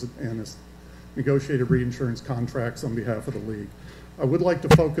Cities and has negotiated reinsurance contracts on behalf of the league. I would like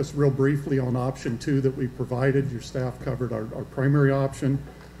to focus real briefly on option 2 that we provided. Your staff covered our primary option.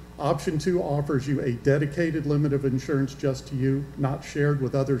 Option 2 offers you a dedicated limit of insurance just to you, not shared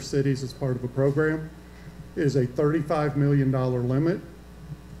with other cities as part of a program. It is a $35 million limit.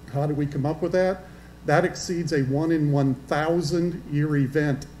 How did we come up with that? That exceeds a 1 in 1,000 year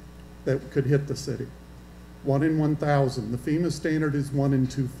event that could hit the city. 1 in 1,000. The FEMA standard is 1 in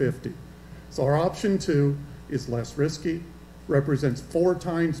 250. So our option 2 is less risky, represents 4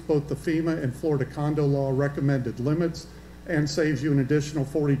 times both the FEMA and Florida condo law recommended limits, and saves you an additional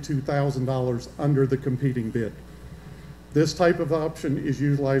 $42,000 under the competing bid. This type of option is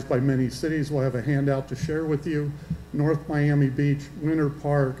utilized by many cities. We'll have a handout to share with you. North Miami Beach, Winter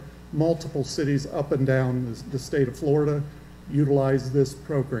Park, multiple cities up and down the state of Florida utilize this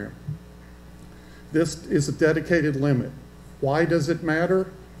program. This is a dedicated limit. Why does it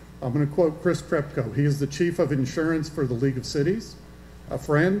matter? I'm going to quote Chris Krepko. He is the chief of insurance for the League of Cities, a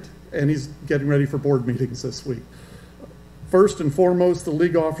friend, and he's getting ready for board meetings this week. First and foremost, the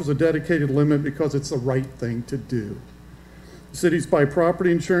league offers a dedicated limit because it's the right thing to do. Cities buy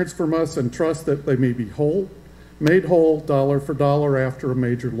property insurance from us and trust that they may be made whole dollar for dollar after a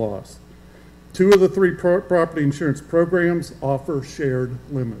major loss. 2 of the 3 property insurance programs offer shared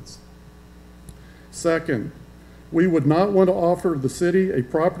limits. Second, we would not want to offer the city a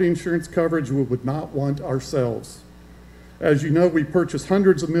property insurance coverage we would not want ourselves. As you know, we purchase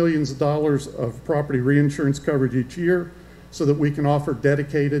hundreds of millions of dollars of property reinsurance coverage each year so that we can offer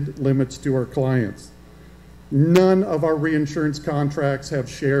dedicated limits to our clients. None of our reinsurance contracts have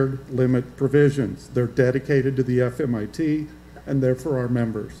shared limit provisions. They're dedicated to the FMIT and they're for our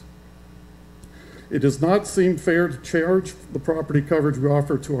members. It does not seem fair to charge the property coverage we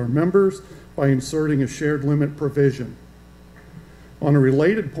offer to our members by inserting a shared limit provision. On a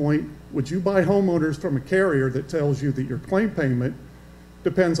related point, would you buy homeowners from a carrier that tells you that your claim payment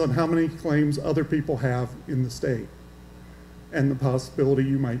depends on how many claims other people have in the state and the possibility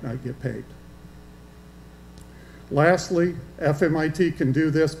you might not get paid? Lastly, FMIT can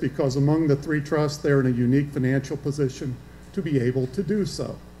do this because among the 3 trusts, they're in a unique financial position to be able to do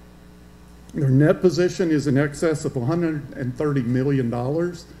so. Their net position is in excess of $130 million,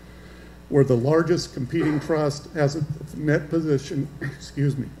 where the largest competing trust has a net position,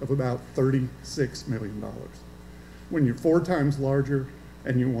 of about $36 million. When you're 4 times larger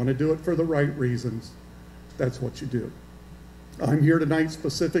and you want to do it for the right reasons, that's what you do. I'm here tonight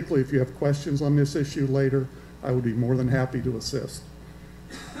specifically if you have questions on this issue later. I would be more than happy to assist.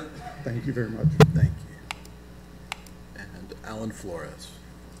 Thank you very much. Thank you. And Alan Flores.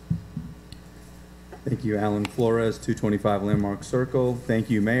 Thank you, Alan Flores, 225 Landmark Circle.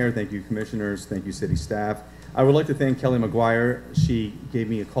 Thank you, Mayor. Thank you, Commissioners. Thank you, City staff. I would like to thank Kelly McGuire. She gave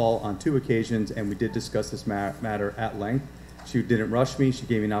me a call on 2 occasions, and we did discuss this matter at length. She didn't rush me. She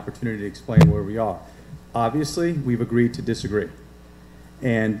gave me an opportunity to explain where we are. Obviously, we've agreed to disagree,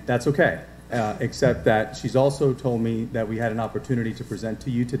 and that's okay. Except that she's also told me that we had an opportunity to present to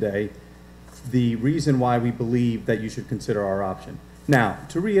you today the reason why we believe that you should consider our option. Now,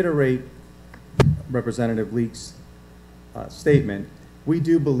 to reiterate Representative Leake's statement, we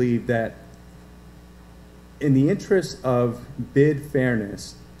do believe that in the interest of bid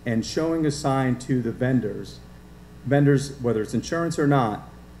fairness and showing a sign to the vendors, whether it's insurance or not,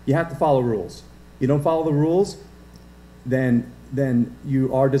 you have to follow rules. You don't follow the rules, then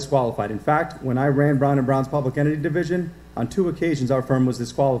you are disqualified. In fact, when I ran Brown & Brown's Public Entity Division, on 2 occasions our firm was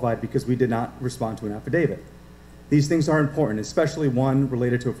disqualified because we did not respond to an affidavit. These things are important, especially one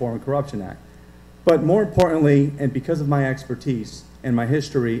related to a Foreign Corruption Act. But more importantly, and because of my expertise and my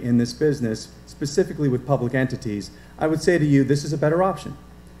history in this business, specifically with public entities, I would say to you, this is a better option.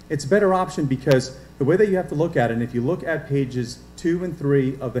 It's a better option because the way that you have to look at it, and if you look at pages 2 and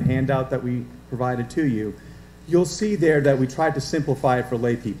 3 of the handout that we provided to you, you'll see there that we tried to simplify it for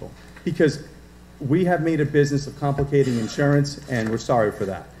lay people because we have made a business of complicating insurance and we're sorry for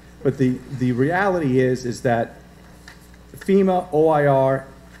that. But the reality is that FEMA, OIR,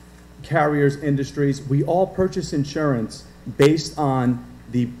 carriers, industries, we all purchase insurance based on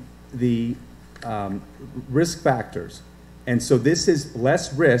the risk factors. And so this is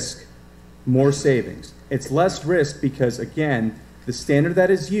less risk, more savings. It's less risk because, again, the standard that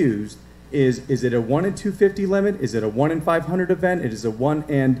is used is it a 1 in 250 limit? Is it a 1 in 500 event? It is a 1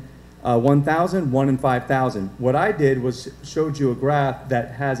 in 1,000, 1 in 5,000. What I did was showed you a graph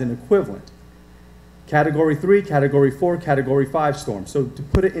that has an equivalent. Category 3, Category 4, Category 5 storm. So to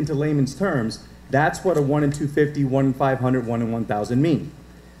put it into layman's terms, that's what a 1 in 250, 1 in 500, 1 in 1,000 mean.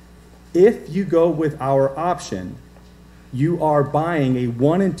 If you go with our option, you are buying a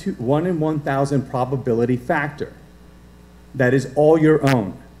 1 in 1,000 probability factor. That is all your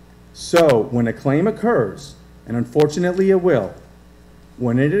own. So when a claim occurs, and unfortunately it will,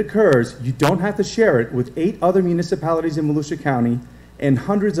 when it occurs, you don't have to share it with 8 other municipalities in Volusia County and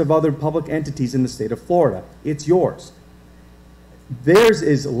hundreds of other public entities in the state of Florida. It's yours. Theirs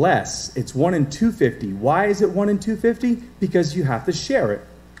is less. It's 1 in 250. Why is it 1 in 250? Because you have to share it.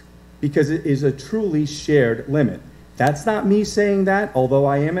 Because it is a truly shared limit. That's not me saying that, although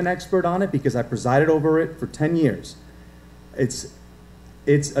I am an expert on it because I presided over it for 10 years.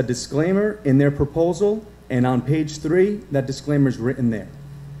 It's a disclaimer in their proposal, and on page 3, that disclaimer is written there.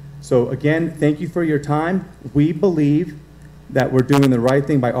 So again, thank you for your time. We believe that we're doing the right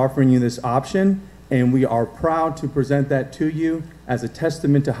thing by offering you this option, and we are proud to present that to you as a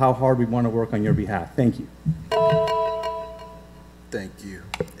testament to how hard we want to work on your behalf. Thank you. Thank you.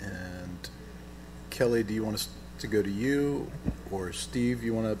 And Kelly, do you want us to go to you, or Steve,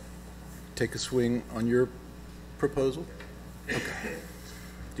 you want to take a swing on your proposal? Okay.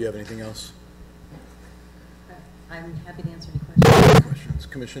 Do you have anything else? I'm happy to answer any questions.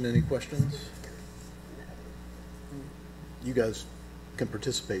 Commission, any questions? You guys can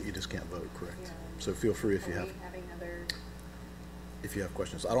participate, you just can't vote, correct? Yeah. So feel free if you have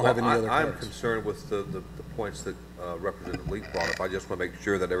questions. I don't have any other I'm cards. concerned with the points that Representative Leak brought up. I just want to make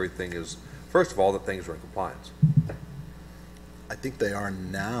sure that everything is, first of all, that things are in compliance. I think they are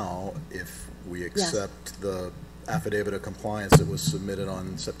now if we accept the affidavit of compliance that was submitted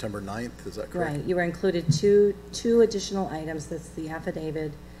on September 9th. Is that correct? Right. You were included two additional items. That's the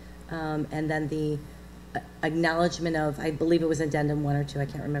affidavit and then the acknowledgement of, I believe it was addendum 1 or 2. I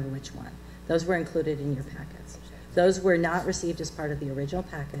can't remember which one. Those were included in your packets. Those were not received as part of the original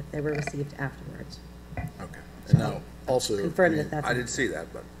packet. They were received afterwards. Okay. And now also, confirm that that's. I didn't see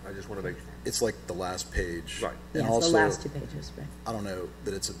that, but I just want to make sure. It's like the last page. Right. And Yes, also, the last 2 pages, right. I don't know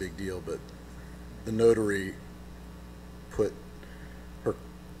that it's a big deal, but the notary put her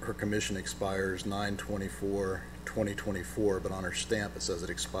commission expires 9/24/2024, but on her stamp it says it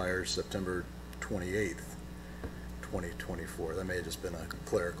expires September 28th, 2024. That may have just been a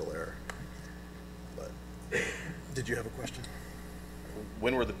clerical error. But did you have a question?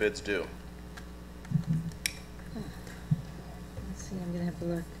 When were the bids due? Let's see, I'm going to have to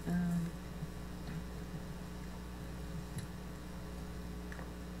look.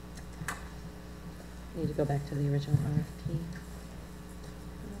 Need to go back to the original RFP.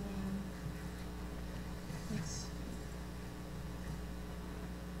 Let's-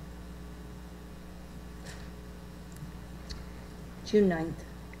 June 9th.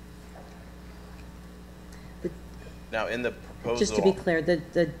 Now, in the proposal. Just to be clear,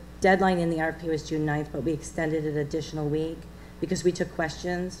 the deadline in the RFP was June 9th, but we extended it an additional week because we took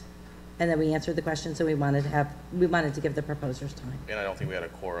questions and then we answered the questions, so we wanted to give the proposers time. And I don't think we had a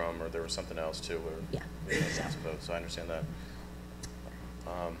quorum, or there was something else too. Yeah. We had a vote, so I understand that.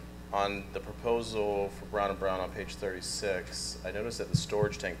 On the proposal for Brown & Brown on page 36, I noticed that the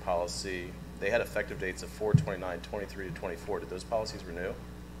storage tank policy, they had effective dates of 4/29/23 to 24. Did those policies renew?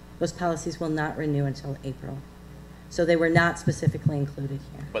 Those policies will not renew until April. So they were not specifically included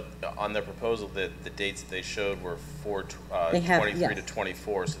here. But on their proposal, the dates that they showed were They have- 4/23 to yes.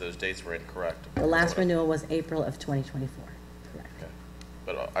 24, so those dates were incorrect. The last renewal was April of 2024, correct. Okay.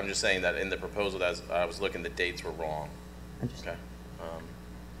 But I'm just saying that in the proposal, as I was looking, the dates were wrong. Understood. Okay.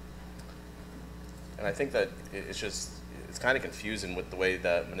 And I think that it's kind of confusing with the way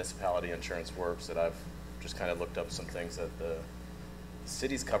that municipality insurance works, that I've just kind of looked up some things that the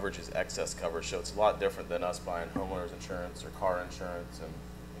city's coverage is excess coverage, so it's a lot different than us buying homeowners insurance or car insurance, and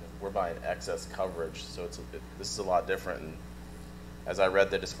we're buying excess coverage, so this is a lot different. And as I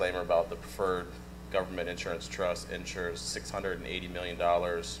read the disclaimer about the preferred government insurance trust insures $680 million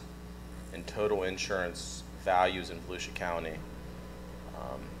in total insurance values in Volusia County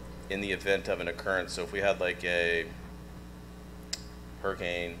in the event of an occurrence. So if we had like a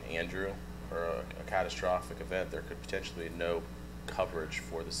Hurricane Andrew or a catastrophic event, there could potentially be no coverage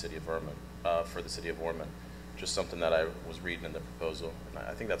for the city of Ormond. Just something that I was reading in the proposal. And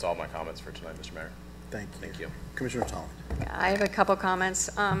I think that's all my comments for tonight, Mr. Mayor. Thank you. Commissioner Tom. I have a couple comments.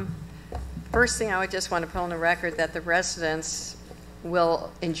 First thing, I would just want to put on the record that the residents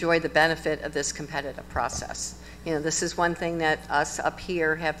will enjoy the benefit of this competitive process. You know, this is one thing that us up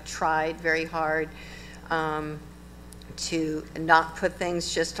here have tried very hard to not put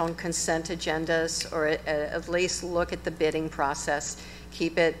things just on consent agendas, or at least look at the bidding process.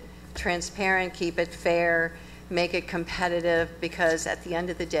 Keep it transparent, keep it fair, make it competitive, because at the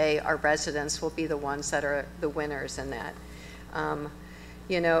end of the day, our residents will be the ones that are the winners in that.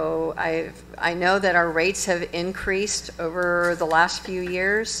 You know, I know that our rates have increased over the last few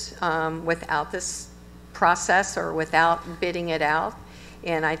years without this process or without bidding it out,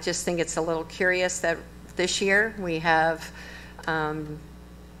 and I just think it's a little curious that this year we have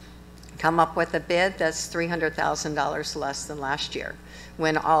come up with a bid that's $300,000 less than last year,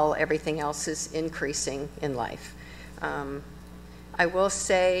 when everything else is increasing in life. I will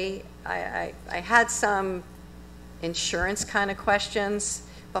say I had some insurance kind of questions,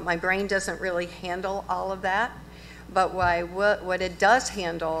 but my brain doesn't really handle all of that. But what it does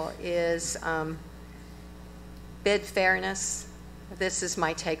handle is bid fairness. This is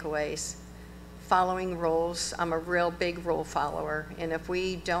my takeaways. Following rules. I'm a real big rule follower, and if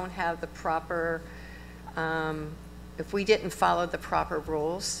we don't have the proper if we didn't follow the proper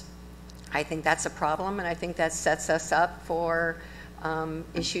rules, I think that's a problem, and I think that sets us up for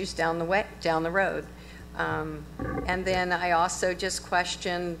issues down the road. And then I also just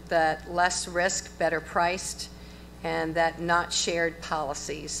question that less risk, better priced, and that not shared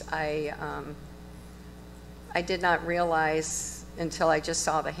policies. I did not realize until I just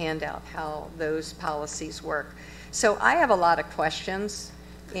saw the handout how those policies work. So I have a lot of questions,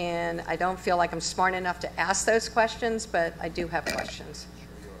 and I don't feel like I'm smart enough to ask those questions, but I do have questions.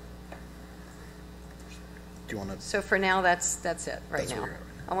 Do you want to? So for now, that's it right now.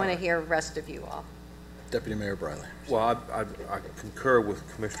 I want to hear the rest of you all. Deputy Mayor Briley. Well, I concur with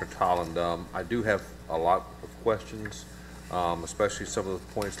Commissioner Tolland. I do have a lot of questions, especially some of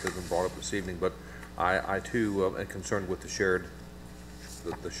the points that have been brought up this evening, but I too am concerned with the shared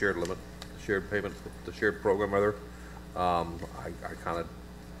limit, the shared payment, the shared program rather. I'm kind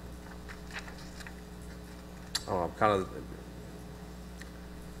of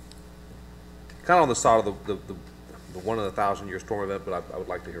on the side of the 1 in 1,000-year storm event, but I would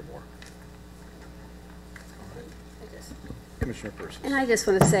like to hear more. Commissioner Percy. And I just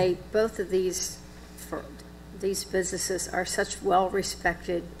want to say both of these businesses are such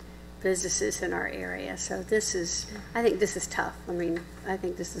well-respected businesses in our area. So I think this is tough. I mean, I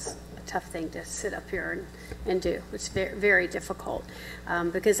think this is a tough thing to sit up here and do. It's very, very difficult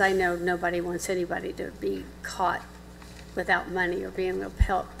because I know nobody wants anybody to be caught without money or being able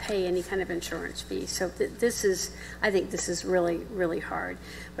to pay any kind of insurance fee. So I think this is really, really hard.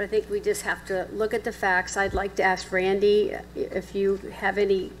 But I think we just have to look at the facts. I'd like to ask Randy if you have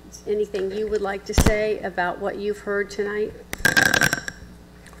anything you would like to say about what you've heard tonight.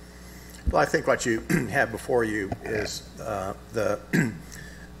 Well, I think what you have before you is the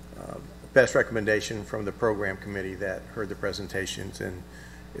best recommendation from the program committee that heard the presentations and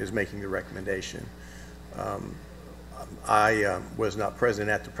is making the recommendation. I was not present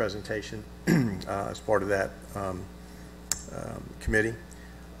at the presentation as part of that committee.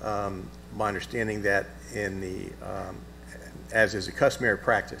 My understanding that as is a customary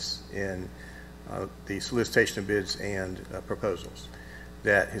practice in the solicitation of bids and proposals,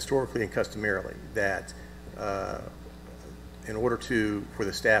 that historically and customarily that in order for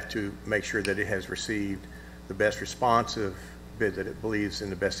the staff to make sure that it has received the best responsive bid that it believes in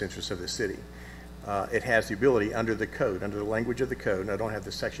the best interest of the city, it has the ability under the code, under the language of the code, and I don't have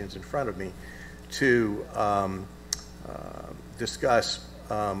the sections in front of me, to discuss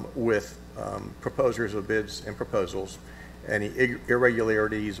with proposers of bids and proposals any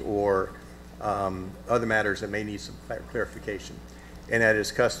irregularities or other matters that may need some clarification. And that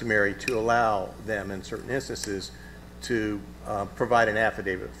is customary to allow them in certain instances to provide an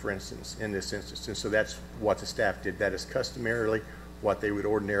affidavit, for instance, in this instance. And so that's what the staff did. That is customarily what they would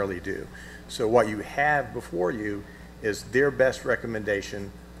ordinarily do. So what you have before you is their best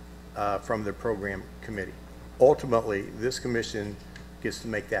recommendation from the program committee. Ultimately, this commission gets to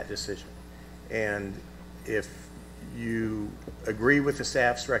make that decision. And if you agree with the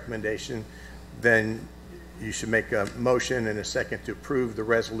staff's recommendation, then you should make a motion and a second to approve the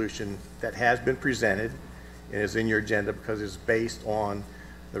resolution that has been presented and is in your agenda because it's based on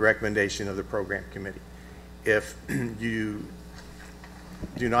the recommendation of the program committee. If you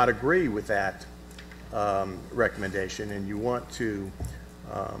do not agree with that recommendation and you want to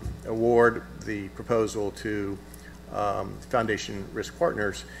award the proposal to Foundation Risk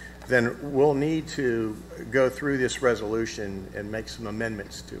Partners, then we'll need to go through this resolution and make some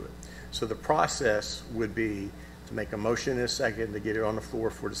amendments to it. So the process would be to make a motion in a second to get it on the floor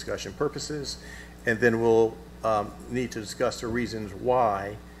for discussion purposes, and then we'll need to discuss the reasons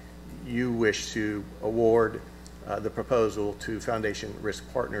why you wish to award the proposal to Foundation Risk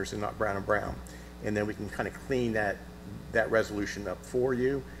Partners and not Brown & Brown. And then we can kind of clean that resolution up for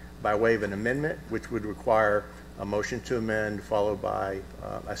you by way of an amendment, which would require a motion to amend followed by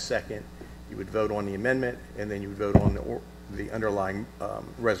a second. You would vote on the amendment, and then you would vote on the underlying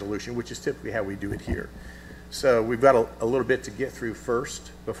resolution, which is typically how we do it here. So we've got a little bit to get through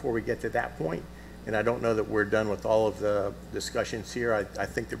first before we get to that point. And I don't know that we're done with all of the discussions here. I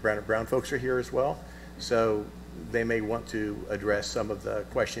think the Brown & Brown folks are here as well. So they may want to address some of the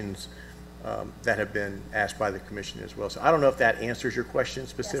questions that have been asked by the commission as well. So I don't know if that answers your question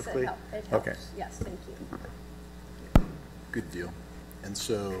specifically. Yes, it helps. Okay. Yes, thank you. Good deal. And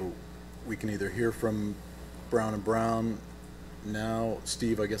so we can either hear from Brown & Brown now.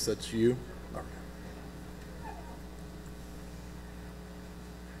 Steve, I guess that's you.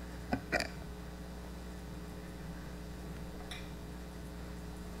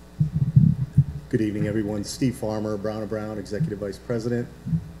 Good evening, everyone. Steve Farmer, Brown & Brown, Executive Vice President.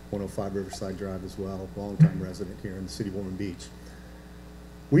 105 Riverside Drive as well, longtime resident here in the city of Ormond Beach.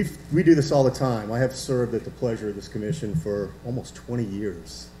 We do this all the time. I have served at the pleasure of this commission for almost 20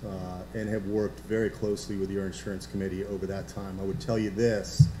 years and have worked very closely with your insurance committee over that time. I would tell you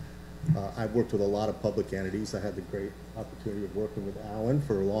this, I've worked with a lot of public entities. I had the great opportunity of working with Alan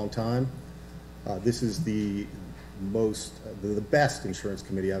for a long time. This is the best insurance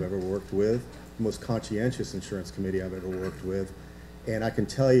committee I've ever worked with, the most conscientious insurance committee I've ever worked with. And I can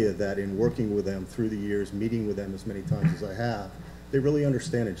tell you that in working with them through the years, meeting with them as many times as I have, they really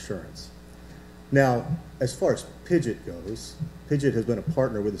understand insurance. Now, as far as Pidgeot goes, Pidgeot has been a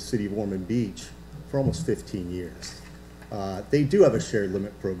partner with the city of Ormond Beach for almost 15 years. They do have a shared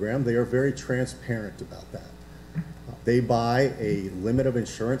limit program. They are very transparent about that. They buy a limit of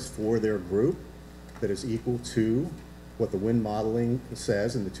insurance for their group that is equal to what the wind modeling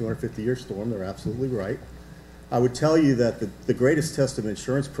says in the 250-year storm. They're absolutely right. I would tell you that the greatest test of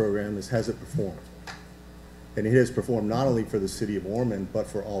insurance program is, has it performed? And it has performed not only for the city of Ormond, but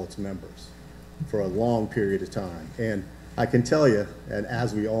for all its members for a long period of time. And I can tell you, and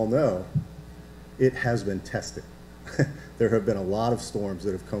as we all know, it has been tested. There have been a lot of storms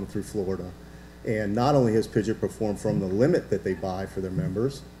that have come through Florida. And not only has Pidgeot performed from the limit that they buy for their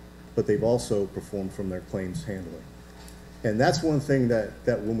members, but they've also performed from their claims handling. And that's one thing that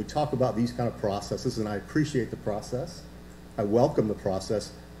when we talk about these kind of processes, and I appreciate the process, I welcome the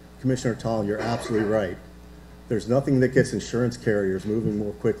process. Commissioner Tallon, you're absolutely right. There's nothing that gets insurance carriers moving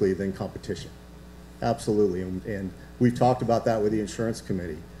more quickly than competition. Absolutely, and we've talked about that with the insurance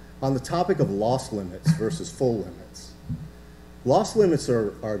committee. On the topic of loss limits versus full limits, loss limits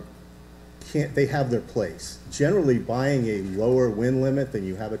they have their place. Generally, buying a lower wind limit than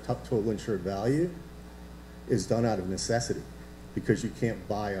you have a total insured value is done out of necessity because you can't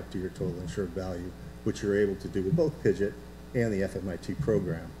buy up to your total insured value, which you're able to do with both Pidgeot and the FMIT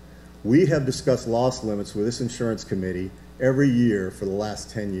program. We have discussed loss limits with this insurance committee every year for the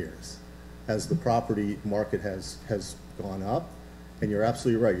last 10 years as the property market has gone up. And you're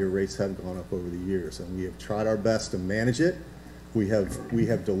absolutely right, your rates have gone up over the years. And we have tried our best to manage it. We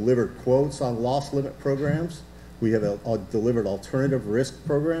have delivered quotes on loss limit programs. We have delivered alternative risk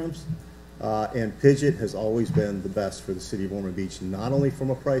programs. And Pidgeot has always been the best for the city of Ormond Beach, not only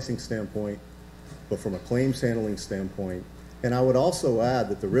from a pricing standpoint, but from a claims handling standpoint. And I would also add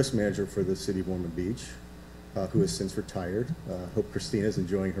that the risk manager for the city of Ormond Beach, who has since retired, hope Christina is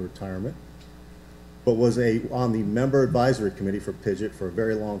enjoying her retirement, but was on the member advisory committee for Pidgeot for a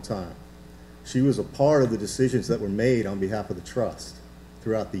very long time. She was a part of the decisions that were made on behalf of the trust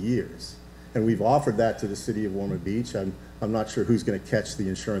throughout the years. And we've offered that to the city of Ormond Beach. I'm not sure who's going to catch the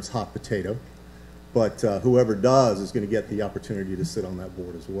insurance hot potato, but whoever does is going to get the opportunity to sit on that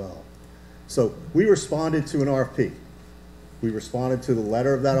board as well. So we responded to an RFP. We responded to the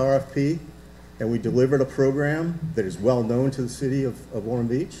letter of that RFP, and we delivered a program that is well known to the city of Ormond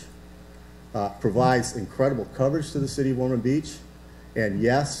Beach, provides incredible coverage to the city of Ormond Beach, and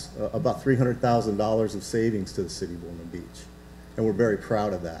yes, about $300,000 of savings to the city of Ormond Beach. And we're very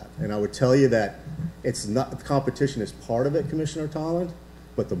proud of that. And I would tell you that it's not, the competition is part of it, Commissioner Tolland,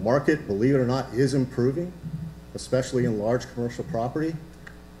 but the market, believe it or not, is improving, especially in large commercial property.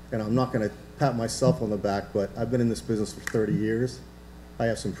 And I'm not going to pat myself on the back, but I've been in this business for 30 years. I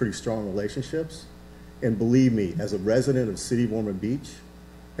have some pretty strong relationships. And believe me, as a resident of the city of Ormond Beach,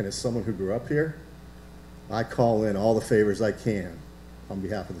 and as someone who grew up here, I call in all the favors I can on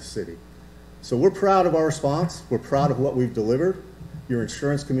behalf of the city. So we're proud of our response. We're proud of what we've delivered. Your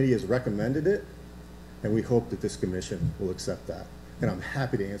insurance committee has recommended it, and we hope that this commission will accept that. And I'm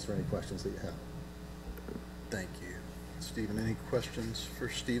happy to answer any questions that you have. Thank you. Stephen, any questions for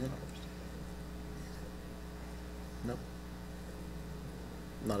Stephen? Nope.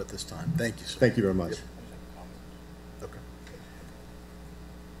 Not at this time. Thank you, sir. Thank you very much. Yep. Okay.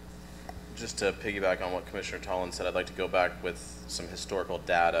 Just to piggyback on what Commissioner Tolland said, I'd like to go back with some historical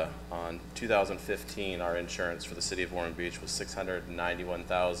data. On 2015, our insurance for the city of Ormond Beach was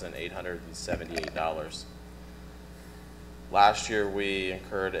 $691,878. Last year, we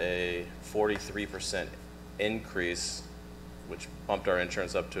incurred a 43% increase, which bumped our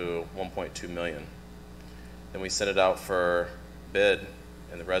insurance up to $1.2 million. Then we sent it out for bid,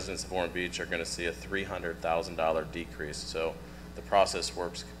 and the residents of Ormond Beach are going to see a $300,000 decrease. So the process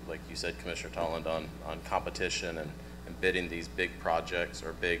works, like you said, Commissioner Tolland, on competition and bidding these big projects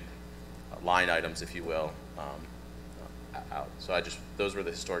or big line items, if you will, out. So those were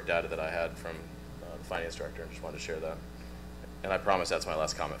the historic data that I had from the finance director, and just wanted to share that. And I promise that's my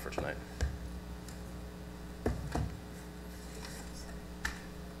last comment for tonight.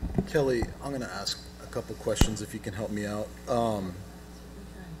 Kelly, I'm going to ask a couple questions if you can help me out.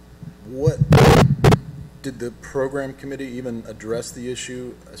 What, did the program committee even address the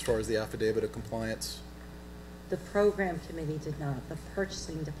issue as far as the affidavit of compliance? The program committee did not. The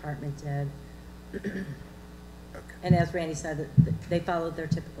purchasing department did. Okay. And as Randy said, they followed their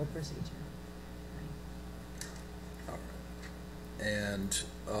typical procedure. All right. And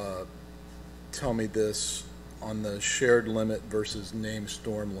tell me this, on the shared limit versus named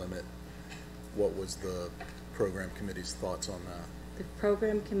storm limit, what was the program committee's thoughts on that? The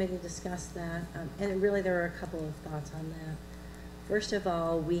program committee discussed that, and really there were a couple of thoughts on that. First of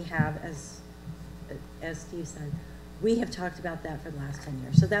all, we have, as Steve said, we have talked about that for the last 10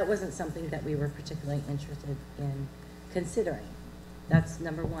 years. So that wasn't something that we were particularly interested in considering. That's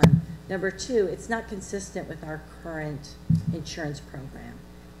number one. Number two, it's not consistent with our current insurance program.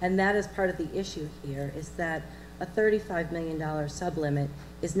 And that is part of the issue here, is that a $35 million sublimit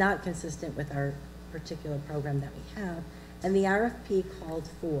is not consistent with our particular program that we have. And the RFP called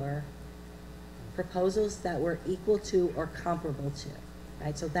for proposals that were equal to or comparable to,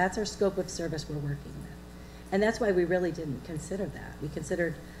 right? So that's our scope of service we're working with. And that's why we really didn't consider that. We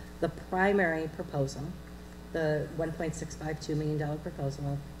considered the primary proposal, the $1.652 million proposal.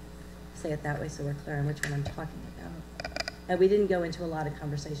 I'll say it that way so we're clear on which one I'm talking about. And we didn't go into a lot of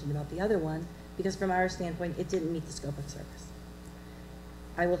conversation about the other one because from our standpoint, it didn't meet the scope of service.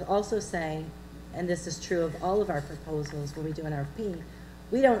 I will also say, and this is true of all of our proposals when we do an RFP,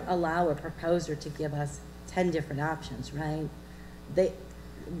 we don't allow a proposer to give us 10 different options, right?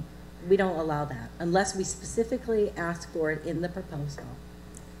 We don't allow that unless we specifically ask for it in the proposal.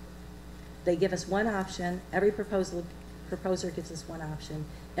 They give us one option, every proposer gives us one option,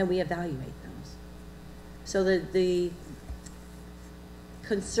 and we evaluate those. So the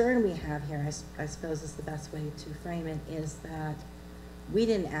concern we have here, I suppose is the best way to frame it, is that we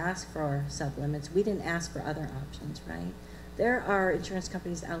didn't ask for sublimits. We didn't ask for other options, right? There are insurance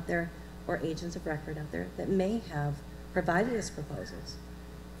companies out there or agents of record out there that may have provided us proposals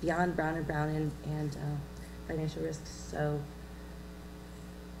beyond Brown & Brown and financial risks. So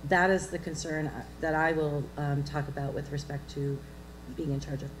that is the concern that I will talk about with respect to being in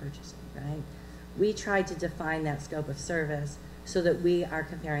charge of purchasing, right? We tried to define that scope of service so that we are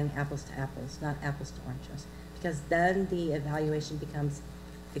comparing apples to apples, not apples to oranges, because then the evaluation becomes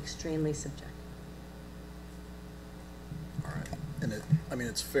extremely subjective. All right. And I mean,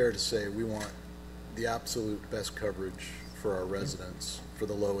 it's fair to say we want the absolute best coverage for our residents for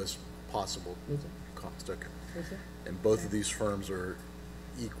the lowest possible cost. Okay. And both of these firms are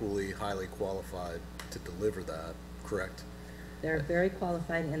equally highly qualified to deliver that, correct? They're very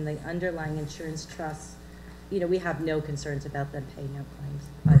qualified, and the underlying insurance trusts, you know, we have no concerns about them paying out claims.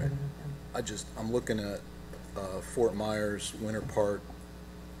 Either one of them. I'm looking at Fort Myers, Winter Park,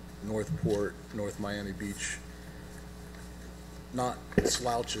 Northport, North Miami Beach, not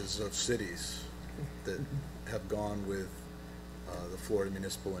slouches of cities that have gone with the Florida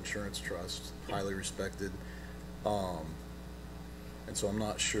Municipal Insurance Trust, highly respected. And so I'm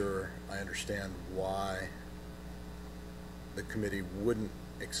not sure I understand why the committee wouldn't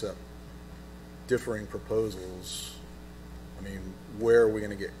accept differing proposals. I mean, where are we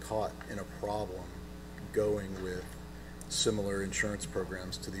going to get caught in a problem going with similar insurance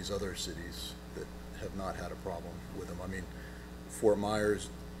programs to these other cities that have not had a problem with them? I mean, Fort Myers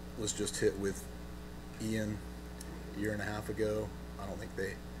was just hit with Ian a year and a half ago. I don't think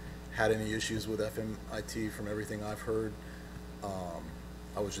they had any issues with FMIT from everything I've heard.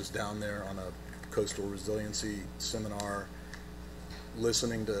 I was just down there on a coastal resiliency seminar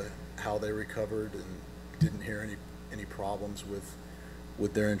listening to how they recovered and didn't hear any problems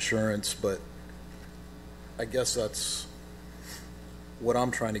with their insurance. But I guess that's what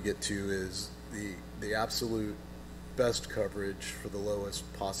I'm trying to get to, is the absolute best coverage for the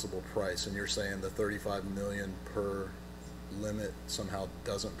lowest possible price. And you're saying the $35 million per limit somehow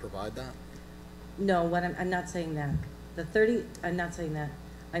doesn't provide that? No, what I'm not saying that. I'm not saying that.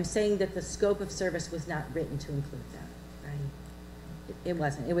 I'm saying that the scope of service was not written to include that, right? It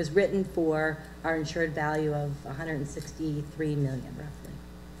wasn't. It was written for our insured value of $163 million, roughly,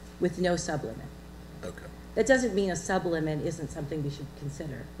 with no sublimit. Okay. That doesn't mean a sublimit isn't something we should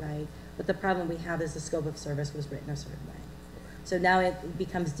consider, right? But the problem we have is the scope of service was written a certain way. So now it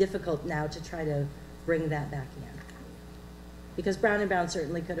becomes difficult now to try to bring that back in. Because Brown & Brown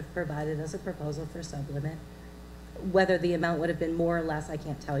certainly could have provided us a proposal for sublimit. Whether the amount would have been more or less, I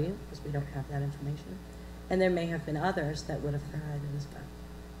can't tell you, because we don't have that information. And there may have been others that would have provided as well.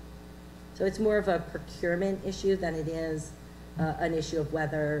 So it's more of a procurement issue than it is an issue of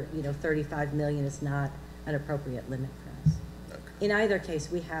whether, you know, $35 million is not an appropriate limit for us. Okay. In either case,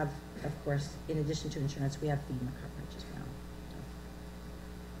 we have, of course, in addition to insurance, we have FEMA coverage as well.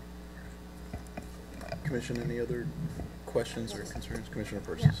 Commission, any other questions or concerns? Commissioner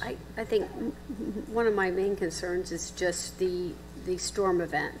Yeah, Persis? I think one of my main concerns is just the storm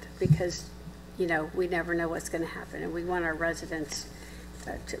event, because, you know, we never know what's going to happen, and we want our residents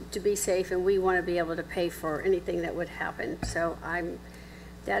to be safe, and we want to be able to pay for anything that would happen. So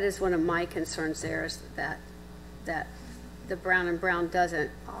that is one of my concerns there, is that the Brown & Brown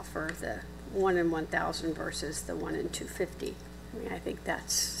doesn't offer the 1 in 1,000 versus the 1 in 250. I mean, I think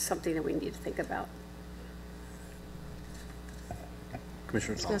that's something that we need to think about.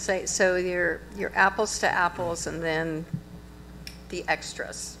 Commissioner I was going to say, so your apples to apples, and then the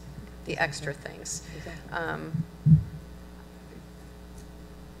extras, the extra things.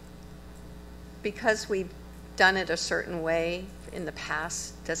 Because we've done it a certain way in the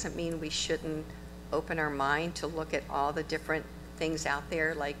past, doesn't mean we shouldn't open our mind to look at all the different things out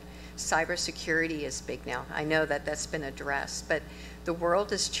there. Like cybersecurity is big now. I know that that's been addressed, but the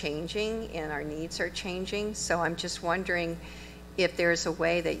world is changing and our needs are changing. So I'm just wondering if there's a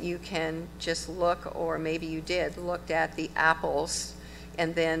way that you can just look, or maybe you did, looked at the apples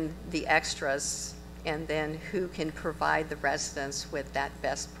and then the extras, and then who can provide the residents with that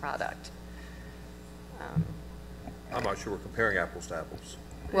best product. I'm not sure we're comparing apples to apples.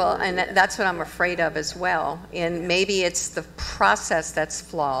 Well, and that's what I'm afraid of as well. And maybe it's the process that's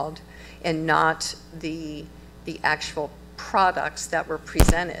flawed and not the actual products that were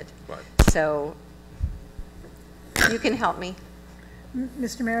presented. Right. So you can help me.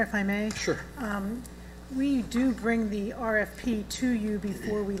 Mr. Mayor, if I may? Sure. We do bring the RFP to you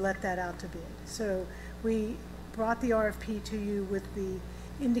before we let that out to bid. So we brought the RFP to you with the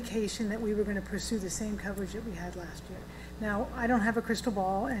indication that we were going to pursue the same coverage that we had last year. Now, I don't have a crystal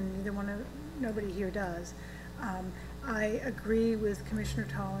ball, and nobody here does. I agree with Commissioner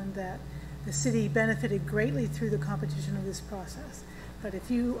Tolland that the city benefited greatly through the competition of this process. But if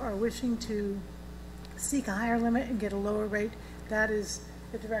you are wishing to seek a higher limit and get a lower rate, that is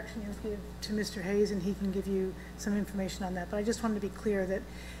the direction you give to Mr. Hayes, and he can give you some information on that. But I just wanted to be clear that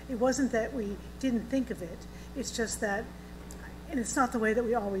it wasn't that we didn't think of it. It's just that, and it's not the way that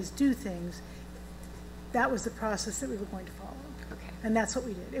we always do things, that was the process that we were going to follow. Okay. And that's what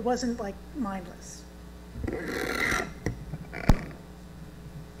we did. It wasn't like mindless.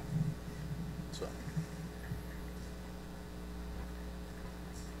 So,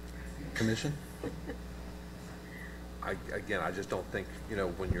 Commission? Again, I just don't think, you know,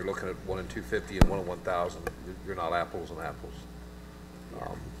 when you're looking at 1 in 250 and 1 in 1,000, you're not apples and apples. I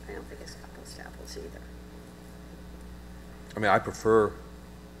don't think it's apples to apples either. I mean, I prefer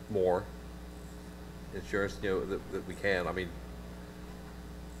more insurance, you know, that we can. I mean,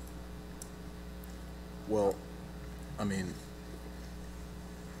 Well, I mean,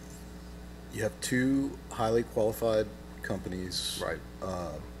 you have two highly qualified companies. Right.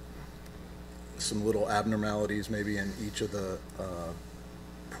 Some little abnormalities maybe in each of the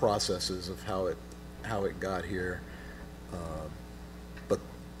processes of how it got here. But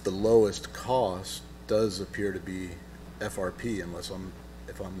the lowest cost does appear to be FRP,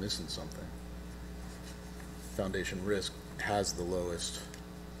 if I'm missing something. Foundation Risk has the lowest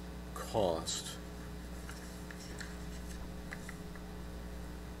cost.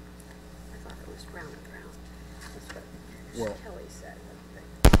 I thought it was Brown & Brown. That's what Well, Kelly said.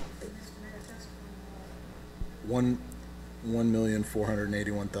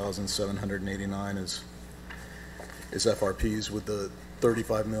 $1,481,789 is FRPs with the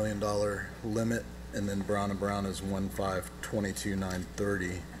 $35 million limit, and then Brown & Brown is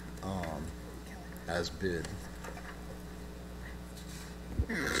 1,522,930 as bid.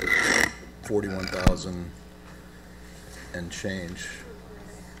 41,000 and change.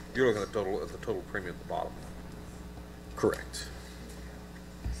 you're looking at the total premium at the bottom. Correct.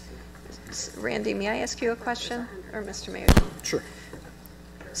 Randy, may I ask you a question, or Mr. Mayor? Sure.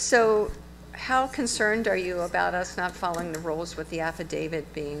 So how concerned are you about us not following the rules with the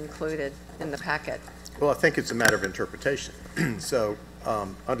affidavit being included in the packet? Well, I think it's a matter of interpretation. So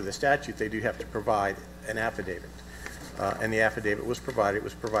under the statute, they do have to provide an affidavit. And the affidavit was provided. It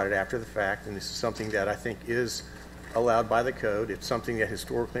was provided after the fact, and this is something that I think is allowed by the code. It's something that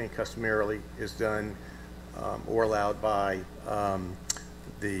historically and customarily is done or allowed by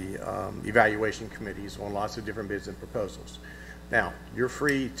the evaluation committees on lots of different bids and proposals. Now, you're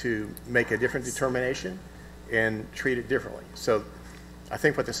free to make a different determination and treat it differently. So I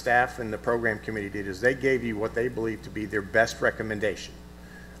think what the staff and the program committee did is they gave you what they believe to be their best recommendation.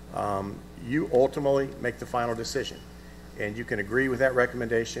 You ultimately make the final decision, and you can agree with that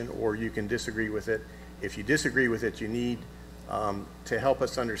recommendation or you can disagree with it. If you disagree with it, you need to help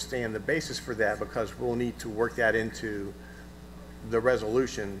us understand the basis for that, because we'll need to work that into the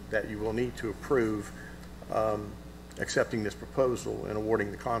resolution that you will need to approve accepting this proposal and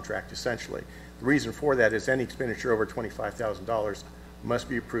awarding the contract, essentially. The reason for that is any expenditure over $25,000 must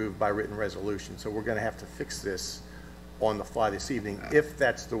be approved by written resolution. So we're going to have to fix this on the fly this evening, if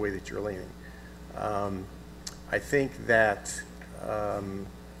that's the way that you're leaning. I think that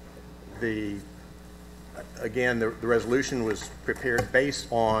the resolution was prepared based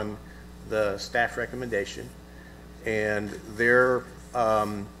on the staff recommendation, and their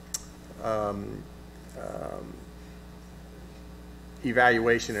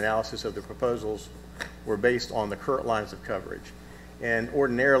evaluation analysis of the proposals were based on the current lines of coverage. And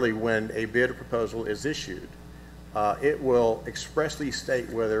ordinarily, when a bid or proposal is issued, it will expressly state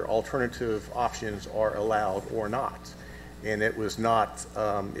whether alternative options are allowed or not. And it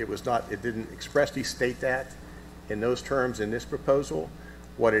didn't expressly state that in those terms in this proposal.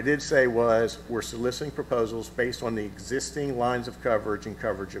 What it did say was, we're soliciting proposals based on the existing lines of coverage and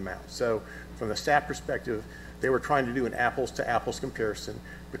coverage amounts. So from the staff perspective, they were trying to do an apples to apples comparison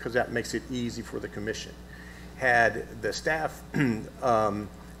because that makes it easy for the commission. Had the staff,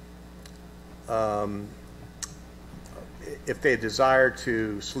 if they desired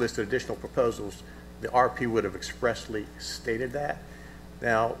to solicit additional proposals, the RP would have expressly stated that.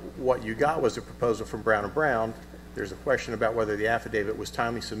 Now, what you got was a proposal from Brown & Brown. There's a question about whether the affidavit was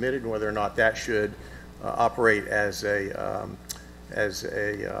timely submitted and whether or not that should operate as a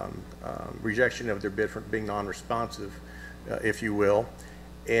rejection of their bid for being non-responsive, if you will.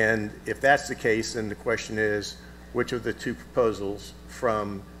 And if that's the case, then the question is, which of the two proposals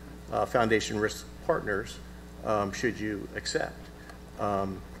from Foundation Risk Partners should you accept?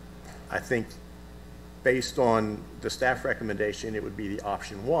 I think based on the staff recommendation, it would be the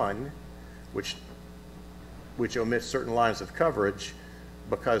option one, which omits certain lines of coverage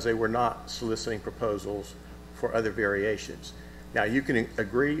because they were not soliciting proposals for other variations. Now, you can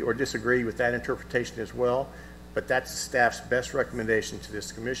agree or disagree with that interpretation as well, but that's staff's best recommendation to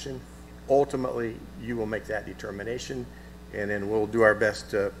this commission. Ultimately, you will make that determination, and then we'll do our best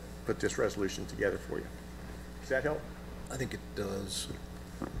to put this resolution together for you. Does that help? I think it does.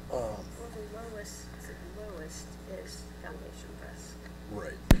 Well, the lowest is Foundation Risk.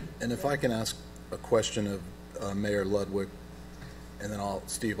 Right. And if I can ask a question of Mayor Ludwig, and then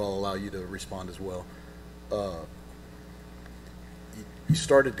Steve, I'll allow you to respond as well. You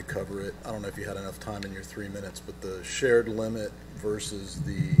started to cover it. I don't know if you had enough time in your 3 minutes, but the shared limit versus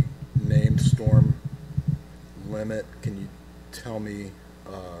the named storm limit, can you tell me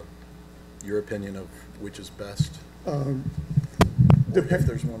your opinion of which is best? If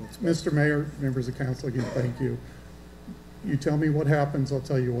there's one that's best. Mr. Mayor, members of council, again, thank you. You tell me what happens, I'll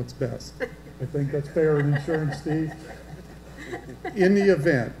tell you what's best. I think that's fair in insurance, Steve. In the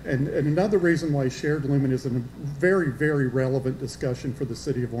event, and another reason why shared limit is a very, very relevant discussion for the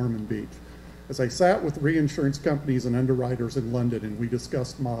city of Ormond Beach. As I sat with reinsurance companies and underwriters in London and we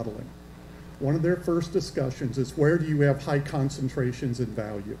discussed modeling, one of their first discussions is, where do you have high concentrations in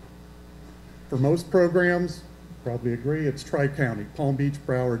value? For most programs, probably agree, it's Tri-County, Palm Beach,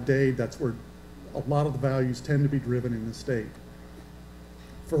 Broward, Dade. That's where a lot of the values tend to be driven in the state.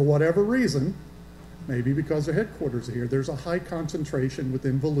 For whatever reason, maybe because their headquarters are here, there's a high concentration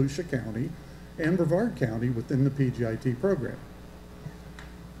within Volusia County and Brevard County within the PGIT program.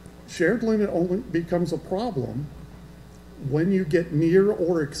 Shared limit only becomes a problem when you get near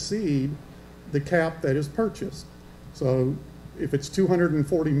or exceed the cap that is purchased. So if it's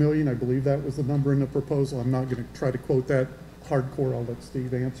 240 million, I believe that was the number in the proposal. I'm not going to try to quote that hardcore. I'll let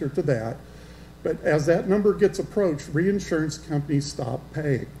Steve answer to that. But as that number gets approached, reinsurance companies stop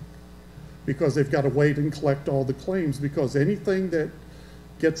paying because they've got to wait and collect all the claims, because anything that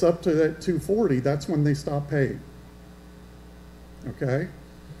gets up to that 240, that's when they stop paying. Okay?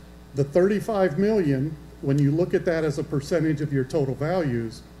 The 35 million, when you look at that as a percentage of your total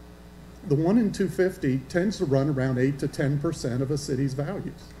values, the 1 in 250 tends to run around 8 to 10% of a city's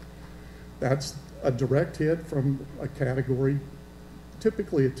values. That's a direct hit from a category,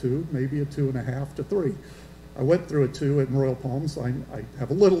 typically a 2, maybe a 2.5 to 3. I went through a 2 at Royal Palm, so I have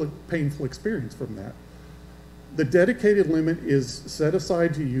a little painful experience from that. The dedicated limit is set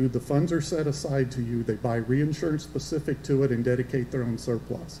aside to you. The funds are set aside to you. They buy reinsurance specific to it and dedicate their own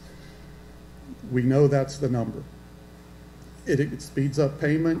surplus. We know that's the number. It speeds up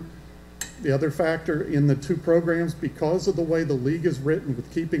payment. The other factor in the two programs, because of the way the league is written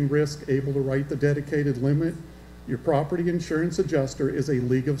with keeping risk able to write the dedicated limit, your property insurance adjuster is a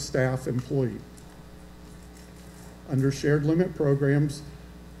league of staff employee. Under shared limit programs,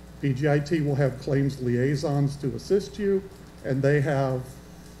 PGIT will have claims liaisons to assist you, and they have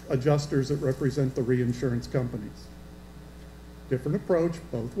adjusters that represent the reinsurance companies. Different approach,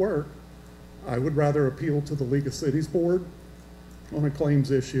 both work. I would rather appeal to the League of Cities Board on a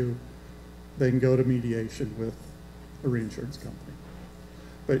claims issue than go to mediation with a reinsurance company.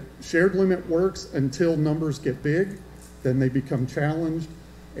 But shared limit works until numbers get big, then they become challenged.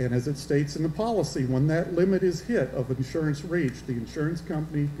 And as it states in the policy, when that limit is hit of insurance reach, the insurance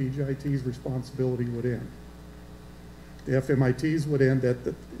company, PGIT's responsibility would end. The FMIT's would end at,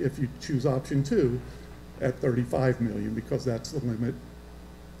 if you choose option 2, at 35 million, because that's the limit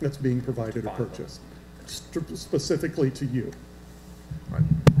that's being provided or purchased, specifically to you. Right.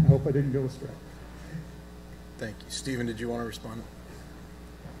 I hope I didn't go astray. Thank you. Stephen, did you want to respond?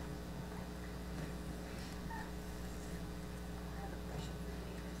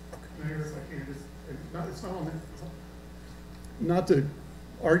 Mayor, if I can, it's not on that. Not to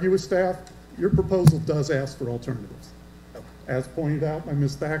argue with staff, your proposal does ask for alternatives. As pointed out by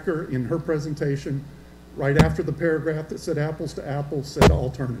Ms. Thacker in her presentation, right after the paragraph that said apples to apples said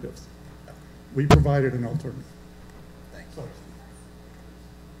alternatives. We provided an alternative. Thanks.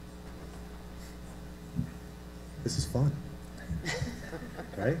 This is fun,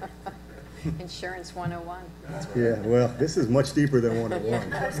 right? Insurance 101. Yeah, well, this is much deeper than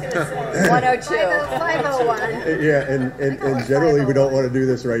 101. I was going to say 102. 501. Yeah, and generally we don't want to do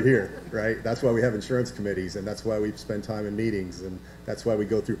this right here, right? That's why we have insurance committees, and that's why we spend time in meetings, and that's why we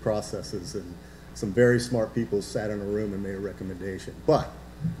go through processes, and some very smart people sat in a room and made a recommendation. But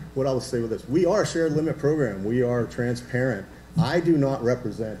what I will say with this, we are a shared limit program. We are transparent. I do not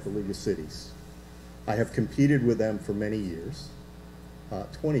represent the League of Cities. I have competed with them for many years.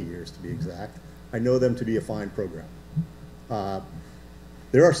 20 years to be exact. I know them to be a fine program.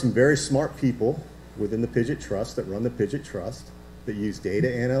 There are some very smart people within the Pidgeot Trust that run the Pidgeot Trust that use data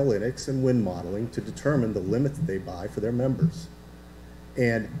analytics and wind modeling to determine the limit that they buy for their members.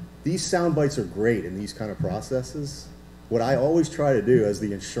 And these sound bites are great in these kind of processes. What I always try to do as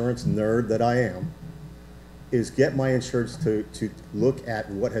the insurance nerd that I am is get my insureds to look at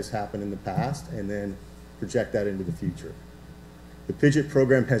what has happened in the past and then project that into the future. The Pidgeot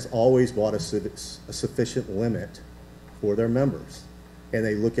program has always bought a sufficient limit for their members, and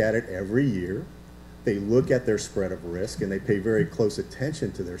they look at it every year. They look at their spread of risk, and they pay very close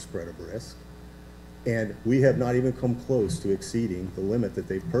attention to their spread of risk. And we have not even come close to exceeding the limit that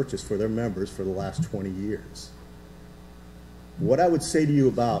they've purchased for their members for the last 20 years. What I would say to you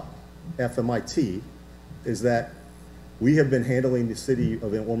about FMIT is that we have been handling the city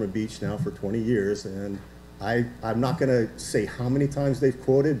of Ormond Beach now for 20 years, and I'm not going to say how many times they've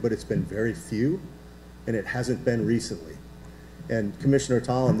quoted, but it's been very few, and it hasn't been recently. And Commissioner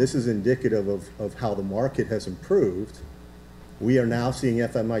Tallon, this is indicative of how the market has improved. We are now seeing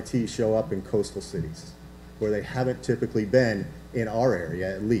FMIT show up in coastal cities, where they haven't typically been in our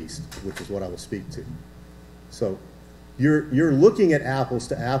area, at least, which is what I will speak to. So you're looking at apples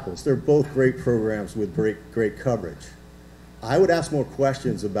to apples. They're both great programs with great coverage. I would ask more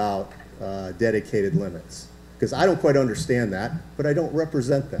questions about dedicated limits, because I don't quite understand that, but I don't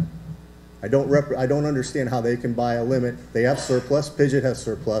represent them. I don't understand how they can buy a limit. They have surplus, Pidgeot has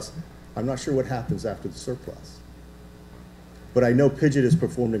surplus. I'm not sure what happens after the surplus. But I know Pidgeot has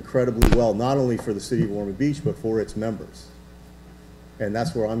performed incredibly well, not only for the city of Ormond Beach, but for its members. And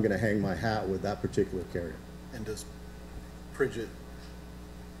that's where I'm going to hang my hat with that particular carrier. And does Pidgeot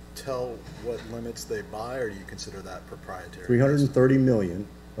tell what limits they buy, or do you consider that proprietary? 330 million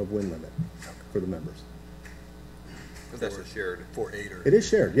of wind limit for the members. That's a shared. For 8 or... It is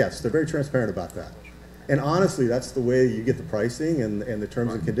shared, yes. They're very transparent about that. And honestly, that's the way you get the pricing and the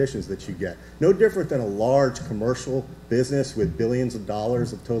terms and conditions that you get. No different than a large commercial business with billions of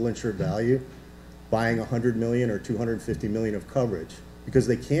dollars of total insured value buying 100 million or 250 million of coverage, because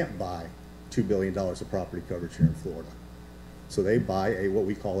they can't buy $2 billion of property coverage here in Florida. So they buy what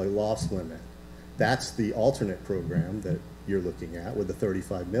we call a loss limit. That's the alternate program that you're looking at with the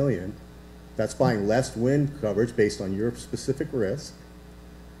 35 million. That's buying less wind coverage based on your specific risk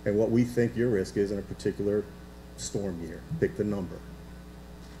and what we think your risk is in a particular storm year. Pick the number.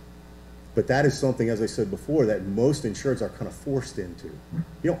 But that is something, as I said before, that most insureds are kind of forced into.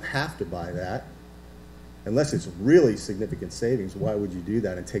 You don't have to buy that. Unless it's really significant savings, why would you do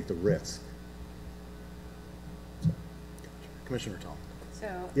that and take the risk? Commissioner Tom.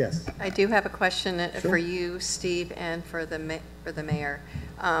 So yes. I do have a question Sure. for you, Steve, and for the mayor.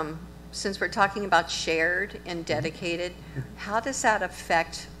 Since we're talking about shared and dedicated, how does that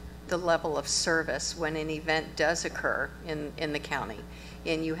affect the level of service when an event does occur in the county?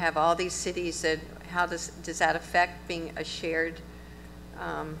 And you have all these cities that, how does that affect being a shared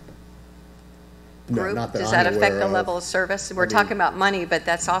group? No, not that does I'm that affect aware the of. level of service? We're I mean, talking about money, but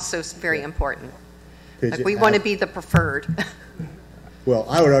that's also very important. Like Pidgeot we want to has- be the preferred. Well,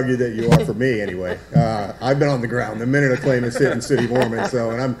 I would argue that you are for me anyway. I've been on the ground the minute a claim is hit in City of Ormond, so,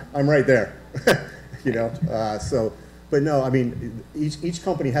 and I'm right there, you know. But no, I mean, each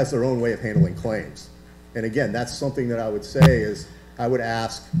company has their own way of handling claims. And again, that's something that I would say is, I would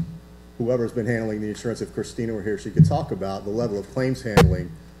ask whoever's been handling the insurance, if Christina were here, she could talk about the level of claims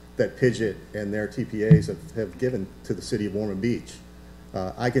handling that Pidgeot and their TPAs have given to the City of Ormond Beach.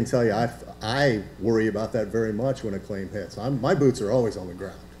 I can tell you, I worry about that very much when a claim hits. My boots are always on the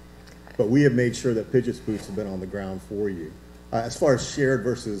ground, but we have made sure that Pidgeot's boots have been on the ground for you. As far as shared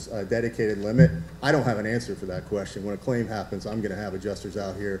versus dedicated limit, I don't have an answer for that question. When a claim happens, I'm going to have adjusters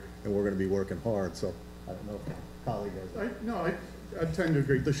out here, and we're going to be working hard. So I don't know if a colleague has. I tend to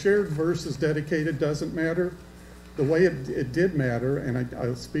agree. The shared versus dedicated doesn't matter. The way it did matter, and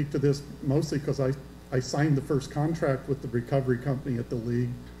I'll speak to this mostly because I signed the first contract with the recovery company at the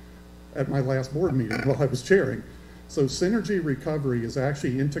league at my last board meeting while I was chairing. So Synergy Recovery is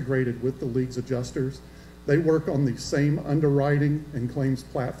actually integrated with the league's adjusters. They work on the same underwriting and claims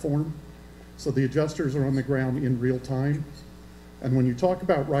platform. So the adjusters are on the ground in real time. And when you talk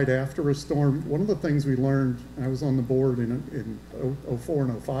about right after a storm, one of the things we learned, I was on the board in 04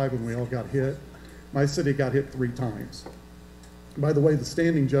 and 05 when we all got hit. My city got hit 3 times. By the way, the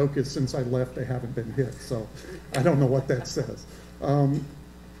standing joke is since I left, they haven't been hit, so I don't know what that says.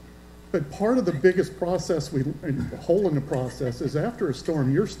 But part of the biggest process, hole in the process, is after a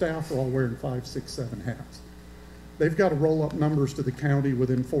storm, your staff are all wearing 5, 6, 7 hats. They've got to roll up numbers to the county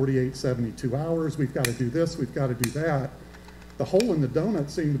within 48, 72 hours. We've got to do this, we've got to do that. The hole in the donut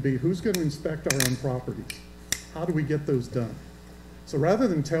seemed to be, who's going to inspect our own properties? How do we get those done? So rather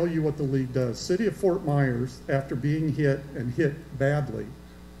than tell you what the league does, City of Fort Myers, after being hit and hit badly,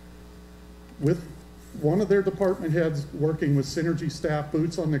 with one of their department heads working with Synergy staff,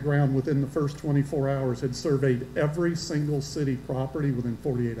 boots on the ground within the first 24 hours, had surveyed every single city property within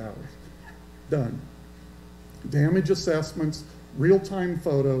 48 hours. Done. Damage assessments, real-time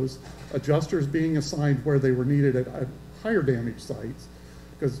photos, adjusters being assigned where they were needed at higher damage sites,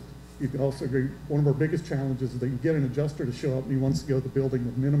 because you can also agree, one of our biggest challenges is that you get an adjuster to show up and he wants to go to the building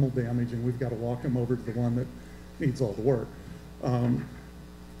with minimal damage, and we've got to walk him over to the one that needs all the work.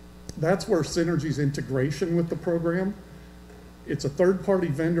 That's where Synergy's integration with the program. It's a third-party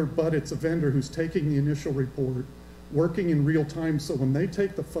vendor, but it's a vendor who's taking the initial report, working in real time, so when they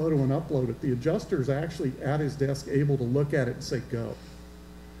take the photo and upload it, the adjuster's actually at his desk able to look at it and say, go.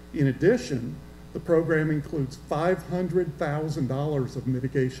 In addition, the program includes $500,000 of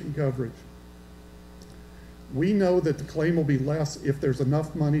mitigation coverage. We know that the claim will be less if there's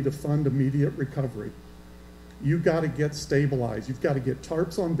enough money to fund immediate recovery. You've got to get stabilized. You've got to get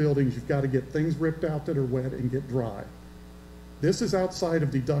tarps on buildings. You've got to get things ripped out that are wet and get dry. This is outside of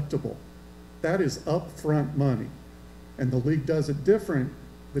deductible. That is upfront money. And the league does it different.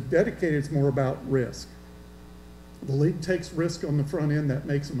 The dedicated is more about risk. The league takes risk on the front end that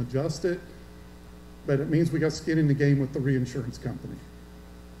makes them adjust it, but it means we got skin in the game with the reinsurance company.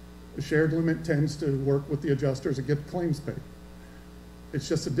 The shared limit tends to work with the adjusters and get the claims paid. It's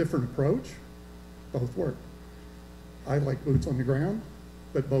just a different approach. Both work. I like boots on the ground,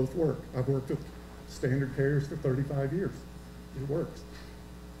 but both work. I've worked with standard carriers for 35 years. It works.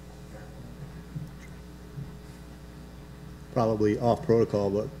 Probably off protocol,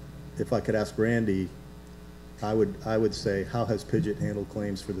 but if I could ask Randy, I would say, how has Pidgeot handled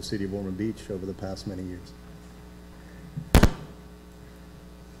claims for the City of Ormond Beach over the past many years?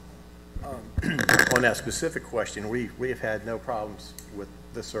 On that specific question, we have had no problems with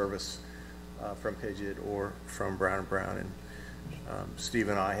the service from Pidgeot or from Brown & Brown. And Steve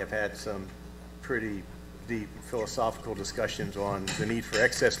and I have had some pretty deep philosophical discussions on the need for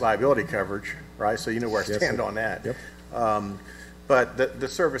excess liability coverage, right? So you know where I stand on that. Yep. But the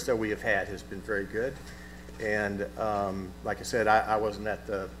service that we have had has been very good. And like I said, I wasn't at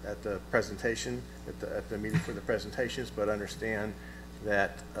the presentation, at the meeting for the presentations, but understand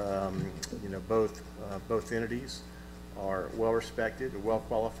that you know, both entities are well respected, well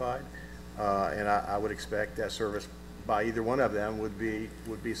qualified, and I would expect that service by either one of them would be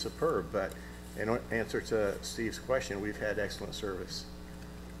superb. But in answer to Steve's question, we've had excellent service.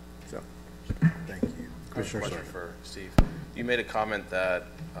 So, thank you. Question for Steve. You made a comment that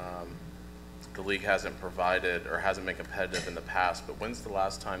the league hasn't provided or hasn't been competitive in the past, but when's the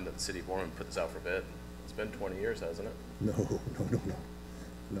last time that the City of Ormond put this out for bid? It's been 20 years, hasn't it? No.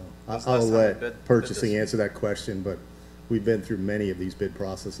 I'll let purchasing answer that question, but we've been through many of these bid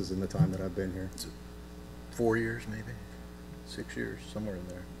processes in the time that I've been here. 4 years, maybe 6 years, somewhere in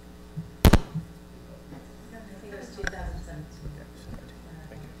there. I think it was 2017.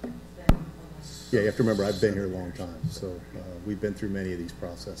 Yeah, you have to remember, I've been here a long time, so we've been through many of these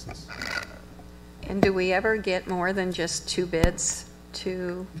processes. And do we ever get more than just 2 bids?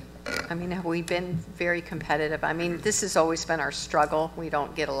 I mean, have we been very competitive? I mean, this has always been our struggle. We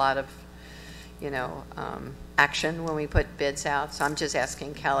don't get a lot of, action when we put bids out. So I'm just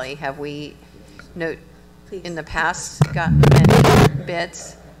asking Kelly, have we, in the past, gotten many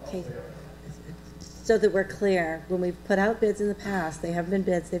bids? Okay. So that we're clear, when we've put out bids in the past, they have been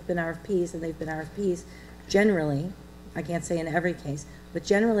bids, they've been RFPs, and they've been RFPs. Generally, I can't say in every case, but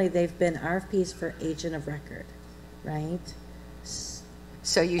generally they've been RFPs for agent of record, right?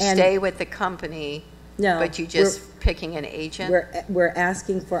 So you stay with the company, no, but you just picking an agent? We're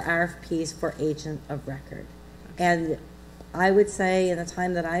asking for RFPs for agent of record. And I would say in the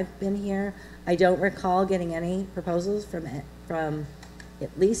time that I've been here, I don't recall getting any proposals from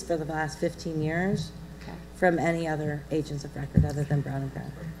at least for the last 15 years, from any other agents of record other than Brown &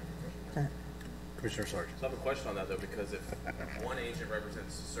 Brown. Commissioner Sargent. So I have a question on that, though, because if one agent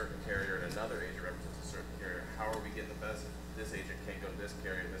represents a certain carrier and another agent represents a certain carrier, how are we getting the best if this agent can't go to this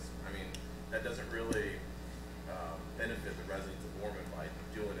carrier? That doesn't really benefit the residents of Ormond by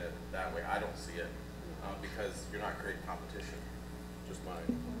doing it that way. I don't see it because you're not creating competition. Just how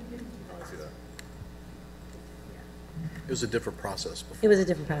I see that. It was a different process before. It was a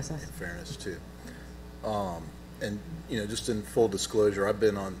different process. In fairness, too. And, just in full disclosure,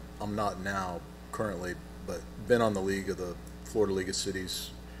 I'm not now currently, but been on the Florida League of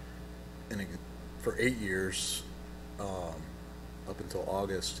Cities for 8 years, up until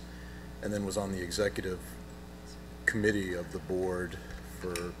August, and then was on the executive committee of the board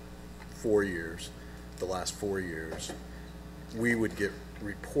for 4 years, the last 4 years. We would get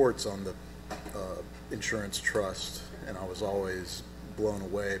reports on the insurance trust, and I was always blown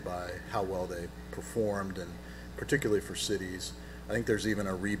away by how well they performed, and particularly for cities. I think there's even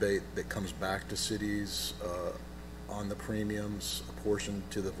a rebate that comes back to cities on the premiums, a portion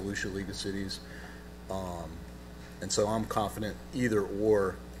to the Volusia League of Cities. And so I'm confident either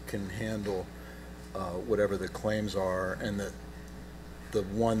or can handle whatever the claims are, and that the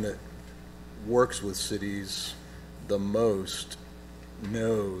one that works with cities the most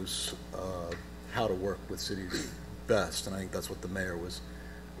knows how to work with cities best, and I think that's what the mayor was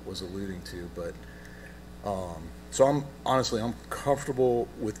alluding to. But so I'm comfortable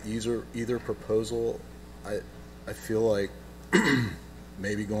with either proposal. I feel like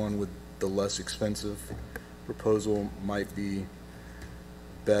maybe going with the less expensive proposal might be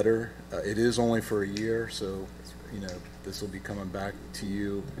better. It is only for a year, so this will be coming back to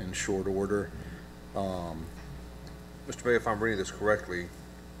you in short order. Mr. Mayor, if I'm reading this correctly,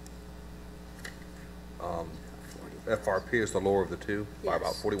 FRP is the lower of the two by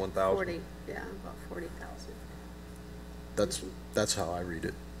about 41,000. 40, yeah, about 40,000. That's how I read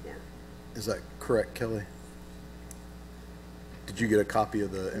it. Yeah. Is that correct, Kelly? Did you get a copy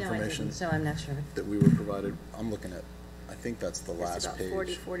of the No, information? I didn't, so I'm not sure. That we were provided? I'm looking at, I think that's the It's last about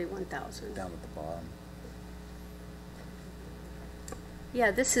page. 41,000. Down at the bottom.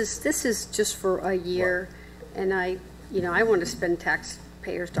 Yeah, this is just for a year, and I want to spend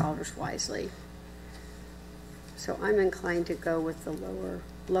taxpayers' dollars wisely. So I'm inclined to go with the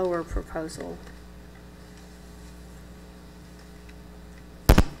lower proposal.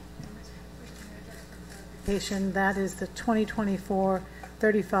 That is the 2024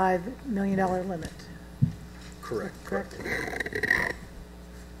 $35 million limit. Correct. Correct.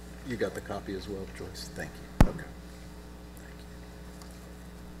 You got the copy as well, Joyce. Thank you. Okay.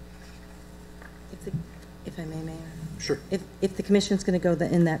 If I may, Mayor. Sure. If the commission's going to go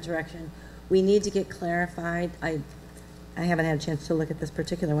in that direction, we need to get clarified. I haven't had a chance to look at this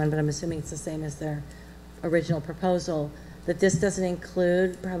particular one, but I'm assuming it's the same as their original proposal, that this doesn't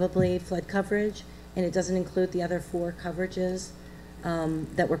include probably flood coverage, and it doesn't include the other 4 coverages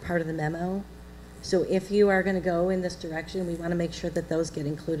that were part of the memo. So if you are going to go in this direction, we want to make sure that those get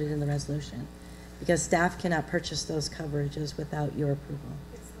included in the resolution, because staff cannot purchase those coverages without your approval.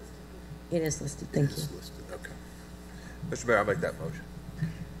 It is listed. Thank you. Listed. Okay. Mr. Mayor, I'll make that motion.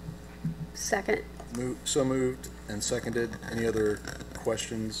 Second. So moved and seconded. Any other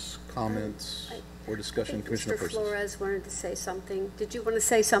questions, comments, or discussion? Commissioner Mr. Persis. Flores wanted to say something. Did you want to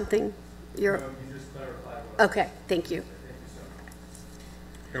say something? You just clarified. Okay, thank you.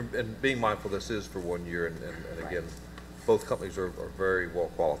 And being mindful, this is for 1 year, and again, both companies are very well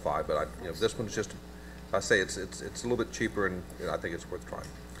qualified, but this one's just, I say it's a little bit cheaper, and I think it's worth trying.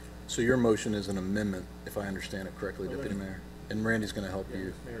 So your motion is an amendment, if I understand it correctly, Deputy Mayor, and Randy's going to help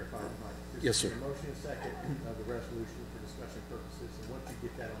you. Mayor, if I might. Yes, sir. A motion and second of the resolution for discussion purposes, and once you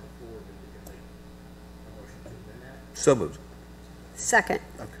get that on the floor, then you can make a motion to amend that. So moved. Second.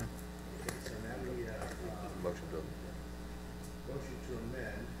 Okay. So now we motion to amend. Motion to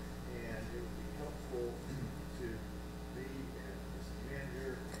amend, and it would be helpful to me and Mr.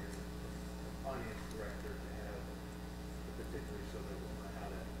 Manager and the Finance Director to have the particulars so that we'll know how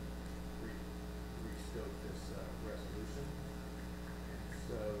to rescope this resolution. And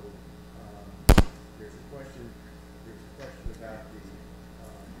so there's a question about the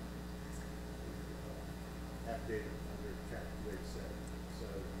affidavit under chapter 287. So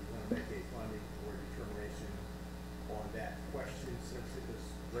you want to make a finding or determination on that question since it was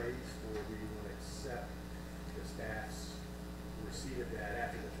raised, or do you want to accept the staff's receipt of that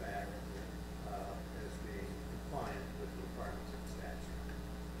after the fact as being compliant with the requirements of the statute?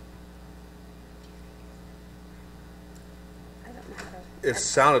 It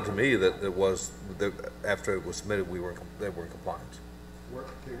sounded to me that it was, after it was submitted, they were in compliance.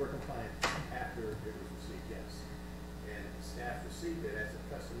 They were compliant after it was received, yes. And staff received it as it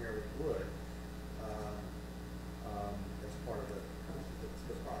customarily would as part of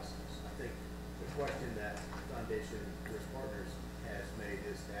the process. I think the question that Foundation Risk Partners has made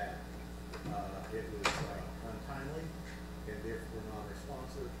is that it was untimely and therefore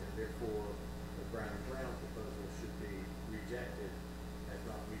non-responsive, and therefore the Brown & Brown proposal should be rejected as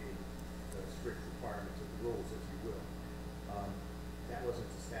not meeting the strict requirements of the rules, if you will. That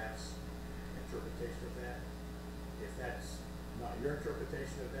wasn't the staff's interpretation of that. If that's not your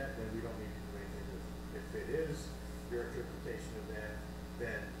interpretation of that, then we don't need to do anything with it. If it is your interpretation of that,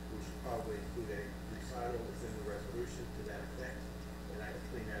 then we should probably include a recital within the resolution to that effect. And I can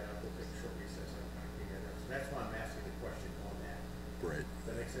clean that up. We'll take a short recess. I can clean that up. So that's why I'm asking the question on that. Right. Does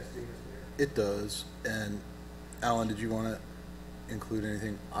that make sense to you, Mr. Mayor? It does. And Alan, did you want to include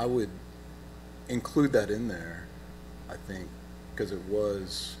anything? I would include that in there, I think, because it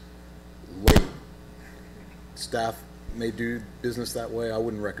was late. Staff may do business that way. I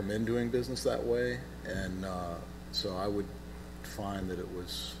wouldn't recommend doing business that way. And so I would find that it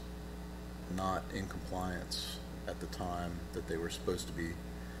was not in compliance at the time that they were supposed to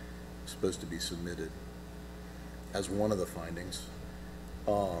be submitted as one of the findings.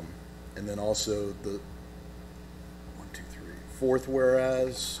 And then also the 1, 2, 3, fourth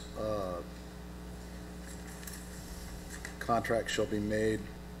whereas contract shall be made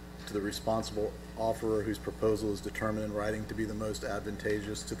to the responsible offerer whose proposal is determined in writing to be the most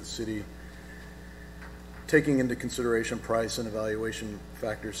advantageous to the city, taking into consideration price and evaluation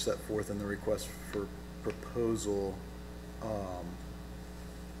factors set forth in the request for proposal.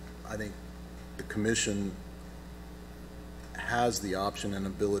 I think the commission has the option and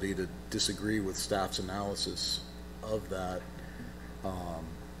ability to disagree with staff's analysis of that,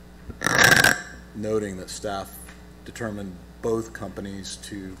 noting that staff determined both companies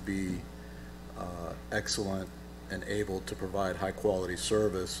to be excellent and able to provide high quality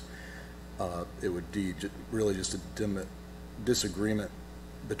service. It would be really just a disagreement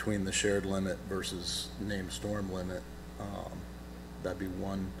between the shared limit versus named storm limit. That'd be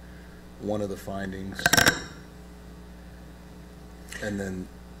one of the findings. And then,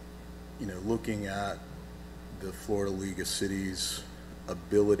 you know, looking at the Florida League of Cities'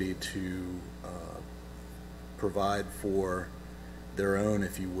 ability to provide for their own,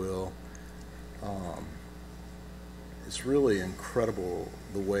 if you will, it's really incredible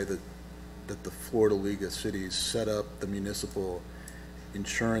the way that the Florida League of Cities set up the municipal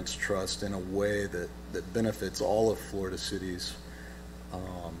insurance trust in a way that benefits all of Florida cities,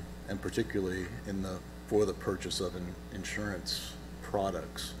 and particularly for the purchase of insurance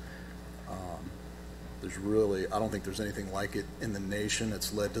products. There's really, I don't think there's anything like it in the nation.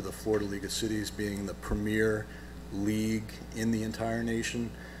 It's led to the Florida League of Cities being the premier league in the entire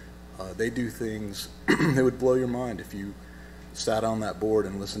nation. They do things that would blow your mind if you sat on that board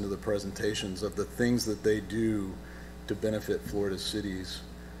and listened to the presentations of the things that they do to benefit Florida cities,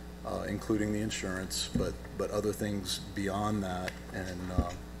 including the insurance, but other things beyond that. And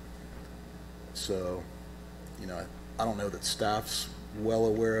so, you know, I don't know that staff's well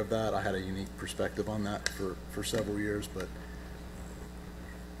aware of that. I had a unique perspective on that for several years, but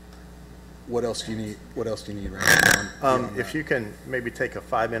what else do you need? What else do you need, Randy? If you can maybe take a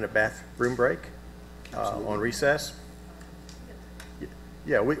 5-minute bathroom break on recess.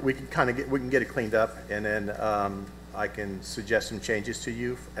 Yeah, we can kind of we can get it cleaned up, and then I can suggest some changes to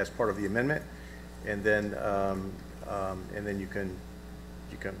you as part of the amendment, and then you can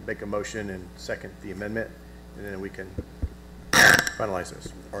make a motion and second the amendment, and then we can finalize this.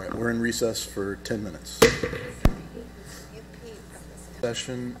 All right, we're in recess for 10 minutes.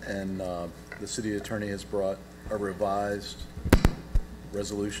 Session, and the city attorney has brought a revised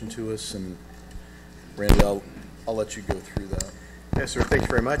resolution to us, and Randy, I'll let you go through that. Yes, sir. Thank you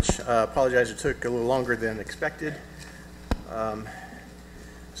very much. Apologize it took a little longer than expected.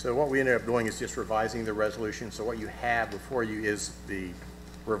 So what we ended up doing is just revising the resolution. So what you have before you is the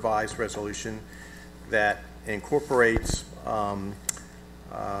revised resolution that incorporates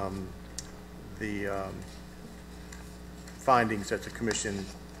the findings that the commission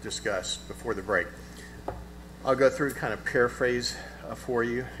discussed before the break. I'll go through kind of paraphrase for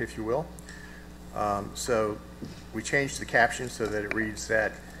you, if you will. So we changed the caption so that it reads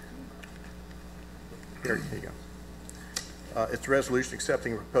that, here you go. It's a resolution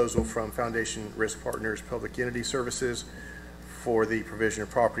accepting a proposal from Foundation Risk Partners Public Entity Services for the provision of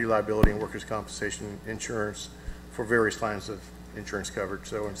property liability and workers' compensation insurance for various lines of insurance coverage,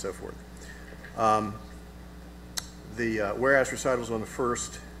 so on and so forth. The whereas recitals on the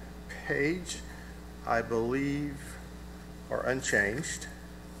first page, I believe, are unchanged.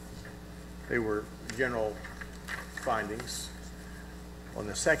 They were general findings. On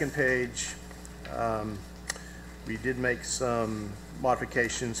the second page, we did make some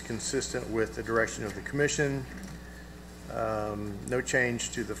modifications consistent with the direction of the commission. No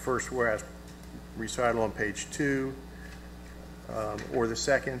change to the first whereas recital on page 2, or the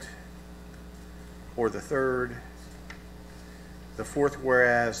second, or the third. The fourth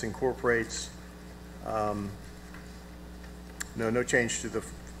whereas incorporates, no change to the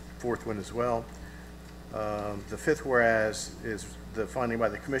fourth one as well. The fifth whereas is the finding by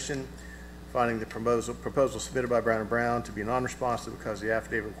the commission, finding the proposal submitted by Brown & Brown to be non-responsive because the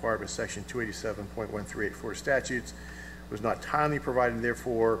affidavit required by section 287.138 statutes was not timely provided, and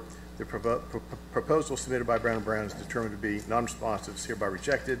therefore the proposal submitted by Brown & Brown is determined to be non-responsive, is hereby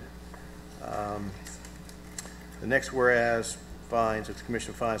rejected. The next whereas finds that the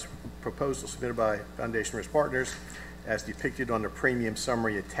commission finds proposal submitted by Foundation Risk Partners as depicted on the premium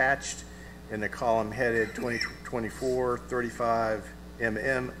summary attached in the column headed 2024 35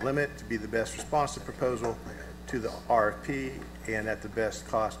 mm limit to be the best responsive proposal to the RFP and at the best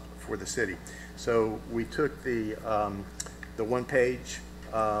cost for the city. So we took the one page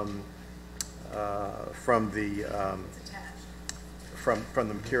from the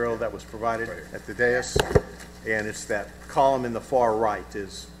material that was provided at the dais, and it's that column in the far right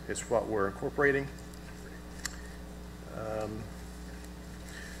is what we're incorporating.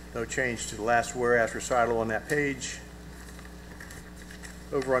 No change to the last whereas recital on that page.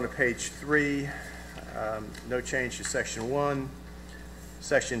 Over on to page 3, no change to section 1.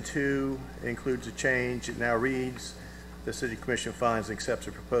 Section 2 includes a change. It now reads, the City Commission finds and accepts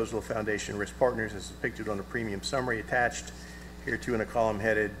a proposal of Foundation Risk Partners as depicted on the premium summary attached hereto in a column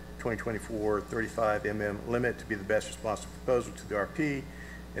headed 2024 35 mm limit to be the best responsive proposal to the RP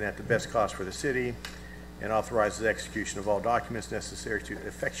and at the best cost for the city, and authorizes execution of all documents necessary to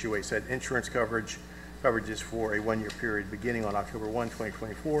effectuate said insurance coverages for a one-year period beginning on October 1,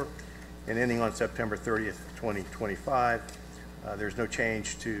 2024 and ending on September 30th, 2025. There's no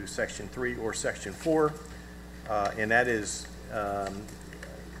change to section 3 or section 4, and that is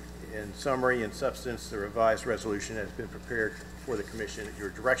in summary and substance the revised resolution has been prepared for the commission at your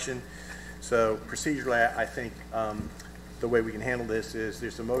direction. So procedurally, I think the way we can handle this is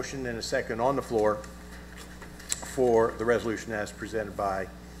there's a motion and a second on the floor for the resolution as presented by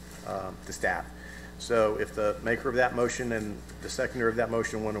the staff. So if the maker of that motion and the seconder of that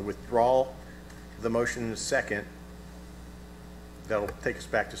motion want to withdraw the motion in a second, that'll take us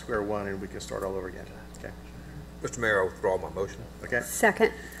back to square one and we can start all over again. Okay. Mr. Mayor, I withdraw my motion. Okay.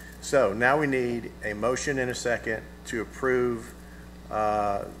 Second. So now we need a motion and a second to approve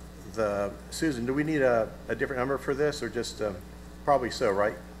Susan, do we need a different number for this or just probably so,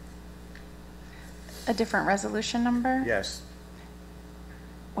 right? A different resolution number? Yes.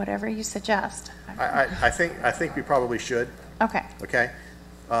 Whatever you suggest. I think we probably should. Okay. Okay.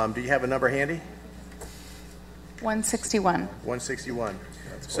 Do you have a number handy? 161. 161.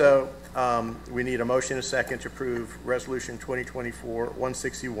 So we need a motion and a second to approve Resolution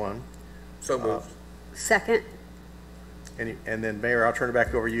 2024-161. So moved. Second. And then, Mayor, I'll turn it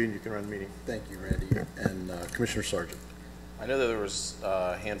back over to you, and you can run the meeting. Thank you, Randy. And Commissioner Sargent. I know that there was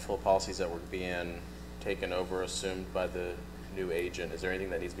a handful of policies that were being taken over, assumed by the new agent. Is there anything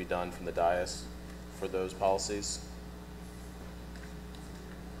that needs to be done from the dais for those policies?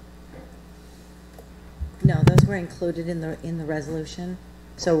 No, those were included in the resolution,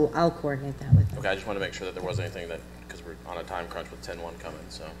 so I'll coordinate that with them. Okay, I just want to make sure that there wasn't anything that, because we're on a time crunch with 10-1 coming,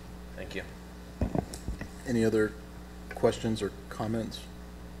 so thank you. Any other questions or comments?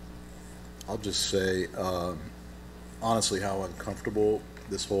 I'll just say, honestly, how uncomfortable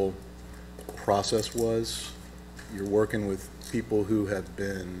this whole process was. You're working with people who have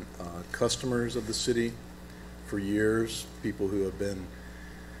been customers of the city for years, people who have been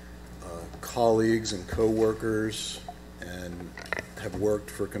colleagues and co-workers and have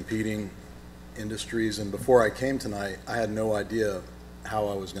worked for competing industries. And before I came tonight, I had no idea how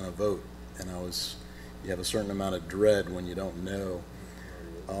I was going to vote. And you have a certain amount of dread when you don't know.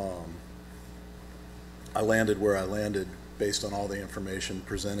 I landed where I landed based on all the information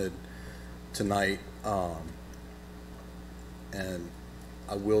presented tonight. And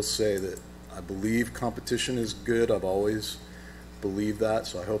I will say that I believe competition is good. I've always believed that,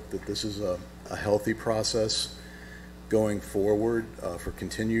 so I hope that this is a healthy process going forward for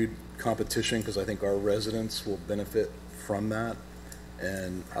continued competition, because I think our residents will benefit from that.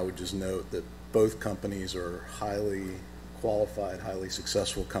 And I would just note that both companies are highly qualified, highly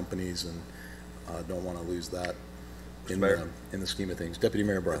successful companies, and don't want to lose that in the scheme of things. Deputy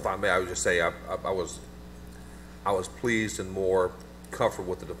Mayor Brown. If I may, I would just say I was pleased and more comfortable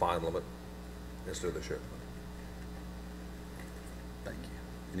with the defined limit instead of the sheriff. Thank you.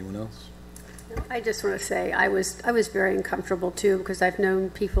 Anyone else? I just want to say I was very uncomfortable too, because I've known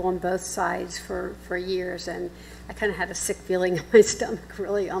people on both sides for years, and I kind of had a sick feeling in my stomach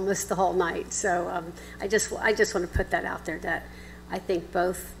really almost the whole night. So I just want to put that out there, that I think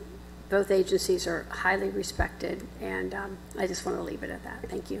both agencies are highly respected, and I just want to leave it at that.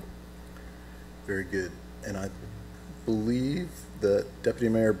 Thank you. Very good. And I believe that Deputy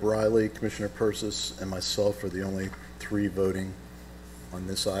Mayor Briley, Commissioner Persis, and myself are the only three voting on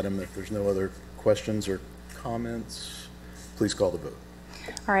this item. If there's no other questions or comments, please call the vote.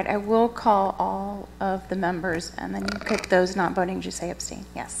 All right, I will call all of the members, and then you could, those not voting, just say abstain.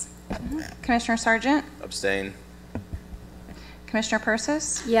 Yes. Commissioner Sargent? Abstain. Commissioner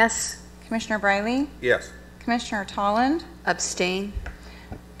Persis? Yes. Commissioner Briley? Yes. Commissioner Tolland? Abstain.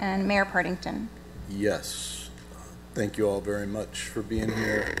 And Mayor Partington? Yes. Thank you all very much for being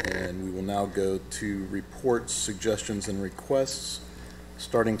here, and we will now go to reports, suggestions, and requests,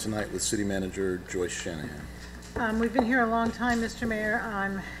 starting tonight with City Manager Joyce Shanahan. We've been here a long time, Mr. Mayor.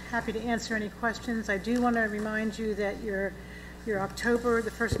 I'm happy to answer any questions. I do want to remind you that your October,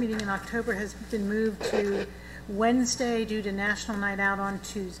 the first meeting in October, has been moved to Wednesday due to National Night Out on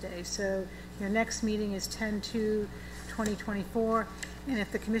Tuesday. So your next meeting is 10/2/2024. And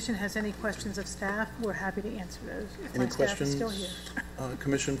if the commission has any questions of staff, we're happy to answer those. If Any my staff is questions, still here.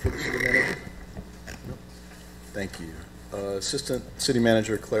 Commission, for the City Manager? No. Thank you. Assistant City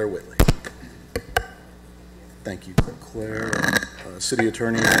Manager Claire Whitley. Thank you, Claire. City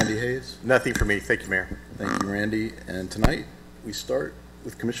Attorney Randy Hayes. Nothing for me. Thank you, Mayor. Thank you, Randy. And tonight we start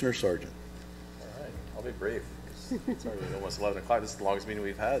with Commissioner Sargent. All right, I'll be brief. It's already almost 11 o'clock. This is the longest meeting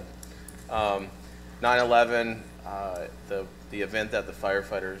we've had. 9/11, the event that the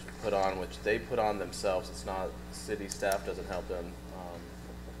firefighters put on, which they put on themselves. It's not city staff doesn't help them.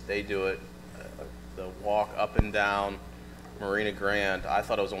 They do it. The walk up and down Marina Grande. I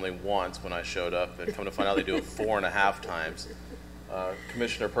thought it was only once when I showed up, and come to find out they do it 4.5 times.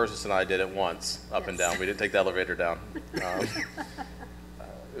 Commissioner Persis and I did it once up and down. We didn't take the elevator down.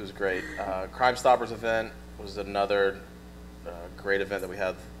 It was great. Crime Stoppers event was another great event that we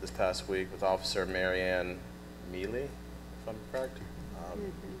had this past week with Officer Marianne Mealy, if I'm correct.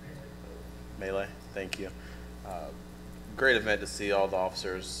 Melee, thank you. Great event to see all the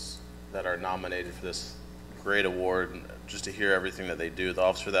officers that are nominated for this great award, and just to hear everything that they do. The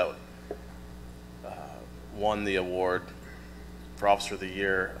officer that won the award for Officer of the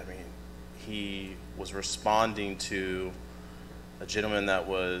Year, I mean, he was responding to a gentleman that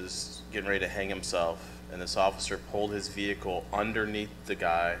was getting ready to hang himself, and this officer pulled his vehicle underneath the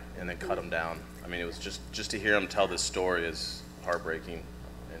guy and then cut him down. I mean, it was just to hear him tell this story is heartbreaking,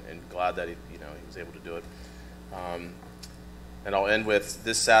 and glad that he was able to do it. And I'll end with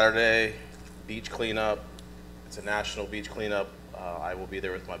this Saturday, beach cleanup. It's a national beach cleanup. I will be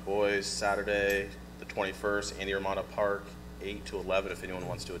there with my boys Saturday, the 21st, Andy Armada Park, 8 to 11, if anyone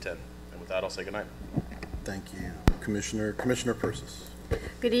wants to attend. And with that, I'll say goodnight. Thank you. Commissioner Persis.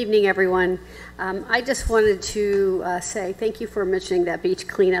 Good evening, everyone. I just wanted to say thank you for mentioning that beach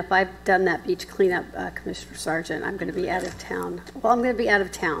cleanup. I've done that beach cleanup, Commissioner Sargent. I'm going to be out of town. Well, I'm going to be out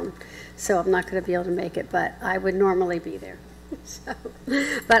of town, so I'm not going to be able to make it, but I would normally be there.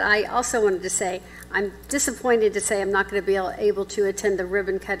 But I also wanted to say I'm disappointed to say I'm not going to be able to attend the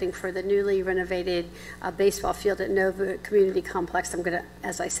ribbon cutting for the newly renovated baseball field at Nova Community Complex. I'm going to,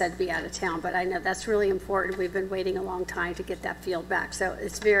 as I said, be out of town, but I know that's really important. We've been waiting a long time to get that field back, so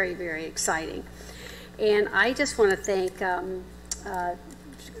it's very, very exciting. And I just want to thank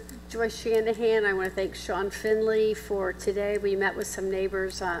Joyce Shanahan. I want to thank Sean Finley for today. We met with some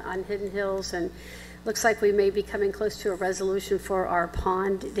neighbors on Hidden Hills, and looks like we may be coming close to a resolution for our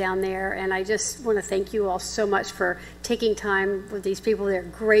pond down there. And I just want to thank you all so much for taking time with these people. They're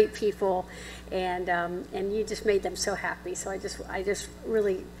great people, and you just made them so happy. So I just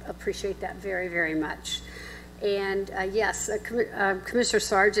really appreciate that very, very much. And yes, Commissioner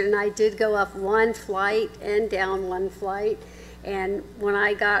Sargent and I did go up one flight and down one flight. And when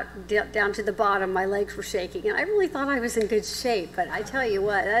I got down to the bottom, my legs were shaking, and I really thought I was in good shape. But I tell you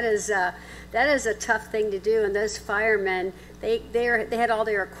what, that is a tough thing to do. And those firemen, they had all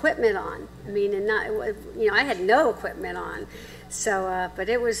their equipment on. I mean, and not, you know, I had no equipment on. So, but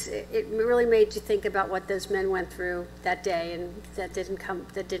it really made you think about what those men went through that day, and that didn't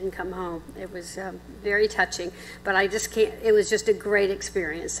come home. It was very touching. But I just can't. It was just a great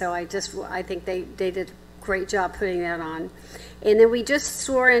experience. So I think they did a great job putting that on. And then we just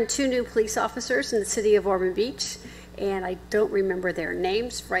swore in 2 new police officers in the city of Ormond Beach, and I don't remember their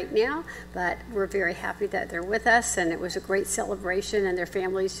names right now, but we're very happy that they're with us, and it was a great celebration, and their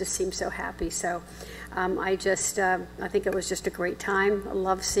families just seemed so happy. So I think it was just a great time. I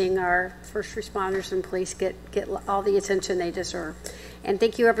love seeing our first responders and police get all the attention they deserve. And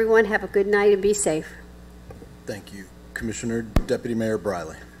thank you, everyone. Have a good night and be safe. Thank you. Commissioner, Deputy Mayor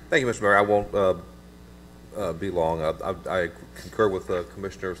Briley. Thank you, Mr. Mayor. I won't be long. I concur with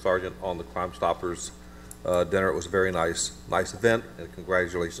Commissioner Sargent on the Crime Stoppers dinner. It was a very nice event, and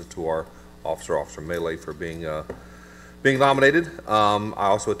congratulations to our Officer Melee, for being nominated. I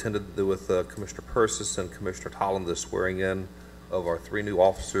also attended with Commissioner Persis and Commissioner Tolland the swearing in of our 3 new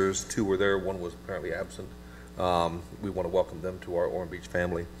officers. 2 were there, 1 was apparently absent. We want to welcome them to our Ormond Beach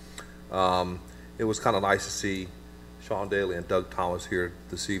family. It was kind of nice to see Sean Daly and Doug Thomas here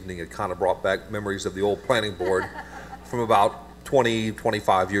this evening. It kind of brought back memories of the old planning board from about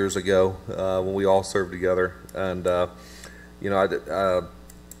 25 years ago when we all served together. And you know,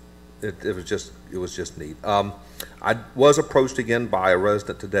 it was just neat. I was approached again by a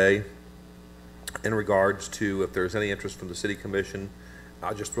resident today in regards to if there's any interest from the City Commission.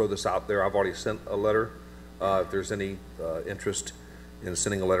 I'll just throw this out there. I've already sent a letter. If there's any interest in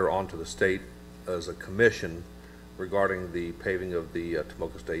sending a letter on to the state as a commission regarding the paving of the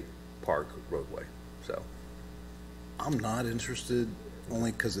Tomoka State Park roadway. So I'm not interested,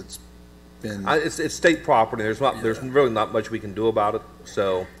 only because it's been... it's state property. There's really not much we can do about it.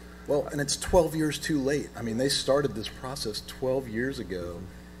 So, well, and it's 12 years too late. I mean, they started this process 12 years ago,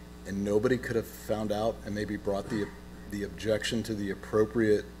 and nobody could have found out and maybe brought the objection to the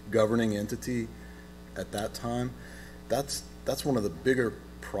appropriate governing entity at that time. That's one of the bigger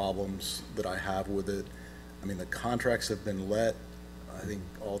problems that I have with it. I mean, the contracts have been let. I think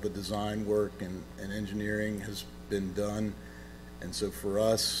all the design work and engineering has been done. And so for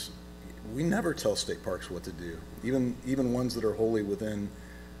us, we never tell state parks what to do. Even ones that are wholly within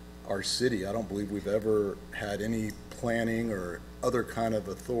our city, I don't believe we've ever had any planning or other kind of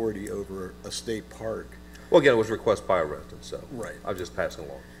authority over a state park. Well, again, it was requested by a resident, so right. I'm just passing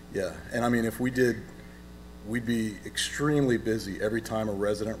along. Yeah, and I mean, if we did, we'd be extremely busy every time a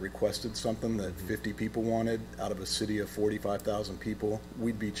resident requested something that 50 people wanted out of a city of 45,000 people.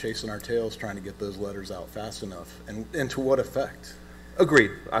 We'd be chasing our tails trying to get those letters out fast enough. And to what effect? Agreed.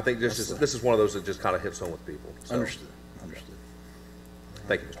 I think this is one of those that just kind of hits home with people. So. Understood.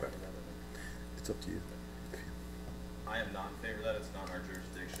 Thank you, Mr. Mayor. It's up to you. I am not in favor of that. It's not our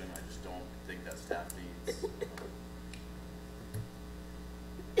jurisdiction. I just don't think that staff needs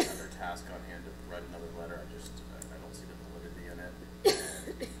another task on hand to write another letter. I don't see the validity in it.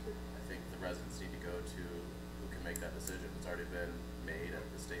 And I think the residents need to go to who can make that decision. It's already been made at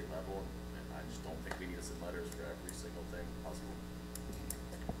the state level, and I just don't think we need to send letters for every single thing possible.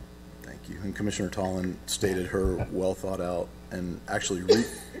 Thank you. And Commissioner Tolland stated her well thought out and actually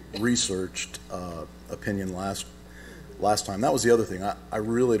researched opinion last time. That was the other thing. I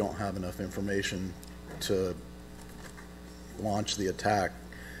really don't have enough information to launch the attack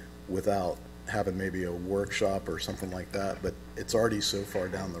without having maybe a workshop or something like that, but it's already so far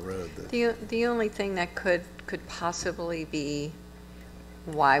down the road that the only thing that could possibly be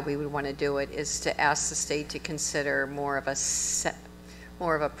why we would want to do it is to ask the state to consider more of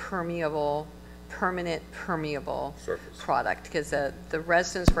a permanent permeable surface product, because the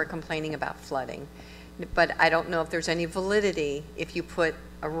residents were complaining about flooding, but I don't know if there's any validity if you put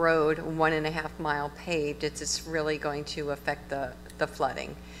a road 1.5 mile paved, it's really going to affect the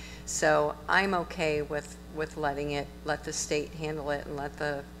flooding. So I'm okay with let the state handle it and let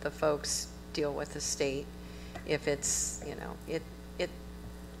the folks deal with the state. If it's, you know, it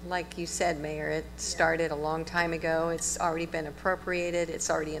like you said, Mayor, it started a long time ago. It's already been appropriated. It's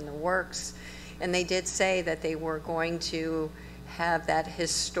already in the works. And they did say that they were going to have that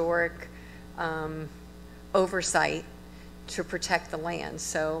historic oversight to protect the land.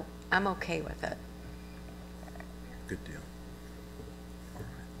 So I'm okay with it. Good deal.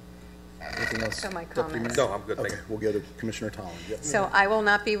 Anything else? So my Deputy comments. Mayor? No, I'm good, thank Okay, you. we'll go to Commissioner Tolland. Yep. So I will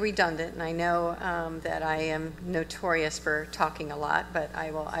not be redundant, and I know that I am notorious for talking a lot, but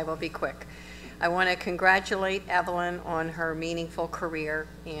I will be quick. I want to congratulate Evelyn on her meaningful career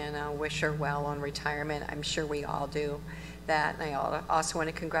and wish her well on retirement. I'm sure we all do that. And I also want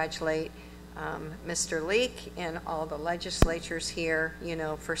to congratulate Mr. Leek and all the legislatures here,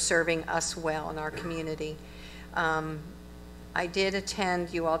 for serving us well in our community. I did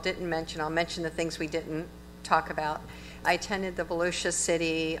attend, you all didn't mention, I'll mention the things we didn't talk about. I attended the Volusia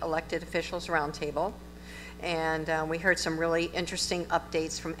City Elected Officials Roundtable, and we heard some really interesting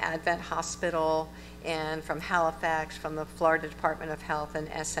updates from Advent Hospital and from Halifax, from the Florida Department of Health and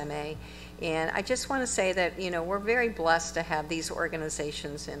SMA. And I just want to say that, we're very blessed to have these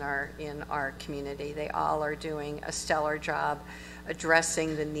organizations in our community. They all are doing a stellar job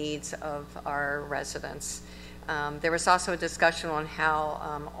addressing the needs of our residents. There was also a discussion on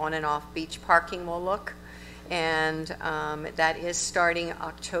how on and off beach parking will look, and that is starting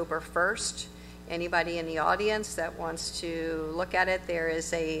October 1st. Anybody in the audience that wants to look at it, there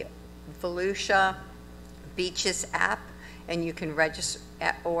is a Volusia Beaches app, and you can register,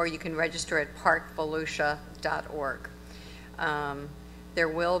 or you can register at parkvolusia.org. There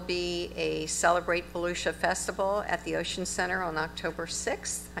will be a Celebrate Volusia Festival at the Ocean Center on October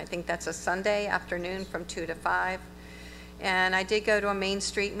 6th. I think that's a Sunday afternoon from 2 to 5. And I did go to a Main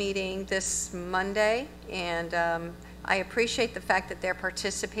Street meeting this Monday, and I appreciate the fact that they're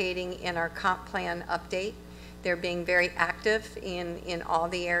participating in our comp plan update. They're being very active in all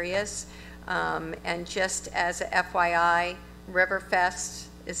the areas. And just as a FYI, Riverfest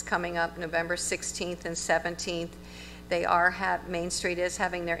is coming up November 16th and 17th. Main Street is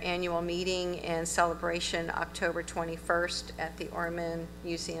having their annual meeting and celebration October 21st at the Ormond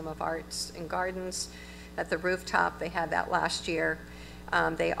Museum of Arts and Gardens at the rooftop. They had that last year.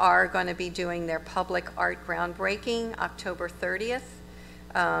 They are going to be doing their public art groundbreaking October 30th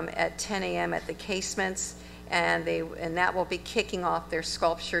at 10 a.m. at the Casements, and that will be kicking off their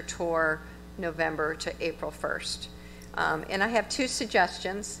sculpture tour November to April 1st. And I have two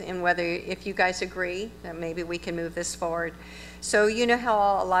suggestions, and if you guys agree, that maybe we can move this forward. So you know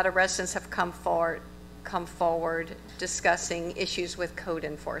how a lot of residents have come forward discussing issues with code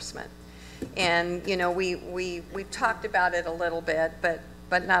enforcement. And we've talked about it a little bit, but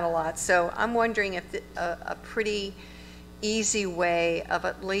not a lot. So I'm wondering if a pretty easy way of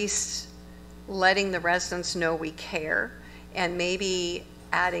at least letting the residents know we care, and maybe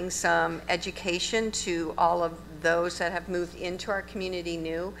adding some education to all of those that have moved into our community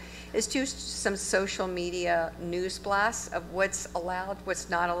new, is do some social media news blasts of what's allowed, what's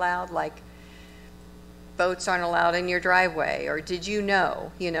not allowed, like boats aren't allowed in your driveway, or did you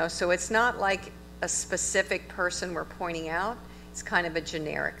know, so it's not like a specific person we're pointing out, it's kind of a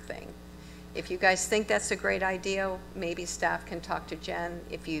generic thing. If you guys think that's a great idea, maybe staff can talk to Jen.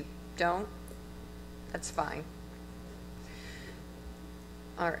 If you don't, that's fine.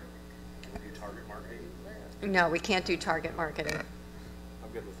 All right. Can we do target marketing? No, we can't do target marketing.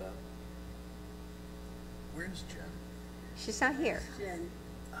 I'm good with that. Where's Jen? She's not here. Jen.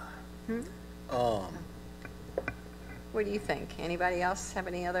 What do you think? Anybody else have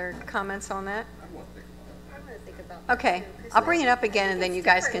any other comments on that? I'm going to think about that Okay, too, 'cause I'll bring it up again, and then it's you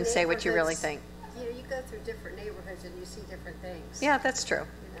guys different can say what you really neighborhoods. think. You go through different neighborhoods and you see different things. Yeah, that's true.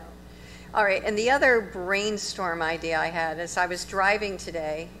 All right, and the other brainstorm idea I had is I was driving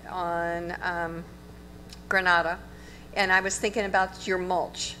today on Granada, and I was thinking about your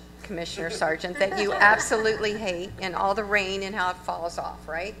mulch, Commissioner Sargent, that you absolutely hate, and all the rain and how it falls off,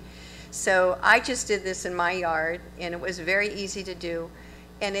 right? So I just did this in my yard, and it was very easy to do,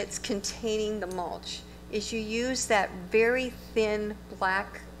 and it's containing the mulch. Is you use that very thin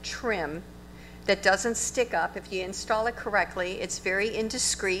black trim that doesn't stick up. If you install it correctly, it's very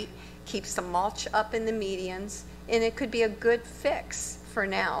indiscreet, keeps the mulch up in the medians, and it could be a good fix for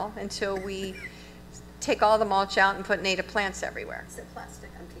now until we take all the mulch out and put native plants everywhere. Is it plastic?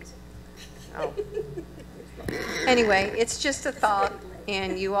 I'm teasing. Oh. Anyway, it's just a thought,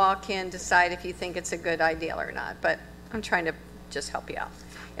 and you all can decide if you think it's a good idea or not, but I'm trying to just help you out.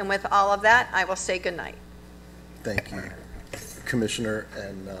 And with all of that, I will say good night. Thank you, Commissioner,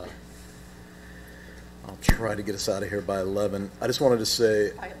 and I'll try to get us out of here by 11. I just wanted to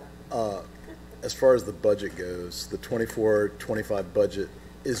say, as far as the budget goes, the 24-25 budget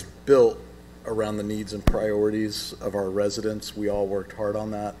is built around the needs and priorities of our residents. We all worked hard on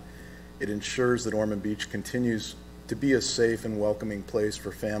that. It ensures that Ormond Beach continues to be a safe and welcoming place for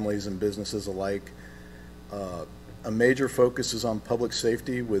families and businesses alike. A major focus is on public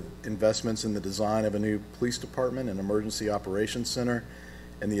safety with investments in the design of a new police department and emergency operations center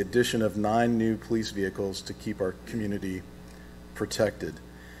and the addition of 9 new police vehicles to keep our community protected.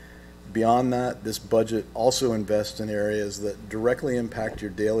 Beyond that, this budget also invests in areas that directly impact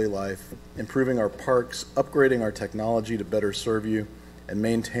your daily life, improving our parks, upgrading our technology to better serve you, and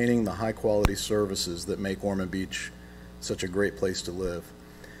maintaining the high-quality services that make Ormond Beach such a great place to live.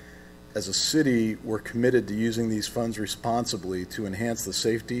 As a city, we're committed to using these funds responsibly to enhance the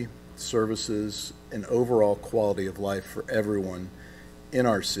safety, services, and overall quality of life for everyone in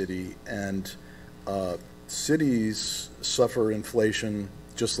our city. And cities suffer inflation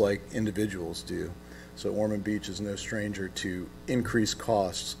just like individuals do. So Ormond Beach is no stranger to increased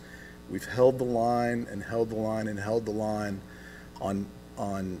costs. We've held the line and held the line and held the line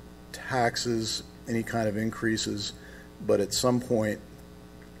on taxes, any kind of increases, but at some point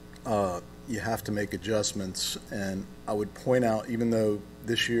you have to make adjustments. And I would point out, even though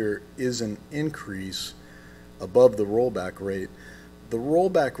this year is an increase above the rollback rate, the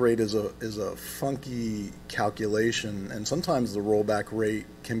rollback rate is a funky calculation, and sometimes the rollback rate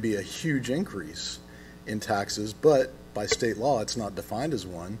can be a huge increase in taxes, but by state law it's not defined as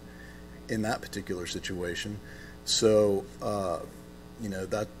one in that particular situation. So you know,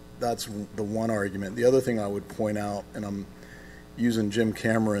 that's the one argument. The other thing I would point out, and I'm using Jim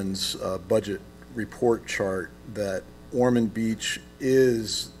Cameron's budget report chart, that Ormond Beach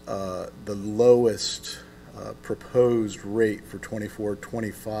is the lowest proposed rate for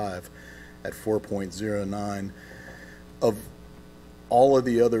 24-25 at 4.09 of all of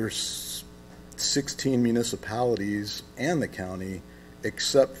the other 16 municipalities and the county,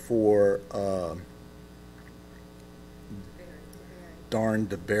 except for darn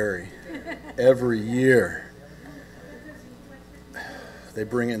DeBerry. Every year they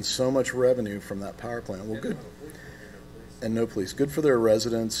bring in so much revenue from that power plant. Well, good. And no police. Good for their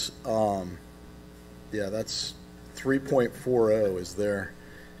residents. Yeah, that's 3.40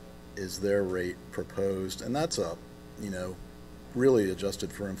 is their rate proposed, and that's up, you know, really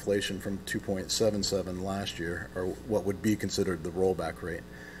adjusted for inflation from 2.77 last year, or what would be considered the rollback rate.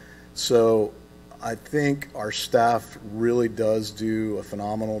 So I think our staff really does do a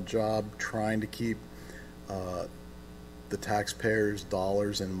phenomenal job trying to keep the taxpayers'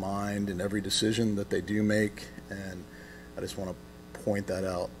 dollars in mind in every decision that they do make, and I just want to point that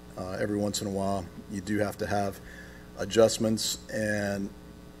out. Every once in a while, you do have to have adjustments, and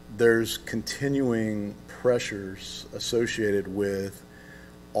there's continuing pressures associated with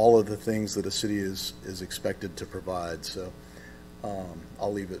all of the things that a city is expected to provide. So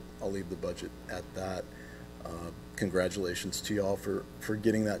I'll leave the budget at that. Congratulations to y'all for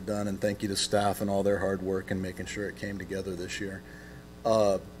getting that done, and thank you to staff and all their hard work and making sure it came together this year.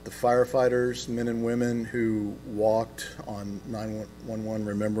 The firefighters, men and women who walked on 9/11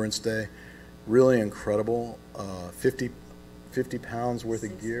 Remembrance Day, really incredible. 50 pounds worth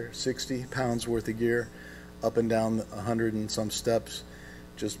of gear, 60 pounds worth of gear, up and down 100 and some steps,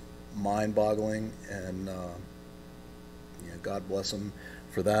 just mind-boggling. And yeah, God bless them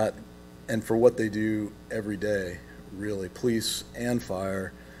for that and for what they do every day. Really, police and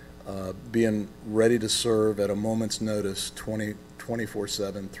fire, being ready to serve at a moment's notice,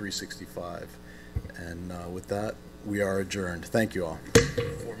 24/7, 365. And with that, we are adjourned. Thank you all.